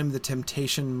 Each time the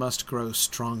temptation must grow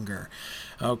stronger.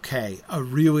 Okay, a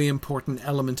really important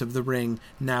element of the ring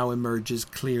now emerges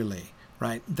clearly.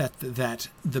 Right, that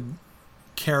the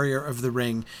carrier of the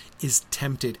ring is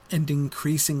tempted and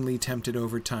increasingly tempted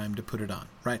over time to put it on.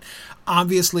 Right,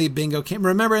 obviously Bingo can't.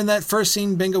 Remember in that first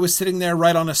scene, Bingo was sitting there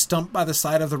right on a stump by the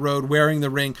side of the road, wearing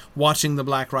the ring, watching the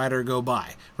Black Rider go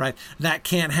by. Right, that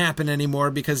can't happen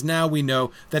anymore because now we know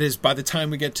that is by the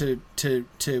time we get to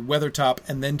Weathertop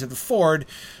and then to the ford,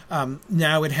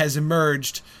 now it has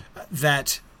emerged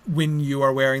that when you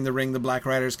are wearing the ring, the Black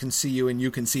Riders can see you and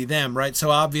you can see them, right? So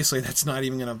obviously that's not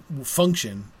even going to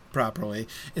function properly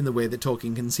in the way that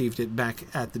Tolkien conceived it back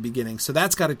at the beginning. So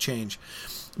that's got to change.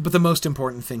 But the most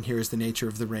important thing here is the nature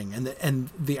of the ring and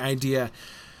the idea,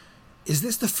 is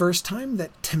this the first time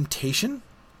that temptation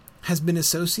has been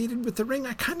associated with the ring?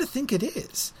 I kind of think it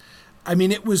is. I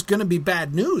mean, it was going to be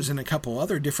bad news in a couple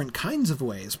other different kinds of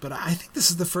ways, but I think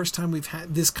this is the first time we've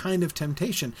had this kind of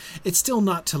temptation. It's still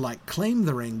not to claim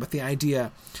the ring, but the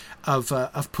idea of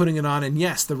putting it on, and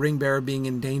yes, the ring bearer being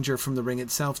in danger from the ring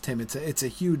itself, Tim. It's a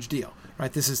huge deal,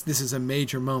 right? This is a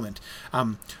major moment.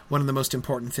 One of the most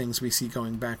important things we see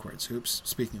going backwards. Oops,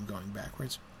 speaking of going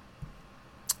backwards.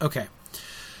 Okay.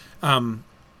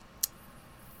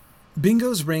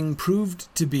 Bingo's ring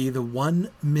proved to be the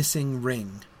one missing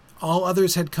ring. All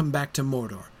others had come back to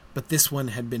Mordor, but this one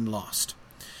had been lost.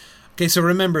 Okay, so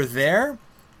remember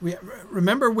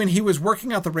remember when he was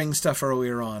working out the ring stuff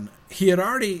earlier on,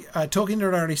 Tolkien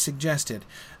had already suggested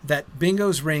that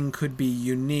Bingo's ring could be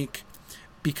unique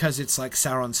because it's like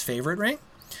Sauron's favorite ring.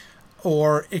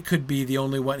 Or it could be the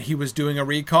only one. He was doing a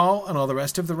recall on all the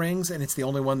rest of the rings, and it's the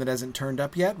only one that hasn't turned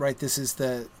up yet, right? This is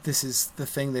the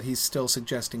thing that he's still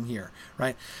suggesting here,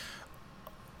 right?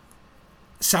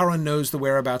 Sauron knows the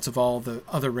whereabouts of all the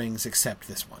other rings except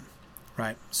this one,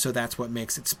 right? So that's what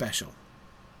makes it special.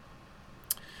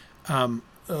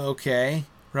 Okay,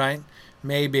 right?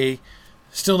 Maybe.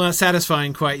 Still not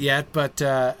satisfying quite yet, but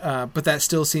that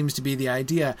still seems to be the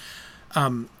idea.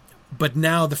 But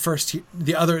now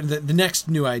the next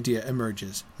new idea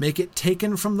emerges. Make it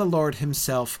taken from the Lord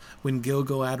himself when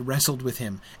Gil-galad wrestled with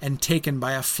him, and taken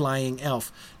by a flying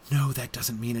elf. No, that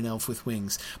doesn't mean an elf with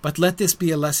wings. But let this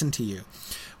be a lesson to you.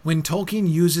 When Tolkien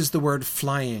uses the word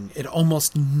flying, it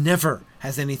almost never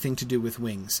has anything to do with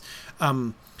wings.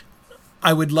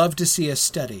 I would love to see a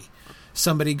study.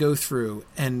 Somebody go through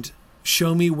and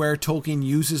show me where Tolkien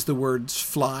uses the words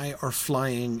fly or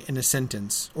flying in a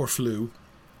sentence, or flew,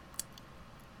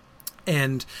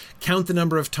 and count the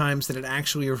number of times that it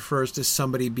actually refers to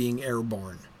somebody being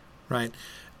airborne, right?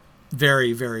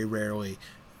 Very, very rarely.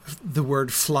 The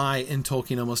word fly in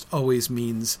Tolkien almost always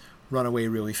means run away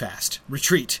really fast,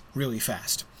 retreat really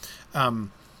fast.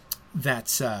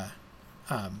 That's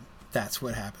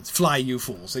what happens. Fly, you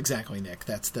fools. Exactly, Nick.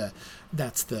 That's the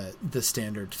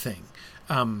standard thing.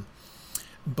 Yeah.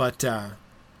 But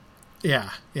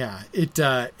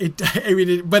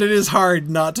it is hard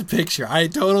not to picture. I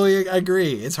totally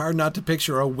agree. It's hard not to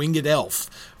picture a winged elf,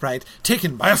 right?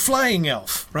 Taken by a flying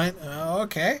elf, right?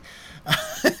 Okay.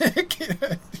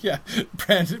 Yeah.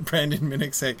 Brandon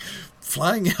Minnick saying,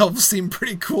 flying elves seem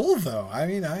pretty cool, though. I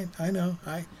mean, I know.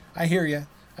 I hear you.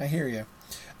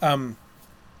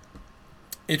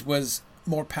 It was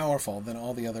more powerful than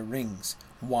all the other rings.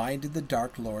 Why did the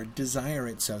Dark Lord desire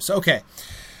it so? So, okay.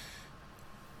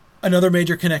 Another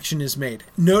major connection is made.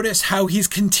 Notice how he's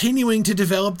continuing to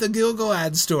develop the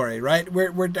Gil-galad story, right?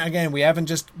 We're again, we haven't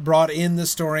just brought in the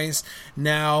stories.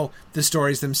 Now the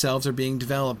stories themselves are being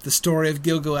developed. The story of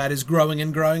Gil-galad is growing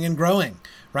and growing and growing,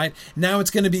 right? Now it's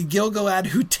going to be Gil-galad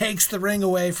who takes the ring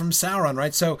away from Sauron,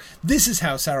 right? So this is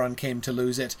how Sauron came to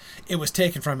lose it. It was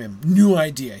taken from him. New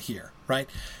idea here, right?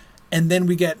 And then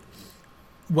we get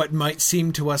what might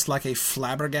seem to us like a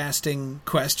flabbergasting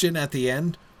question at the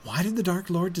end. Why did the Dark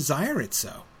Lord desire it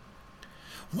so?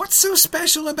 What's so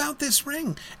special about this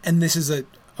ring? And this is a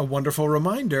wonderful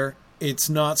reminder. It's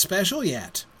not special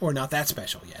yet, or not that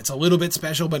special yet. It's a little bit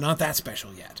special, but not that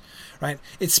special yet, right?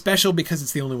 It's special because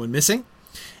it's the only one missing.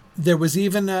 There was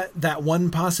even that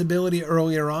one possibility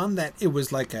earlier on that it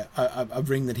was like a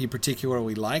ring that he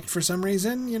particularly liked for some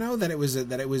reason, you know, that it was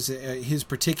his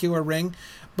particular ring,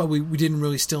 but we didn't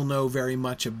really still know very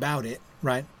much about it,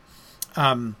 right?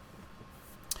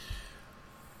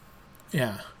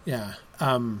 Yeah.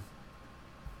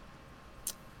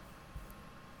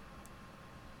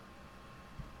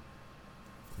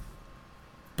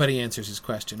 But he answers his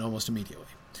question almost immediately.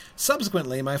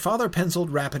 Subsequently, my father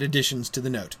penciled rapid additions to the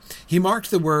note. He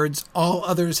marked the words, all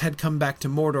others had come back to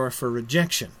Mordor for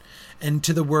rejection, and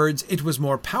to the words, it was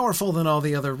more powerful than all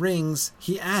the other rings,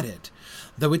 he added,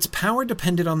 though its power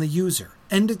depended on the user,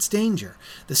 and its danger.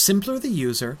 The simpler the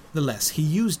user, the less he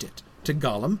used it. To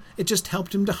Gollum, it just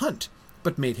helped him to hunt,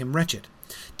 but made him wretched.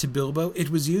 To Bilbo, it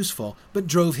was useful, but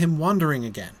drove him wandering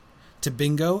again. To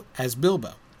Bingo, as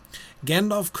Bilbo.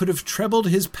 Gandalf could have trebled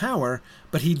his power,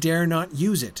 but he dare not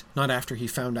use it, not after he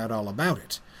found out all about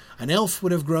it. An elf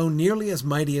would have grown nearly as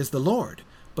mighty as the Lord,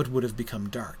 but would have become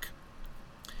dark.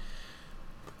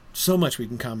 So much we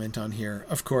can comment on here.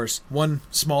 Of course, one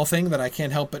small thing that I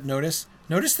can't help but notice.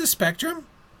 Notice the spectrum?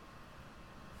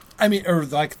 I mean, or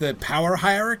like the power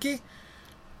hierarchy?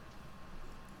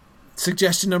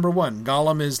 Suggestion number 1,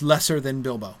 Gollum is lesser than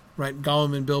Bilbo, right?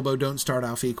 Gollum and Bilbo don't start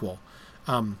off equal.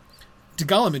 To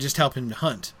Gollum, it just helped him to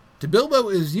hunt. To Bilbo,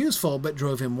 it was useful, but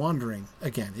drove him wandering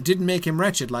again. It didn't make him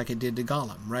wretched like it did to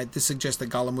Gollum, right? This suggests that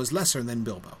Gollum was lesser than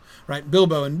Bilbo, right?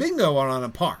 Bilbo and Bingo are on a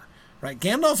par, right?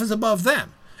 Gandalf is above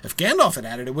them. If Gandalf had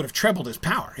added, it would have trebled his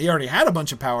power. He already had a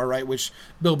bunch of power, right, which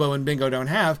Bilbo and Bingo don't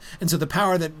have, and so the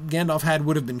power that Gandalf had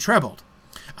would have been trebled.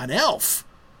 An elf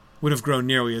would have grown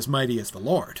nearly as mighty as the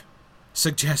Lord,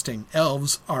 suggesting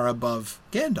elves are above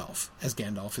Gandalf, as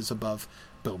Gandalf is above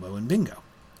Bilbo and Bingo,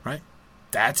 right?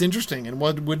 That's interesting, and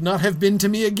what would not have been to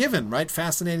me a given, right?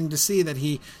 Fascinating to see that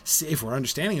if I'm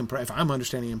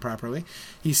understanding him properly,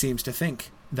 he seems to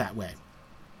think that way.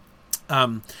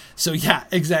 So yeah,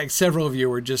 exactly. Several of you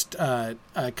were just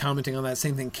commenting on that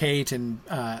same thing. Kate,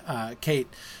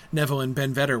 Neville, and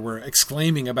Ben Vetter were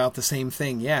exclaiming about the same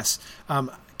thing. Yes,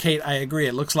 Kate, I agree.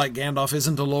 It looks like Gandalf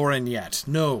isn't a Loren yet.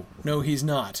 No, he's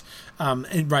not.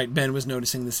 And right, Ben was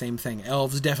noticing the same thing.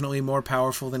 Elves definitely more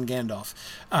powerful than Gandalf.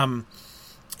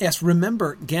 Yes,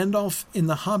 remember, Gandalf in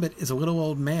The Hobbit is a little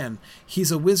old man.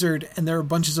 He's a wizard, and there are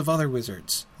bunches of other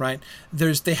wizards, right?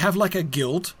 They have like a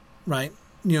guild, right?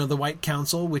 You know, the White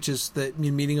Council, which is the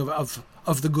meeting of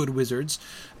the good wizards.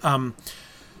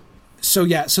 So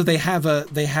they have a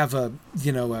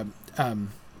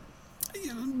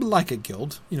like a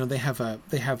guild. You know, they have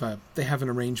an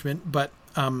arrangement, but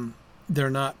they're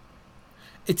not.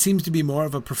 It seems to be more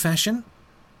of a profession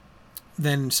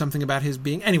than something about his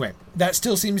being. Anyway, that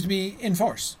still seems to be in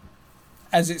force,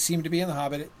 as it seemed to be in The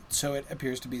Hobbit, so it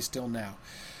appears to be still now.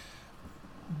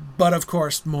 But of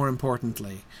course, more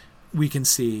importantly, we can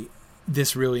see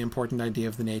this really important idea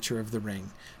of the nature of the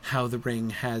ring, how the ring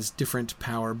has different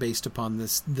power based upon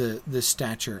the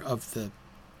stature of the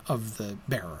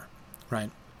bearer,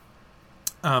 right?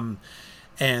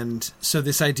 And so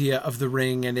this idea of the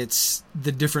ring and it's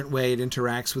the different way it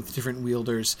interacts with different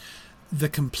wielders, the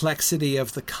complexity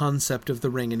of the concept of the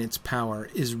ring and its power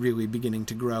is really beginning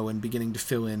to grow and beginning to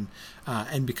fill in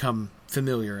and become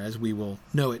familiar, as we will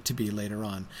know it to be later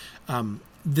on.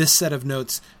 This set of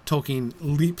notes, Tolkien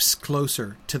leaps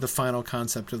closer to the final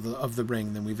concept of the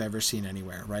ring than we've ever seen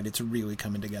anywhere, right? It's really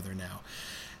coming together now.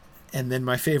 And then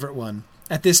my favorite one.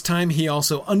 At this time, he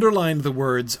also underlined the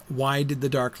words, "Why did the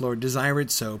Dark Lord desire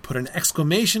it so?" put an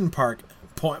exclamation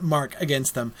mark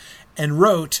against them, and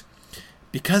wrote,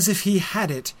 "Because if he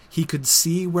had it, he could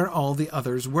see where all the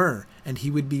others were, and he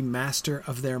would be master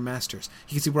of their masters."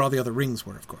 He could see where all the other rings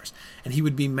were, of course. "And he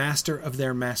would be master of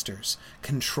their masters,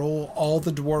 control all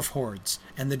the dwarf hordes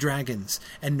and the dragons,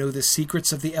 and know the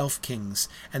secrets of the elf kings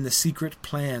and the secret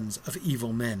plans of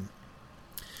evil men."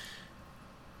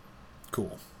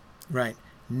 Cool. Right.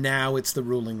 Now it's the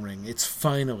ruling ring. It's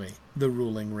finally the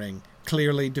ruling ring.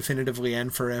 Clearly, definitively,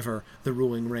 and forever, the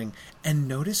ruling ring. And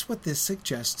notice what this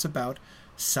suggests about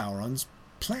Sauron's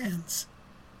plans,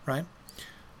 right?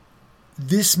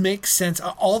 This makes sense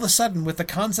all of a sudden with the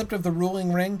concept of the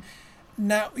ruling ring.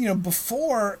 Now,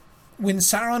 before, when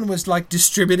Sauron was like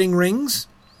distributing rings,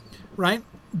 right?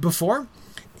 Before,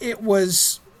 it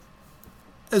was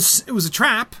a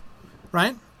trap,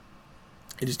 right?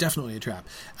 It is definitely a trap.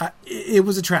 It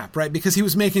was a trap, right? Because he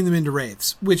was making them into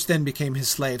wraiths, which then became his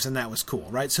slaves, and that was cool,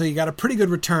 right? So you got a pretty good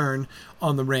return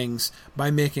on the rings by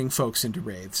making folks into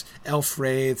wraiths. Elf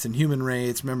wraiths and human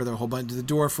wraiths. Remember, there were a whole bunch of the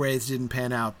dwarf wraiths didn't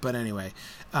pan out, but anyway,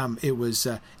 it was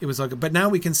like. But now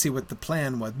we can see what the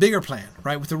plan was. Bigger plan,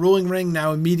 right? With the ruling ring,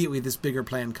 now immediately this bigger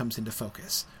plan comes into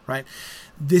focus, right?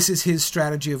 This is his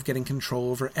strategy of getting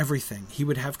control over everything. He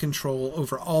would have control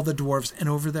over all the dwarves and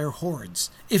over their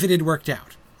hordes, if it had worked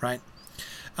out, right?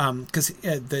 Because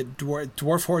the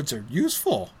dwarf hordes are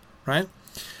useful, right?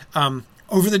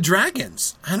 Over the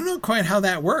dragons, I don't know quite how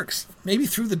that works. Maybe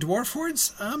through the dwarf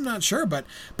hordes? I'm not sure. But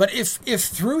if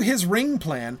through his ring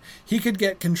plan, he could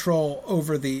get control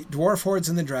over the dwarf hordes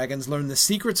and the dragons, learn the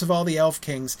secrets of all the elf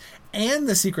kings and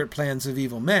the secret plans of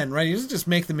evil men, right? He doesn't just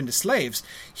make them into slaves.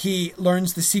 He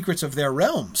learns the secrets of their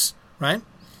realms, right?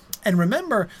 And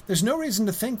remember, there's no reason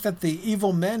to think that the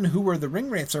evil men who were the ring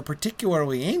wraiths are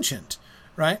particularly ancient,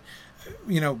 right?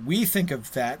 We think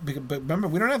of that, but remember,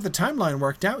 we don't have the timeline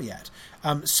worked out yet.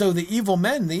 So the evil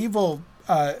men, the evil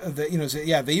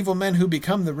men who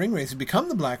become the ring wraiths, who become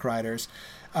the Black Riders,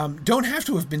 don't have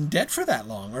to have been dead for that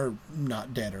long, or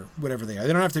not dead, or whatever they are.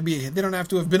 They don't have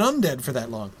to have been undead for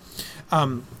that long.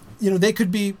 They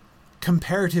could be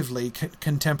comparatively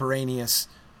contemporaneous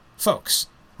folks,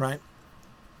 right?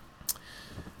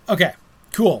 Okay,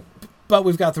 cool. But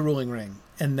we've got the ruling ring,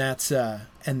 and that's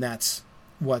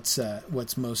what's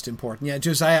most important. Yeah,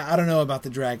 Josiah, I don't know about the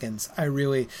dragons.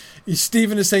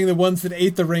 Stephen is saying the ones that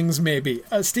ate the rings, maybe.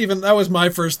 Stephen, that was my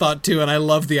first thought too, and I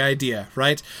love the idea,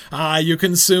 right? You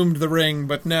consumed the ring,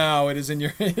 but now it is in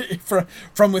your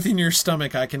from within your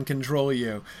stomach. I can control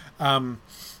you. I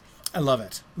love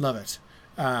it.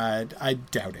 I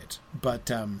doubt it, but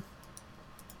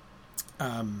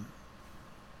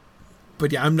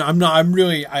yeah,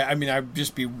 I'd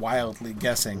just be wildly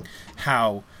guessing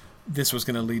how this was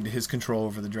going to lead to his control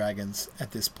over the dragons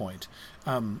at this point.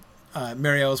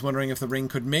 Marielle is wondering if the ring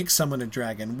could make someone a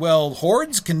dragon. Well,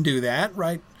 hordes can do that,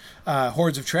 right?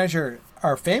 Hordes of treasure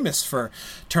are famous for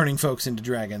turning folks into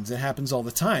dragons. It happens all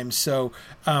the time. So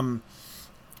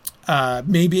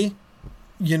maybe,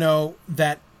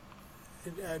 that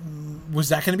was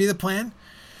that going to be the plan?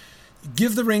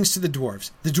 give the rings to the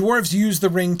dwarves. The dwarves use the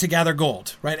ring to gather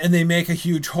gold, right? And they make a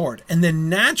huge hoard. And then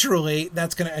naturally,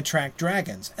 that's going to attract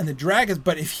dragons. And the dragons,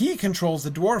 but if he controls the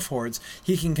dwarf hordes,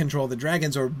 he can control the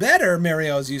dragons. Or better,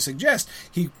 Mario, as you suggest,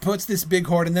 he puts this big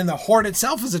hoard, and then the hoard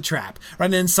itself is a trap, right?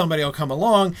 And then somebody will come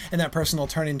along, and that person will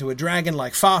turn into a dragon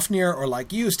like Fafnir or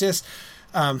like Eustace.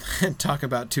 Talk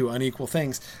about two unequal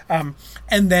things. And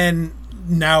then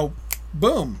now,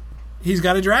 boom, he's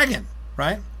got a dragon,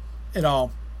 right? It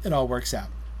all works out.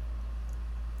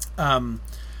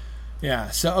 Yeah,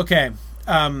 so, okay.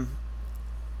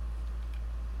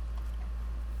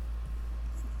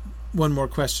 One more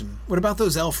question. What about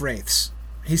those elf wraiths?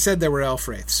 He said there were elf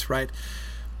wraiths, right?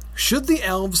 Should the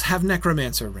elves have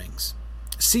necromancer rings?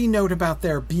 See note about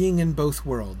their being in both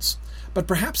worlds. But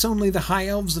perhaps only the high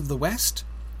elves of the West?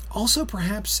 Also,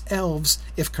 perhaps elves,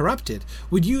 if corrupted,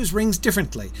 would use rings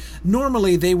differently.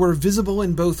 Normally, they were visible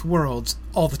in both worlds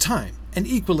all the time, and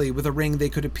equally with a ring they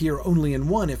could appear only in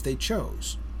one if they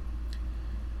chose.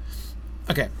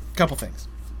 Okay, couple things.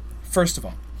 First of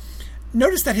all,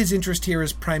 notice that his interest here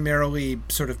is primarily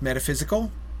sort of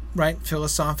metaphysical, right?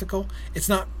 Philosophical. It's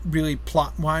not really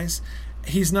plot-wise.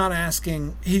 He's not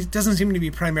asking, he doesn't seem to be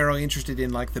primarily interested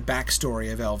in like the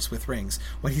backstory of elves with rings.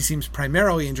 What he seems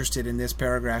primarily interested in this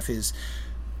paragraph is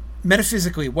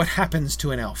metaphysically what happens to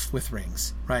an elf with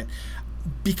rings, right?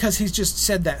 Because he's just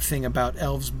said that thing about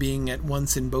elves being at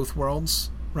once in both worlds,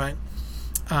 right?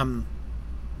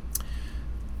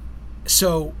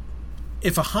 So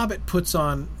if a hobbit puts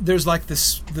on, there's like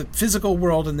this, the physical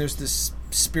world, and there's this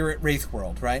spirit wraith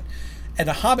world, right? And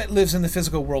a hobbit lives in the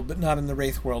physical world, but not in the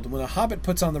wraith world. And when a hobbit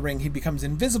puts on the ring, he becomes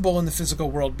invisible in the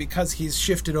physical world because he's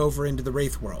shifted over into the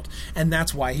wraith world. And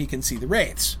that's why he can see the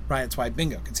wraiths, right? That's why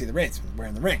Bingo can see the wraiths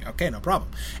wearing the ring. Okay, no problem.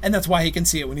 And that's why he can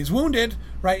see it when he's wounded,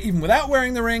 right? Even without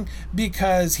wearing the ring,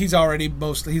 because he's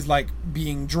like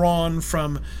being drawn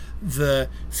from the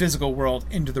physical world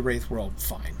into the wraith world.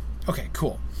 Fine. Okay,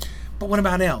 cool. But what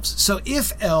about elves? So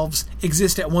if elves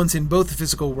exist at once in both the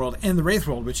physical world and the wraith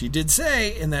world, which he did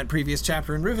say in that previous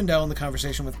chapter in Rivendell in the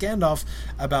conversation with Gandalf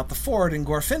about the ford in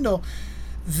Glorfindel,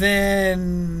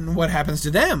 then what happens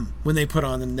to them when they put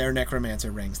on their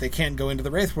necromancer rings? They can't go into the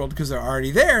wraith world because they're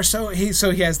already there. So he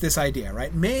has this idea,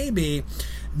 right? Maybe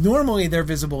normally they're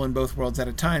visible in both worlds at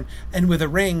a time, and with a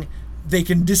ring they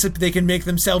can make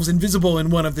themselves invisible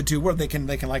in one of the two worlds. They can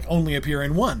like only appear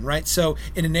in one, right? So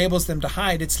it enables them to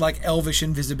hide. It's like elvish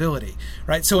invisibility,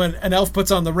 right? So an elf puts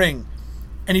on the ring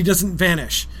and he doesn't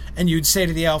vanish, and you'd say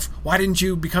to the elf, why didn't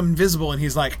you become invisible? And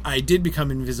he's like, I did become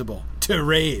invisible to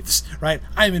wraiths, right?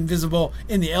 I'm invisible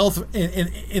in the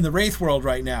in the wraith world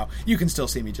right now. You can still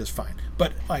see me just fine,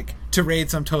 but like to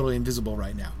wraiths I'm totally invisible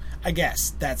right now. I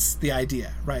guess that's the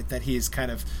idea, right? That he's kind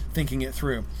of thinking it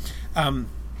through.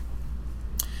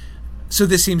 So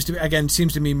this seems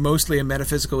to me mostly a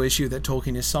metaphysical issue that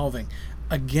Tolkien is solving.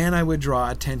 Again, I would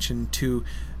draw attention to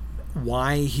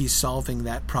why he's solving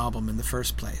that problem in the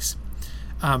first place.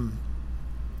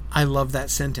 I love that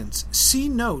sentence. See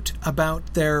note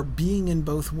about their being in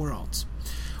both worlds.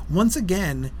 Once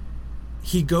again,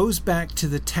 he goes back to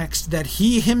the text that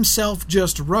he himself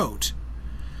just wrote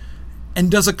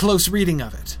and does a close reading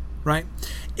of it, right?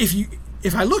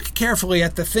 If I look carefully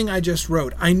at the thing I just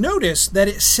wrote, I notice that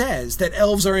it says that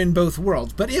elves are in both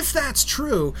worlds. But if that's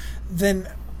true, then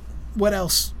what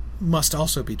else must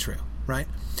also be true, right?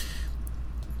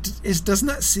 Doesn't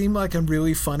that seem like a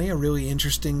really funny, a really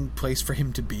interesting place for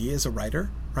him to be as a writer,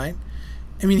 right?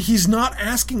 I mean, he's not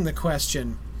asking the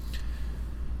question,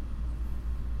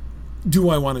 do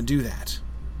I want to do that,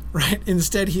 right?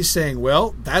 Instead, he's saying,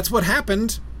 well, that's what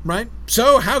happened, right?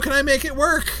 So how can I make it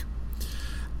work?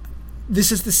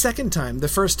 This is the second time. The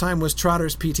first time was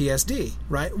Trotter's PTSD,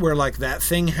 right? Where like that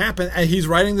thing happened, and he's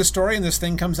writing the story, and this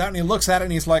thing comes out, and he looks at it,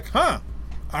 and he's like, "Huh,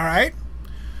 all right,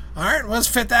 let's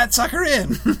fit that sucker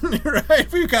in, right?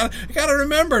 We've got to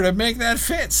remember to make that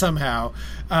fit somehow."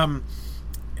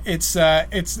 It's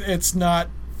not.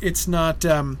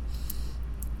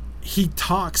 He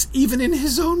talks even in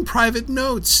his own private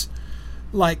notes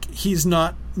like he's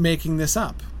not making this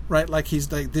up. Right, like he's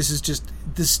like,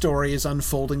 this story is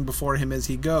unfolding before him as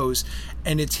he goes,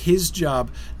 and it's his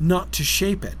job not to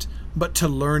shape it, but to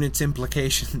learn its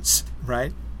implications,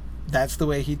 right? That's the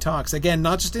way he talks. Again,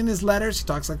 not just in his letters, he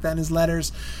talks like that in his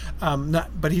letters,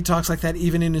 but he talks like that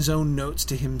even in his own notes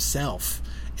to himself,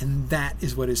 and that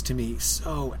is what is, to me,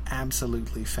 so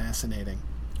absolutely fascinating.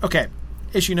 Okay,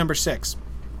 issue number 6.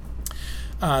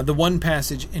 the one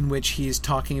passage in which he is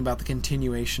talking about the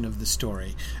continuation of the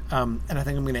story. And I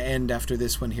think I'm going to end after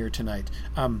this one here tonight.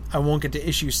 I won't get to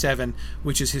issue 7,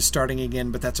 which is his starting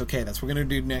again, but that's okay. That's what we're going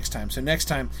to do next time. So next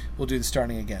time, we'll do the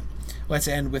starting again. Let's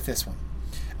end with this one.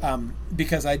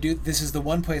 Because this is the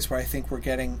one place where I think we're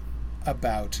getting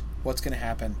about what's going to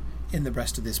happen in the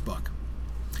rest of this book.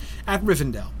 At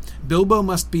Rivendell, Bilbo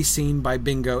must be seen by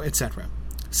Bingo, etc.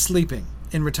 Sleeping.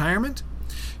 In retirement?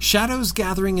 Shadows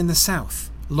gathering in the south.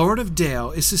 Lord of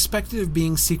Dale is suspected of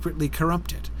being secretly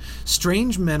corrupted.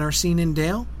 Strange men are seen in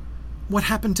Dale. What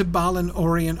happened to Balin,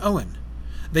 Ori, and Owen?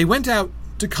 They went out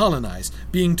to colonize,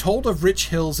 being told of rich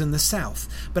hills in the south,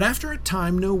 but after a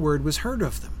time no word was heard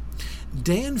of them.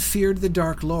 Dan feared the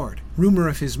Dark Lord. Rumor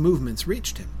of his movements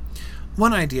reached him.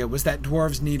 One idea was that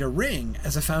dwarves need a ring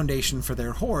as a foundation for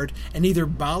their hoard, and either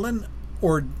Balin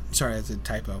or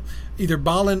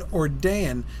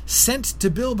Dan sent to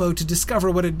Bilbo to discover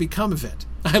what had become of it.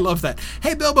 I love that.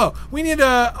 Hey, Bilbo, we need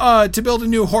to build a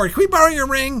new hoard. Can we borrow your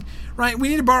ring? Right? We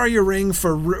need to borrow your ring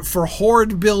for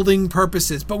hoard building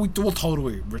purposes, but we'll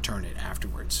totally return it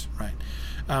afterwards. Right?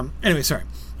 Anyway, sorry.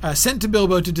 Sent to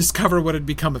Bilbo to discover what had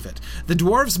become of it. The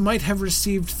dwarves might have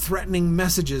received threatening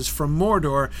messages from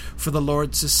Mordor, for the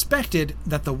Lord suspected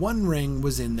that the One Ring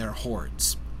was in their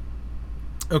hoards.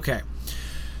 Okay.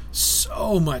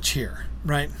 So much here,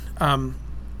 right?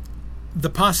 The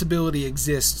possibility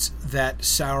exists that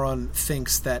Sauron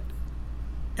thinks that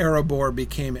Erebor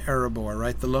became Erebor,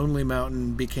 right? The Lonely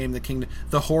Mountain became the kingdom.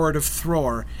 The Hoard of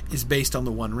Thror is based on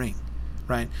the One Ring,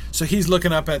 right? So he's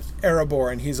looking up at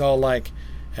Erebor and he's all like,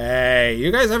 hey,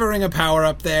 you guys have a ring of power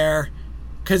up there?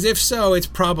 Because if so, it's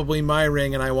probably my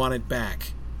ring and I want it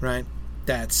back, right?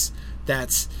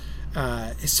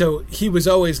 So he was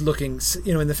always looking,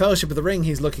 in the Fellowship of the Ring,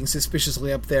 he's looking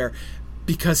suspiciously up there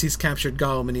because he's captured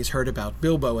Gollum and he's heard about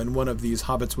Bilbo, and one of these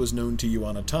hobbits was known to you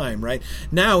on a time, right?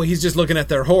 Now he's just looking at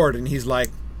their hoard and he's like,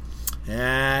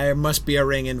 there must be a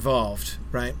ring involved,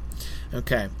 right?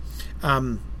 Okay.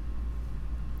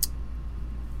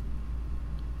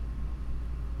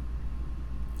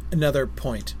 Another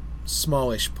point,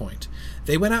 smallish point.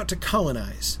 They went out to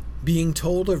colonize, being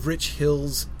told of rich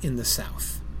hills in the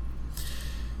south.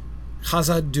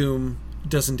 Khazad-dûm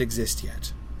doesn't exist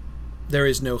yet. There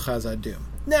is no Khazad-dûm.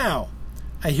 Now,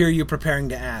 I hear you preparing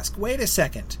to ask, wait a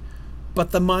second,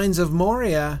 but the Mines of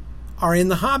Moria are in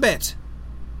The Hobbit.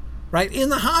 Right? In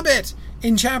The Hobbit,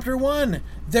 in Chapter 1,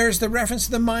 there's the reference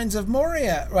to the Mines of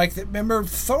Moria. Like, remember,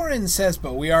 Thorin says,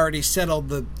 but we already settled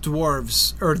the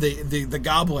dwarves, or the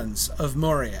goblins of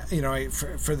Moria,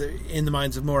 in the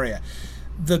Mines of Moria.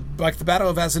 The Battle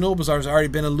of Azanulbazar has already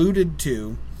been alluded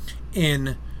to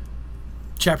in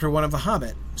Chapter 1 of The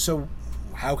Hobbit. So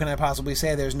how can I possibly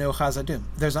say there's no Khazad-dûm?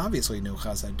 There's obviously no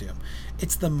Khazad-dûm.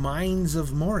 It's the Mines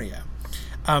of Moria.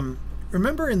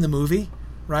 Remember in the movie,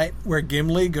 right, where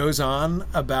Gimli goes on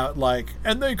about,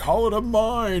 and they call it a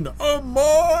mine,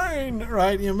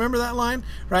 right? You remember that line,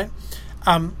 right?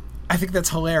 I think that's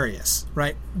hilarious,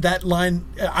 right? That line,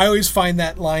 I always find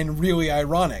that line really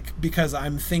ironic because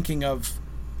I'm thinking of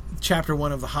Chapter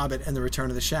 1 of The Hobbit and the Return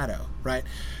of the Shadow, right?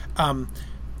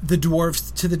 The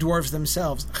dwarves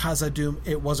themselves, Khazad-dûm,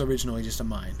 it was originally just a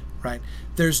mine, right?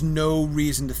 There's no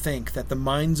reason to think that the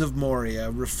Mines of Moria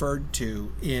referred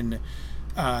to in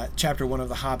Chapter 1 of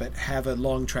The Hobbit have a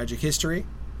long tragic history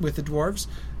with the dwarves,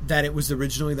 that it was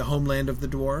originally the homeland of the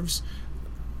dwarves.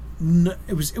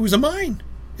 It was a mine.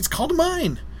 It's called a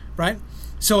mine, right?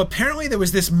 So apparently there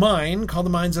was this mine called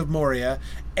the Mines of Moria,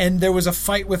 and there was a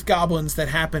fight with goblins that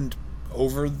happened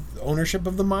over ownership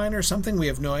of the mine or something. We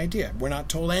have no idea. We're not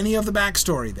told any of the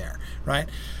backstory there, right?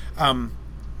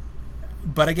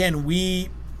 But again, we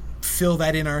fill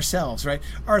that in ourselves, right?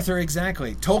 Arthur,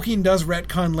 exactly. Tolkien does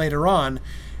retcon later on,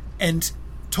 and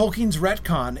Tolkien's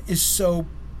retcon is so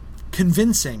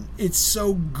convincing, it's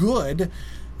so good,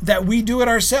 that we do it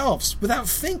ourselves without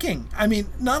thinking. I mean,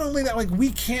 not only that, we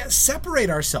can't separate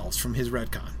ourselves from his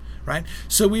retcon, right?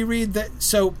 So we read that,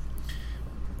 so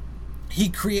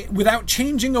he without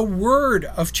changing a word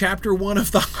of Chapter 1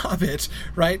 of The Hobbit,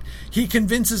 right? He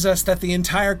convinces us that the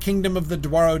entire kingdom of the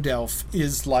Dwarodelf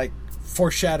is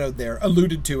foreshadowed there,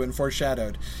 alluded to and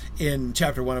foreshadowed in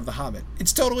Chapter 1 of The Hobbit.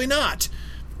 It's totally not.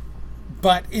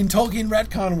 But in Tolkien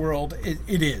retcon world,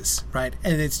 it is, right?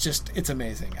 And it's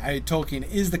amazing. Tolkien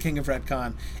is the king of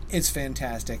retcon. It's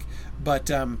fantastic. But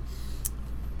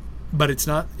it's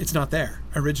not there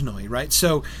originally, right?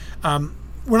 So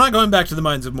we're not going back to the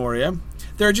Mines of Moria.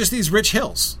 There are just these rich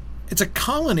hills. It's a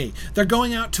colony. They're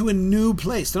going out to a new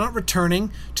place. They're not returning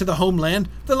to the homeland.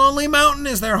 The Lonely Mountain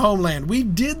is their homeland. We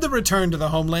did the return to the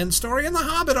homeland story in The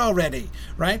Hobbit already,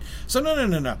 right? So no.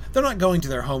 They're not going to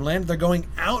their homeland. They're going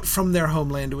out from their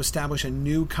homeland to establish a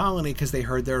new colony because they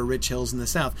heard there are rich hills in the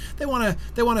south. They want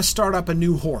to start up a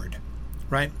new horde,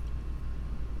 right?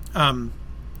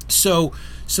 So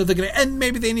they're going to, and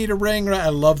maybe they need a ring, right? I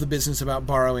love the business about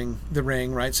borrowing the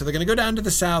ring, right? So they're going to go down to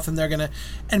the south and they're going to,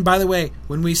 and by the way,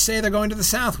 when we say they're going to the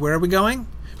south, where are we going?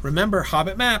 Remember,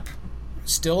 Hobbit map,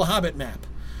 still a Hobbit map,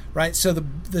 right? So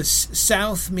the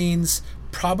south means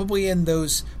probably in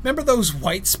those, remember those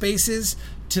white spaces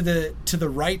to the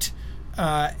right,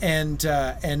 and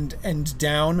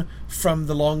down from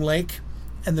the Long Lake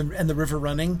and the river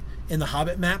running in the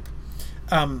Hobbit map?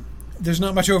 There's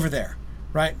not much over there.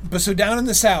 Right, but so down in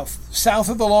the south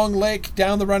of the Long Lake,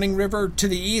 down the running river, to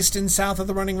the east and south of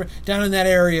the running river, down in that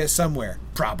area somewhere,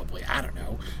 probably, I don't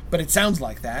know, but it sounds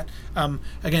like that.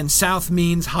 Again, south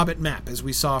means Hobbit map, as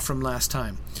we saw from last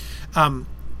time.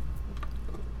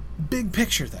 Big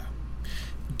picture, though.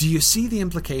 Do you see the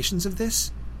implications of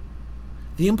this?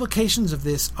 The implications of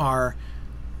this are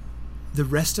the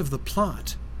rest of the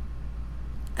plot.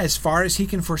 As far as he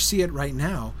can foresee it right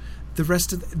now, the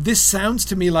rest of this sounds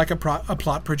to me like a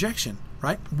plot projection,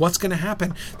 right? What's going to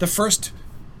happen? The first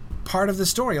part of the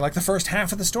story, like the first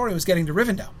half of the story, was getting to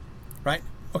Rivendell, right?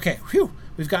 Okay,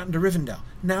 we've gotten to Rivendell.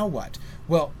 Now what?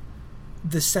 Well,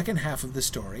 the second half of the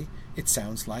story, it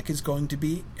sounds like, is going to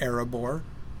be Erebor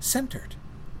centered,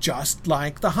 just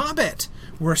like The Hobbit.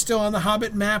 We're still on the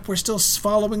Hobbit map. We're still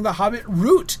following the Hobbit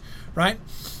route, right?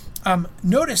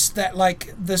 Notice that,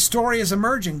 like, the story is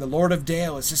emerging. The Lord of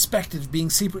Dale is suspected of being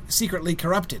secretly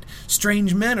corrupted.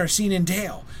 Strange men are seen in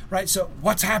Dale, right? So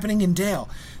what's happening in Dale?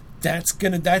 That's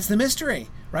the mystery,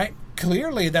 right?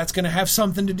 Clearly that's going to have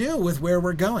something to do with where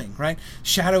we're going, right?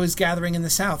 Shadow is gathering in the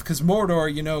south because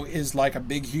Mordor, is like a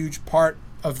big, huge part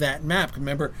of that map.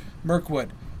 Remember,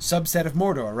 Mirkwood, subset of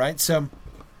Mordor, right? So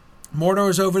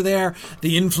Mordor's over there.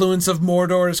 The influence of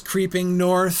Mordor is creeping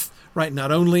north, right,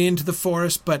 not only into the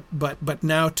forest, but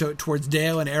now towards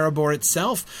Dale and Erebor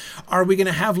itself. Are we going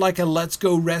to have like a let's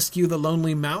go rescue the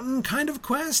Lonely Mountain kind of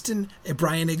quest? And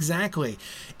Brian, exactly.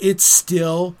 It's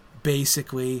still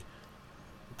basically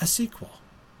a sequel.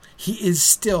 He is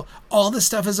still, all the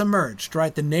stuff has emerged,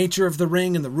 right? The nature of the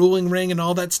ring and the ruling ring and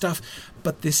all that stuff.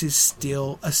 But this is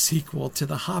still a sequel to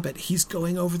The Hobbit. He's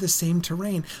going over the same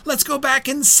terrain. Let's go back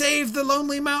and save the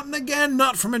Lonely Mountain again.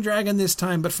 Not from a dragon this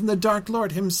time, but from the Dark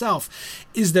Lord himself.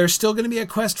 Is there still going to be a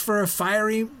quest for a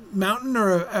fiery mountain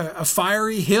or a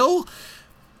fiery hill?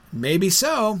 Maybe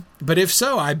so, but if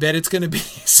so, I bet it's going to be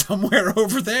somewhere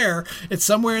over there. It's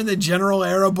somewhere in the general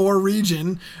Erebor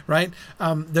region, right?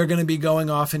 They're going to be going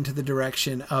off into the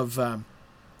direction of the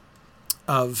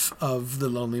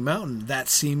Lonely Mountain. That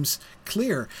seems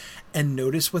clear. And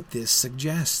notice what this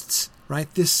suggests,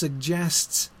 right? This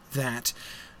suggests that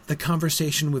the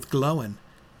conversation with Glóin,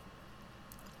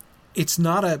 it's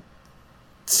not a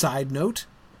side note,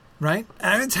 right?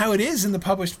 And it's how it is in the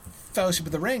published Fellowship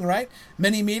of the Ring, right?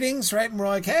 Many meetings, right? And we're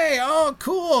like, hey, oh,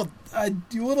 cool, a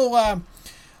little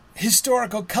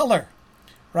historical color,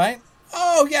 right?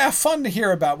 Oh, yeah, fun to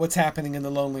hear about what's happening in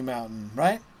the Lonely Mountain,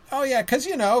 right? Oh, yeah, because,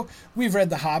 we've read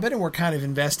The Hobbit and we're kind of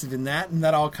invested in that, and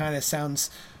that all kind of sounds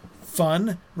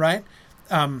fun, right?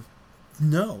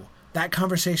 No, that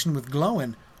conversation with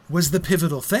Glóin was the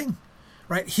pivotal thing,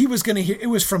 right? He was going to hear, it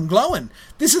was from Glóin.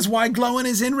 This is why Glóin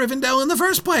is in Rivendell in the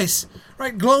first place,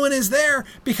 right? Glóin is there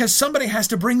because somebody has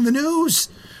to bring the news.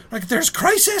 Like, there's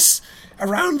crisis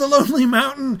around the Lonely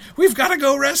Mountain. We've got to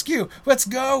go rescue. Let's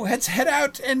go. Let's head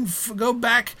out and go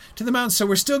back to the mountain. So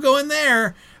we're still going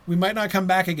there. We might not come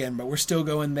back again, but we're still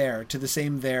going there, to the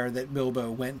same there that Bilbo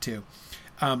went to.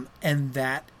 And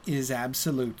that is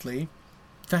absolutely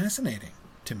fascinating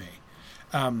to me.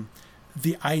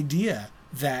 The idea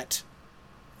that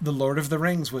the Lord of the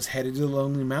Rings was headed to the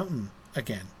Lonely Mountain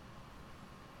again.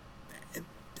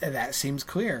 That seems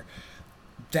clear.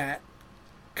 That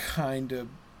kind of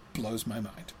blows my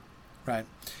mind, right?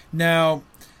 Now,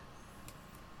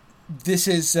 this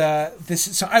is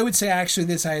so I would say actually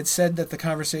this, I had said that the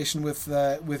conversation with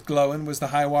Glóin was the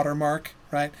high water mark,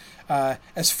 right?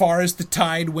 As far as the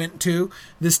tide went to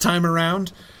this time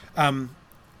around,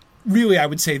 really I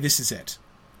would say this is it,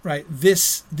 right?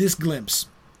 This glimpse,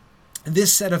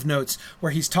 this set of notes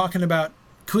where he's talking about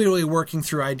clearly working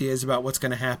through ideas about what's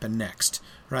going to happen next,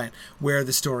 right? Where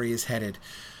the story is headed.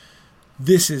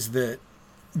 This is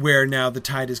where now the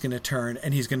tide is going to turn,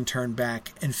 and he's going to turn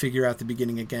back and figure out the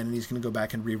beginning again, and he's going to go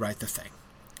back and rewrite the thing,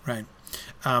 right?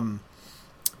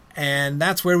 And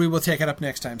that's where we will take it up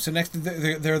next time. So next,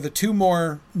 there are the two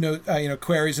more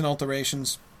queries and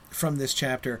alterations from this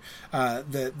chapter,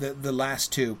 the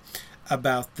last two,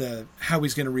 about how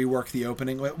he's going to rework the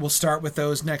opening. We'll start with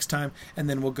those next time, and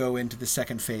then we'll go into the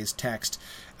second phase text.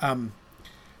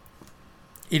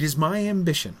 It is my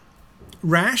ambition,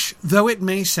 rash though it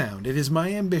may sound, it is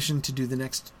my ambition to do the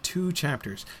next two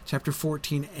chapters, chapter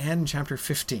 14 and chapter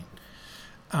 15,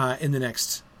 in the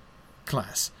next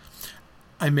class.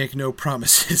 I make no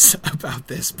promises about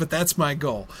this, but that's my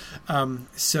goal.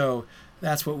 So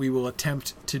that's what we will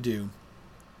attempt to do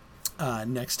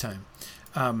next time.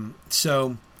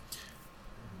 So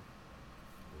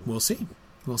we'll see.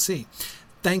 We'll see.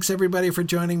 Thanks everybody for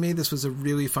joining me. This was a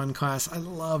really fun class. I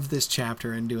love this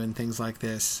chapter and doing things like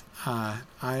this. I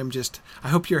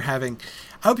hope you're having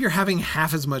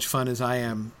half as much fun as I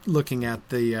am looking at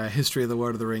the history of the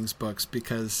Lord of the Rings books,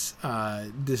 because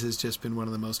this has just been one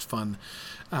of the most fun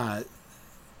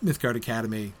Mythgard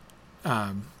Academy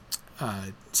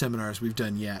seminars we've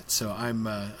done yet. So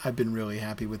I've been really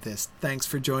happy with this. Thanks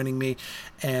for joining me,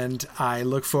 and I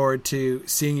look forward to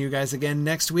seeing you guys again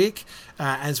next week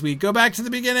as we go back to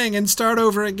the beginning and start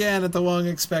over again at the long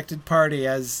expected party,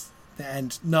 to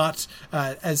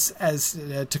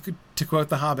quote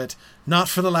The Hobbit, not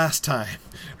for the last time,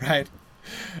 right?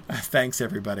 Thanks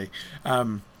everybody.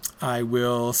 I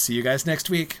will see you guys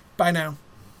next week. Bye now.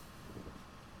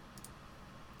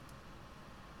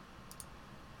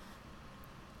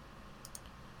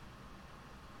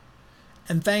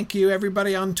 And thank you,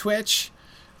 everybody on Twitch.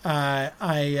 I've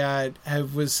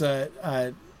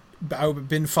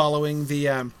been following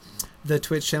the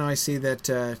Twitch channel. I see that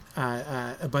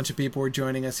a bunch of people were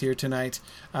joining us here tonight.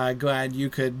 Glad you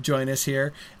could join us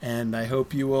here, and I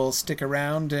hope you will stick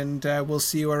around, and we'll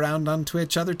see you around on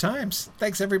Twitch other times.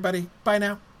 Thanks, everybody. Bye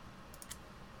now.